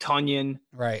 Tunyon.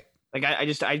 Right. Like,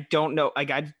 I don't know.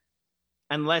 Like,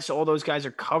 unless all those guys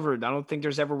are covered, I don't think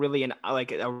there's ever really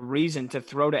a reason to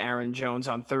throw to Aaron Jones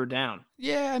on 3rd down.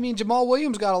 Yeah, I mean, Jamal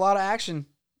Williams got a lot of action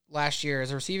last year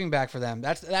as a receiving back for them.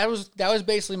 That was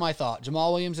basically my thought.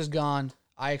 Jamal Williams is gone.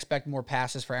 I expect more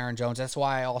passes for Aaron Jones. That's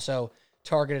why I also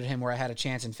targeted him where I had a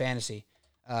chance in fantasy.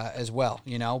 As well,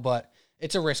 but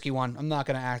it's a risky one. I'm not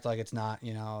going to act like it's not,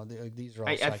 these are all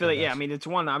I feel like, yeah, I mean, it's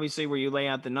one obviously where you lay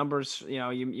out the numbers,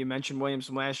 you mentioned Williams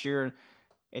from last year.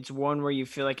 It's one where you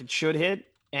feel like it should hit,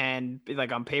 and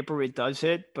like on paper it does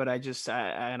hit, but I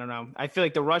don't know. I feel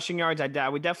like the rushing yards, I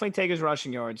would definitely take his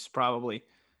rushing yards probably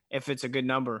if it's a good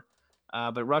number.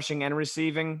 But rushing and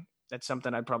receiving, that's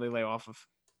something I'd probably lay off of.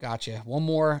 Gotcha. One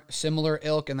more similar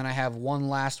ilk, and then I have one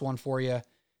last one for you.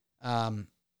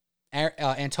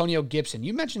 Antonio Gibson.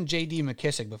 You mentioned J.D.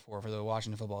 McKissick before for the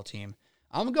Washington football team.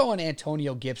 I'm going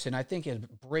Antonio Gibson. I think a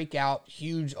breakout,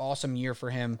 huge, awesome year for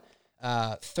him.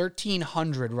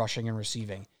 1,300 rushing and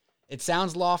receiving. It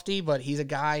sounds lofty, but he's a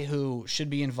guy who should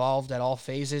be involved at all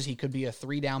phases. He could be a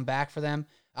 3-down back for them.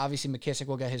 Obviously, McKissick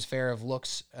will get his fair of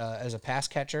looks as a pass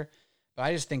catcher, but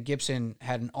I just think Gibson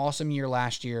had an awesome year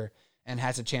last year and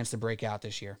has a chance to break out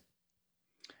this year.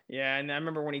 Yeah, and I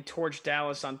remember when he torched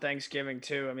Dallas on Thanksgiving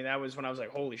too. I mean, that was when I was like,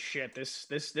 "Holy shit,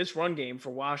 this run game for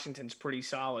Washington's pretty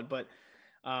solid." But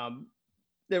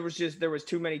there was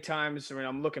too many times. I mean,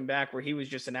 I'm looking back where he was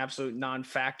just an absolute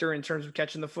non-factor in terms of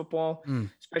catching the football,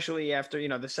 especially after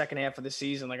the second half of the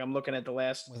season. Like I'm looking at the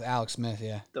last with Alex Smith,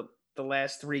 yeah, the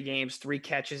last 3 games, 3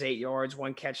 catches, 8 yards,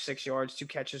 1 catch, 6 yards, 2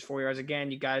 catches, 4 yards.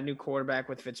 Again, you got a new quarterback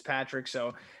with Fitzpatrick,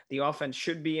 so the offense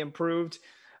should be improved.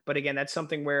 But again, that's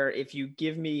something where if you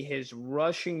give me his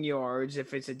rushing yards,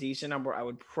 if it's a decent number, I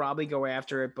would probably go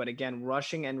after it. But again,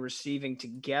 rushing and receiving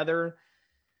together,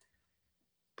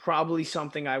 probably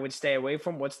something I would stay away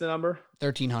from. What's the number?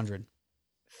 1,300.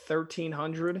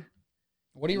 1,300.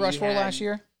 What did he rush for last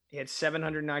year? He had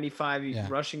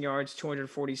 795 rushing yards,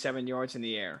 247 yards in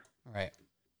the air. All right.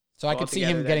 So I could see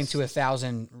him getting to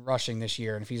 1,000 rushing this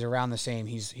year, and if he's around the same,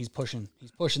 he's pushing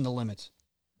the limits.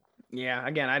 Yeah,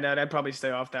 again, I'd probably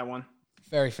stay off that one.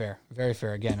 Very fair. Very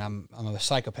fair. Again, I'm a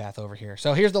psychopath over here.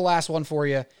 So here's the last one for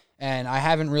you. And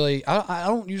I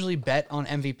don't usually bet on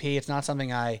MVP. It's not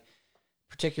something I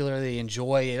particularly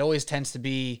enjoy. It always tends to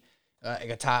be like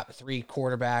a top 3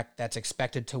 quarterback that's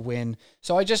expected to win.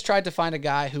 So I just tried to find a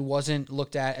guy who wasn't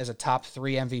looked at as a top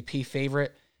 3 MVP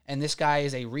favorite. And this guy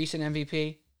is a recent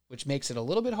MVP, which makes it a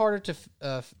little bit harder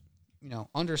to,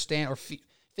 understand or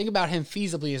think about him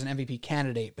feasibly as an MVP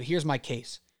candidate, but here's my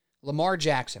case. Lamar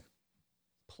Jackson,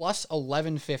 plus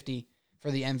 1150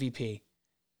 for the MVP.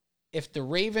 If the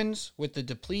Ravens, with the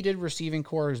depleted receiving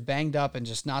core who's banged up and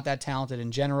just not that talented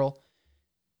in general,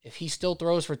 if he still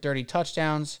throws for 30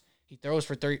 touchdowns, he throws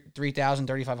for 3,000,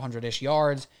 3,500-ish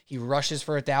yards, he rushes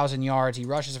for 1,000 yards, he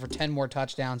rushes for 10 more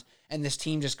touchdowns, and this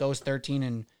team just goes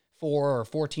 13-4 or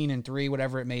 14-3,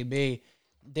 whatever it may be,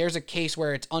 there's a case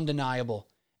where it's undeniable.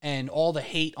 And all the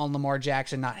hate on Lamar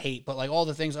Jackson, not hate, but like all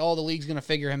the things, the league's going to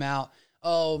figure him out.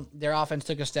 Oh, their offense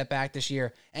took a step back this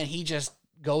year. And he just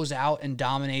goes out and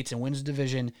dominates and wins the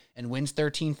division and wins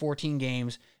 13, 14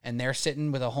 games. And they're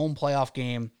sitting with a home playoff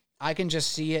game. I can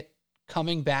just see it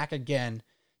coming back again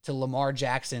to Lamar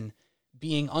Jackson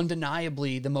being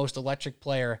undeniably the most electric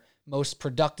player, most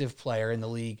productive player in the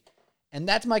league. And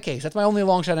that's my case. That's my only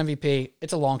long shot MVP.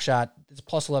 It's a long shot. It's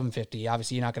plus 1150.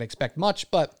 Obviously, you're not going to expect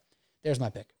much, but there's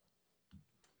my pick.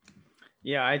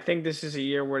 Yeah, I think this is a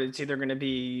year where it's either going to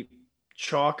be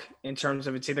chalk in terms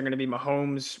of it's either going to be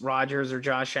Mahomes, Rodgers, or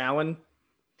Josh Allen.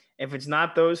 If it's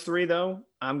not those 3, though,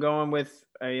 I'm going with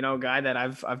a guy that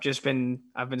I've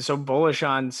been so bullish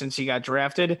on since he got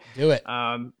drafted. Do it.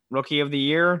 Rookie of the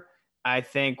year. I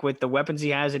think with the weapons he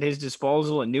has at his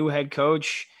disposal, a new head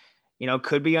coach,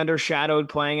 could be undershadowed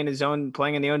playing in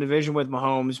the own division with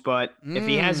Mahomes. But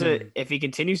if he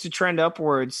continues to trend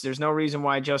upwards, there's no reason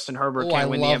why Justin Herbert can't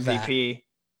win the MVP.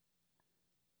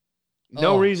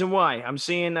 No reason why. I'm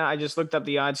seeing. I just looked up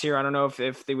the odds here. I don't know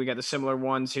if we got the similar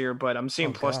ones here, but I'm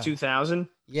seeing plus 2,000.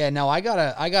 Yeah, no, I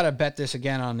gotta bet this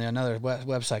again on another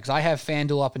website because I have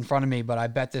FanDuel up in front of me, but I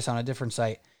bet this on a different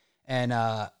site, and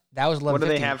that was 1150. What do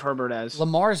they have Herbert as?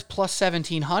 Lamar's plus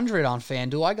 1,700 on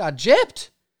FanDuel. I got gypped.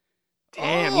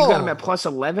 Damn, you got him at plus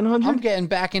 1,100? I'm getting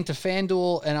back into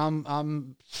FanDuel,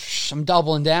 and I'm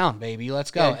doubling down, baby.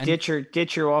 Let's go. Yeah,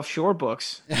 ditch your offshore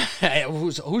books.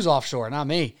 Who's offshore? Not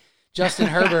me. Justin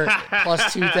Herbert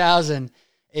plus 2,000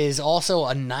 is also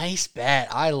a nice bet.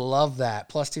 I love that.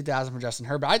 Plus 2,000 for Justin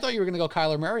Herbert. I thought you were going to go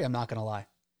Kyler Murray. I'm not going to lie.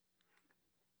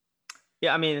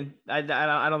 Yeah, I mean, I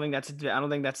don't think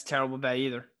that's a terrible bet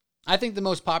either. I think the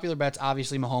most popular bet's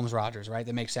obviously Mahomes Rodgers, right?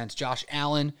 That makes sense. Josh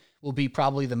Allen will be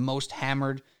probably the most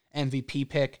hammered MVP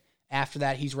pick. After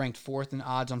that, he's ranked 4th in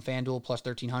odds on FanDuel, plus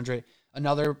 1,300.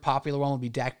 Another popular one will be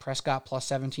Dak Prescott, plus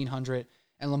 1,700.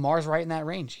 And Lamar's right in that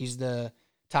range. He's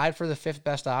tied for the 5th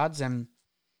best odds. And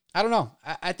I don't know.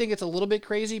 I think it's a little bit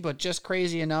crazy, but just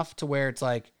crazy enough to where it's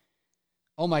like,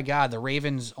 oh my God, the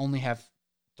Ravens only have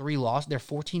 3 losses. They're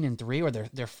 14-3, or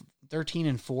they're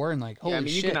 13-4, and like, holy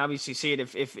shit. You can obviously see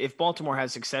it. If Baltimore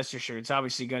has success this year, it's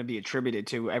obviously going to be attributed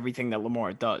to everything that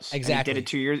Lamar does. Exactly. And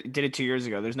he did it 2 years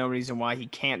ago. There's no reason why he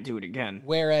can't do it again.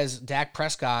 Whereas Dak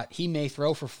Prescott, he may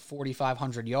throw for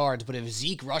 4,500 yards, but if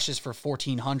Zeke rushes for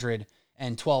 1,400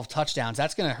 and 12 touchdowns,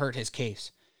 that's going to hurt his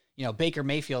case. Baker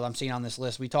Mayfield, I'm seeing on this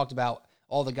list. We talked about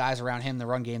all the guys around him, the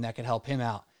run game that could help him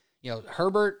out.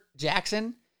 Herbert,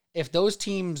 Jackson, if those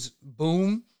teams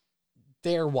boom,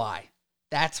 they're why.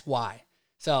 That's why.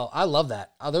 So I love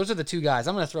that. Those are the 2 guys.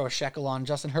 I'm going to throw a shekel on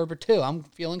Justin Herbert too. I'm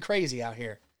feeling crazy out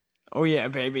here. Oh yeah,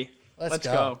 baby. Let's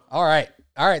go. All right.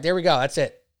 There we go. That's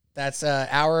it. That's an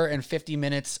hour and 50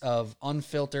 minutes of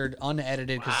unfiltered,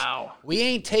 unedited. Wow. We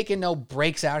ain't taking no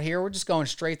breaks out here. We're just going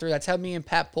straight through. That's how me and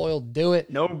Pat Boyle do it.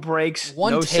 No breaks.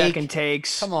 One no take. second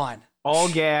takes. Come on. All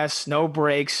gas. No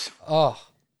breaks. Oh,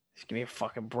 Just give me a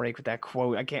fucking break with that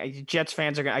quote. I can't. Jets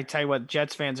fans are gonna. I tell you what,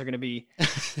 Jets fans are gonna be.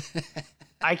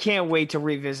 I can't wait to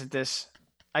revisit this.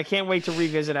 I can't wait to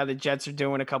revisit how the Jets are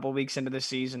doing a couple weeks into the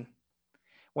season.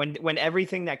 When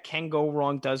everything that can go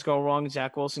wrong does go wrong,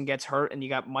 Zach Wilson gets hurt, and you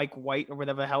got Mike White or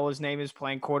whatever the hell his name is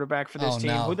playing quarterback for this team.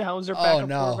 No. Who the hell is their backup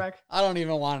quarterback? I don't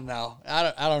even want to know.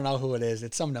 I don't know who it is.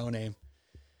 It's some no name.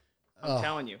 I'm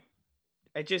telling you.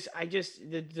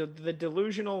 The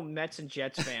delusional Mets and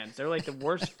Jets fans, they're like the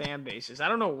worst fan bases. I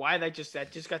don't know why that just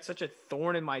got such a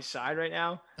thorn in my side right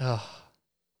now. Oh,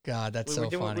 God, that's so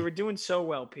funny. We were doing so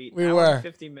well, Pete. We were.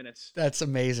 50 minutes. That's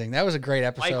amazing. That was a great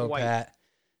episode, White. Pat.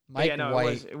 Mike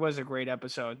White. It was a great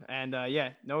episode. And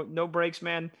no breaks,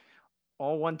 man.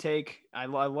 All one take. I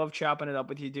love chopping it up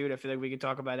with you, dude. I feel like we can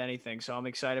talk about anything. So I'm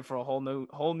excited for a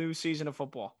whole new season of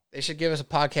football. They should give us a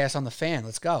podcast on the Fan.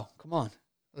 Let's go. Come on.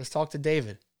 Let's talk to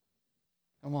David.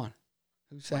 Come on.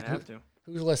 Who's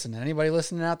listening? Anybody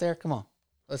listening out there? Come on.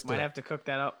 Let's do it. Might have to cook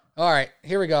that up. All right,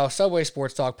 here we go. Subway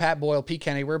Sports Talk. Pat Boyle, Pete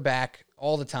Kenny. We're back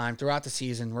all the time throughout the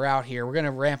season. We're out here. We're going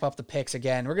to ramp up the picks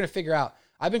again. We're going to figure out.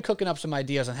 I've been cooking up some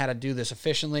ideas on how to do this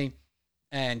efficiently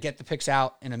and get the picks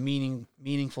out in a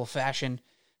meaningful fashion.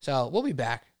 So we'll be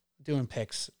back doing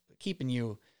picks, keeping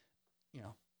you,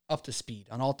 up to speed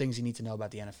on all things you need to know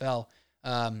about the NFL.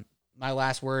 My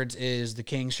last words is the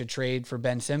Kings should trade for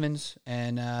Ben Simmons,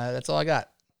 and that's all I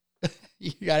got.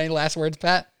 You got any last words,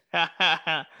 Pat?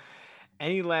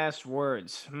 Any last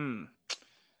words?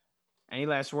 Any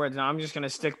last words? No, I'm just gonna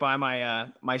stick by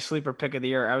my sleeper pick of the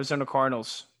year, Arizona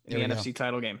Cardinals in the NFC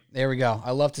title game. There we go.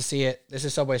 I love to see it. This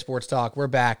is Subway Sports Talk. We're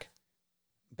back,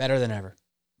 better than ever.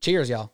 Cheers, y'all.